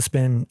on. This has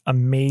been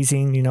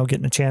amazing,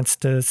 getting a chance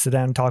to sit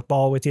down and talk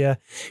ball with you.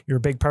 You're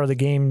a big part of the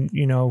game,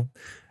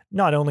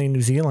 not only in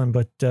New Zealand,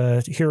 but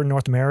here in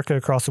North America,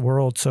 across the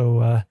world.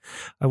 So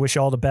I wish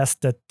you all the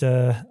best at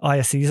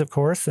ISCs, of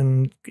course,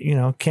 and,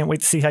 can't wait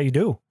to see how you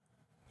do.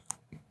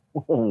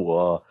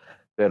 Oh,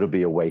 that'll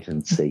be a wait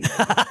and see.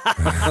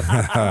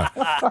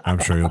 I'm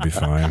sure you'll be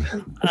fine.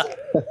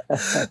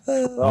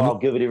 I'll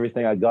give it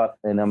everything I got,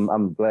 and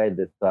I'm glad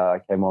that I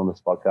came on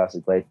this podcast.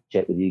 I'm glad to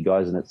chat with you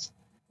guys, and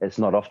it's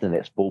not often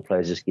that ball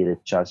players just get a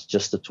chance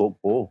just to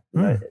talk ball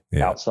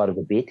outside of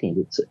a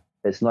betting.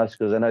 It's nice,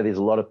 because I know there's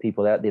a lot of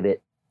people out there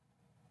that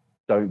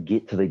don't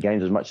get to the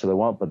games as much as they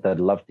want, but they'd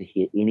love to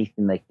hear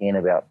anything they can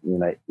about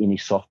any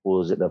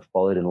softballers that they've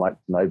followed and like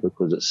to know,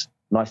 because it's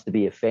nice to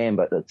be a fan,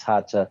 but it's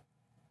hard to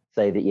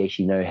say that you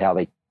actually know how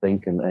they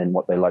think and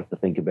what they like to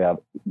think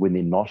about when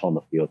they're not on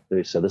the field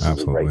too. So this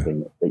is a great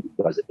thing that you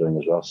guys are doing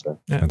as well. So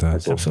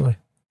absolutely.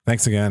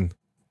 Thanks again.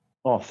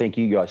 Oh, thank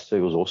you guys too.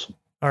 It was awesome.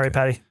 All right,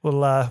 Paddy.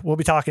 We'll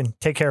be talking.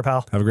 Take care,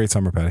 pal. Have a great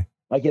summer, Paddy.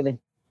 Okay then.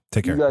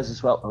 Take care. You guys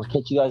as well. I'll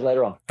catch you guys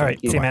later on. All right.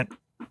 See you, man.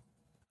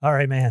 All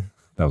right, man.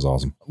 That was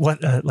awesome. What,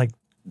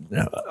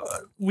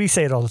 we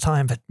say it all the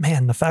time, but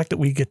man, the fact that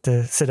we get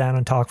to sit down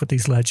and talk with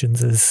these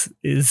legends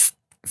is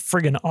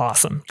friggin'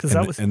 awesome.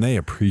 And they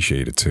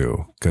appreciate it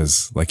too.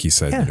 Because like you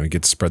said, you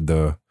get to spread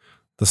the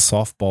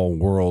softball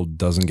world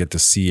doesn't get to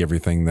see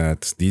everything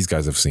that these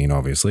guys have seen,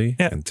 obviously,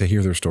 and to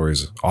hear their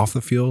stories off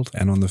the field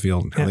and on the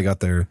field and how they got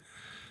there.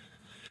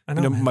 I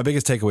know, my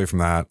biggest takeaway from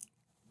that,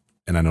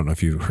 and I don't know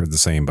if you heard the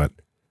same, but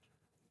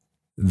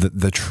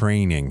the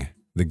training,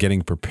 the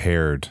getting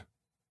prepared,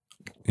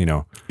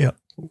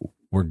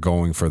 we're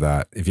going for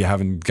that. If you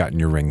haven't gotten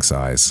your ring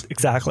size,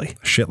 exactly,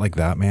 shit like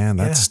that, man,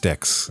 that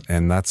sticks,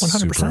 and that's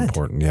 100%. Super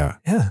important. Yeah,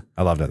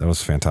 I loved it. That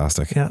was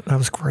fantastic. Yeah, that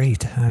was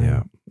great.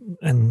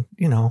 And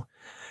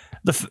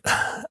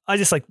I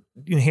just like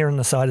hearing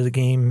the side of the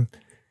game,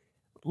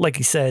 like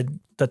you said,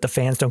 that the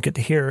fans don't get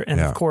to hear, and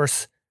of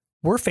course,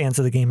 we're fans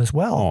of the game as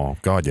well. Oh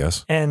God,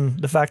 yes. And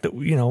the fact that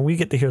we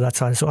get to hear that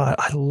side, so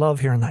I love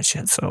hearing that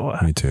shit. So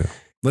me too.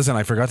 Listen,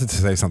 I forgot to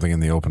say something in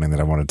the opening that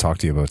I wanted to talk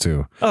to you about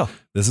too. Oh,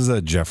 this is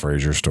a Jeff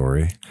Frazier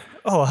story.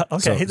 Oh,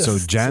 okay. So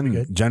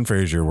Jen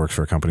Frazier works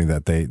for a company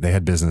that they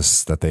had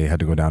business that they had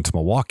to go down to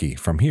Milwaukee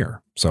from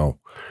here. So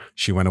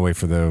she went away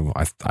for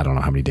I don't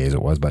know how many days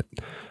it was, but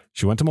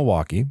she went to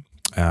Milwaukee.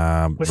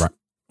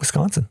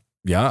 Wisconsin.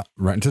 Yeah.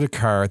 Rented a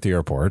car at the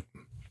airport.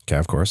 Okay,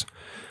 of course.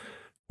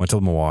 Went to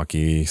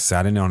Milwaukee,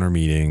 sat in on her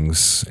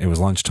meetings. It was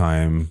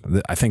lunchtime.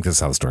 I think this is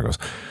how the story goes.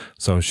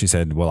 So she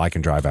said, well, I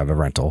can drive. I have a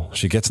rental.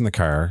 She gets in the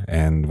car,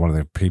 and one of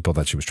the people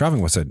that she was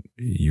traveling with said,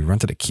 you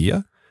rented a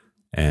Kia?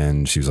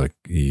 And she was like,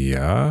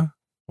 yeah.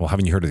 Well,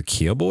 haven't you heard of the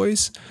Kia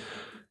boys?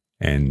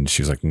 And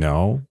she was like,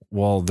 no.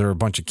 Well, there are a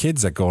bunch of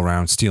kids that go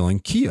around stealing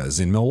Kias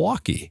in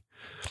Milwaukee.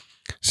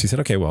 She said,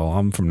 okay, well,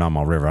 I'm from Nine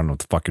Mile River. I don't know what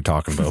the fuck you're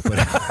talking about, but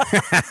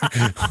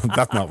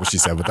that's not what she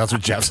said, but that's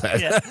what Jeff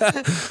said.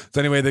 Yeah. So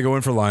anyway, they go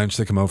in for lunch.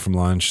 They come out from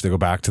lunch. They go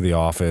back to the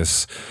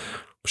office.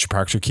 She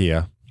parks her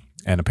Kia.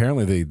 And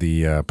apparently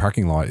the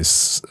parking lot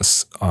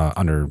is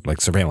under like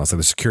surveillance. So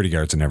there's security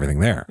guards and everything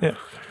there. Yeah.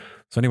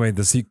 So anyway,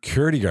 the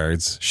security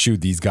guards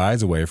shooed these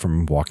guys away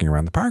from walking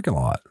around the parking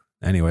lot.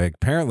 Anyway,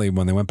 apparently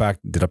when they went back,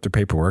 did up their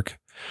paperwork,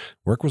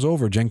 work was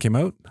over. Jen came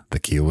out. The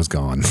Kia was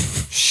gone.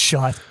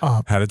 Shut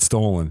up. Had it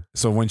stolen.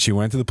 So when she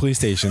went to the police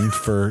station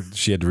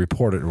she had to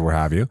report it or what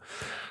have you,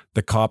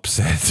 the cop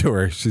said to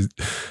her, she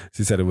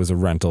said it was a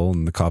rental.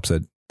 And the cop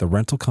said, the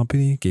rental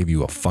company gave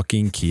you a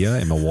fucking Kia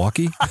in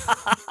Milwaukee?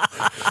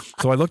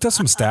 So I looked at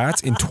some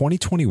stats. In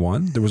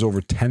 2021, there was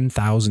over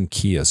 10,000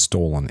 Kias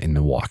stolen in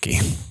Milwaukee.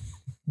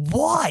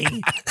 Why?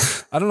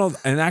 I don't know.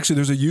 And actually,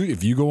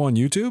 if you go on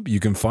YouTube, you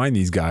can find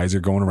these guys are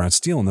going around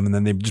stealing them, and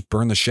then they just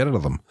burn the shit out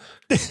of them.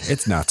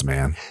 It's nuts,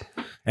 man.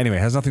 Anyway, it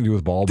has nothing to do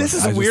with ball. This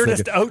is the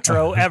weirdest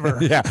outro ever.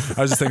 Yeah,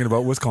 I was just thinking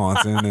about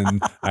Wisconsin,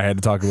 and I had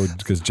to talk about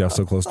because Jeff's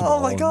so close to ball.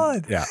 Oh my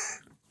God. Yeah.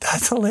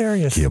 That's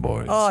hilarious. Kia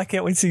boys. Oh, I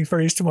can't wait to see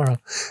Frazier tomorrow.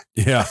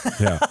 Yeah.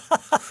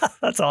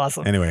 That's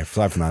awesome. Anyway,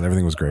 aside from that,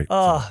 everything was great.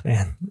 Oh,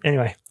 man.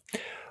 Anyway.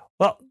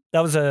 Well,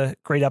 that was a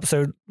great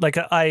episode. Like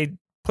I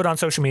put on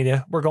social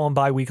media, we're going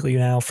bi-weekly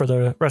now for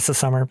the rest of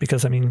summer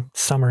because,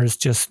 summer is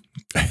just...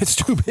 It's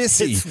too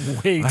busy. It's way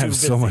too busy. I have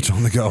so much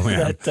on the go,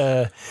 man.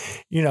 That,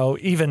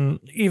 even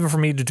for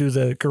me to do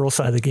the girls'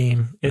 side of the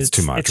game, it's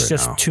too much. It's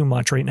just too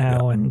much right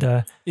now. Yeah.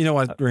 And you know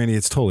what, Randy,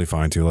 it's totally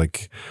fine too.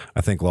 Like,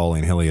 I think Lolly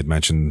and Hilly had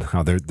mentioned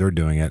how they're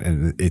doing it,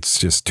 and it's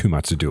just too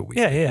much to do it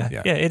weekly.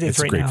 Yeah, it is it's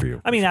right great now. For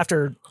you.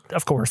 After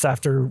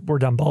we're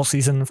done ball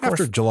season, of course.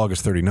 After July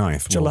August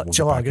 39th.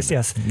 July August,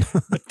 yes.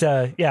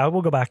 But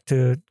we'll go back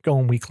to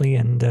going weekly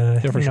and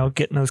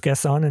getting those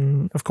guests on,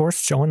 and of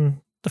course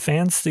showing the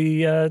fans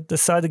the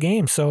side of the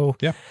game. So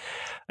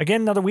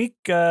again, another week.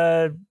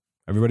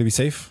 Everybody be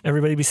safe.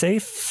 Everybody be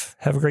safe.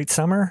 Have a great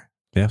summer.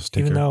 Yes,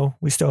 even though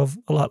we still have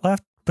a lot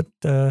left. But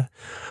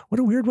what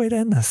a weird way to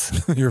end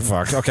this. You're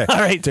fucked. Okay. All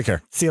right. Take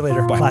care. See you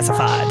later. Bye.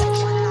 Classified.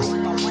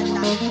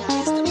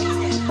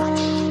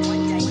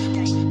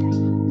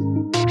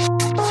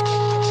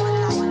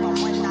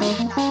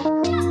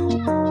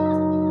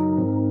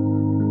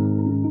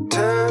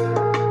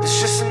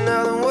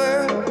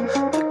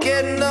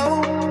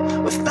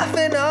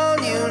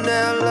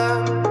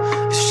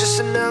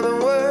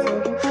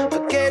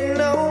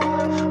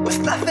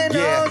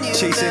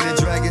 Chasing a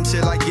dragon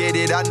till I get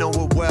it, I know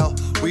it well.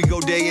 We go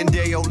day in,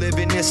 day out,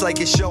 living this like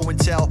it's show and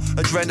tell.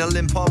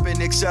 Adrenaline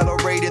pumping,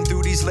 accelerating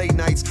through these late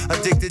nights.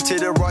 Addicted to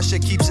the rush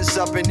that keeps us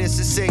up in this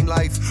insane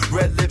life.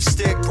 Red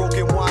lipstick,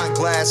 broken wine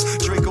glass.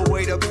 Drink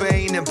away the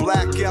pain and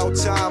blackout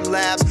time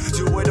lapse.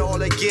 Do it all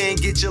again,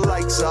 get your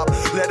lights up.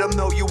 Let them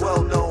know you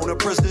well known. A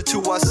prisoner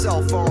to our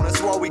cell phone,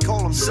 that's why we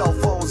call them cell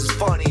phones. It's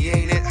funny,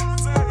 ain't it?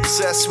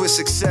 Obsessed with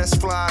success,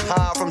 flying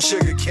high from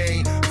sugar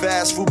cane.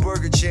 Fast food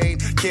burger chain,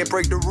 can't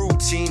break the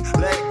routine.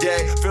 Leg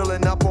day,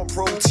 filling up on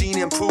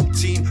protein and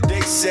poutine.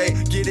 They say,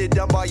 get it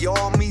done by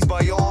all means,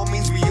 we all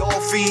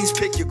fiends.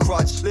 Pick your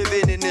crutch,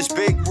 living in this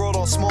big world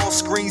on small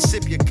screens.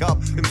 Sip your cup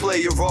and play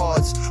your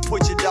odds.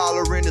 Put your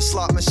dollar in the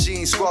slot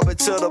machine, scrub it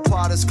till the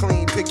pot is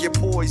clean. Pick your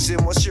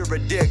poison, what's your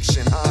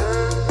addiction,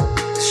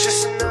 huh? It's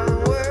just another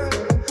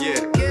word,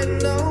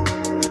 getting old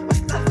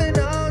with nothing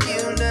on.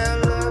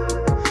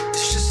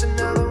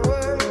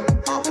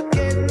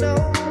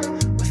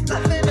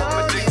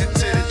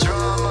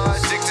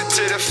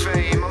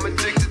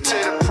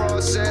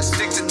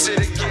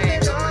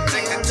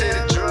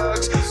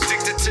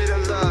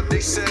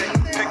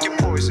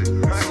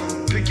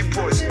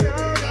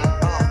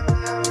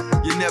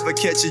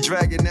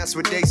 dragon, that's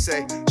what they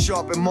say.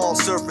 Sharp and mall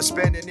surfer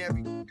spending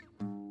every...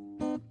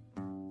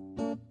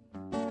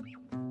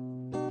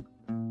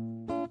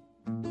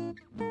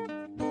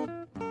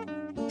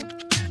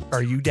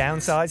 Are you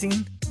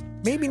downsizing?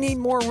 Maybe need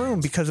more room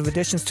because of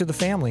additions to the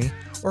family,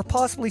 or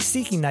possibly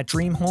seeking that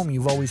dream home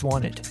you've always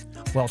wanted?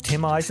 Well,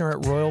 Tim Eisner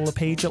at Royal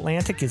LePage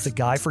Atlantic is the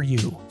guy for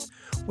you.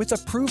 With a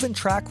proven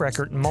track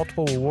record and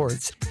multiple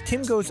awards,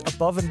 Tim goes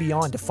above and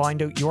beyond to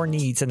find out your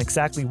needs and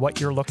exactly what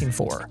you're looking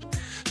for.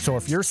 So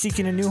if you're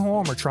seeking a new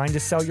home or trying to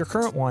sell your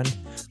current one,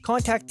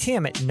 contact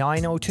Tim at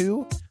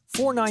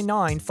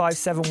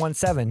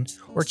 902-499-5717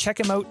 or check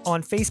him out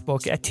on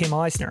Facebook at Tim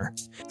Eisner.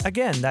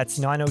 Again, that's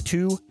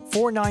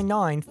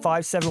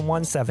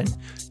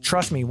 902-499-5717.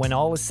 Trust me, when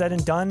all is said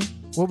and done,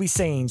 we'll be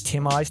saying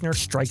Tim Eisner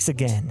strikes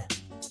again.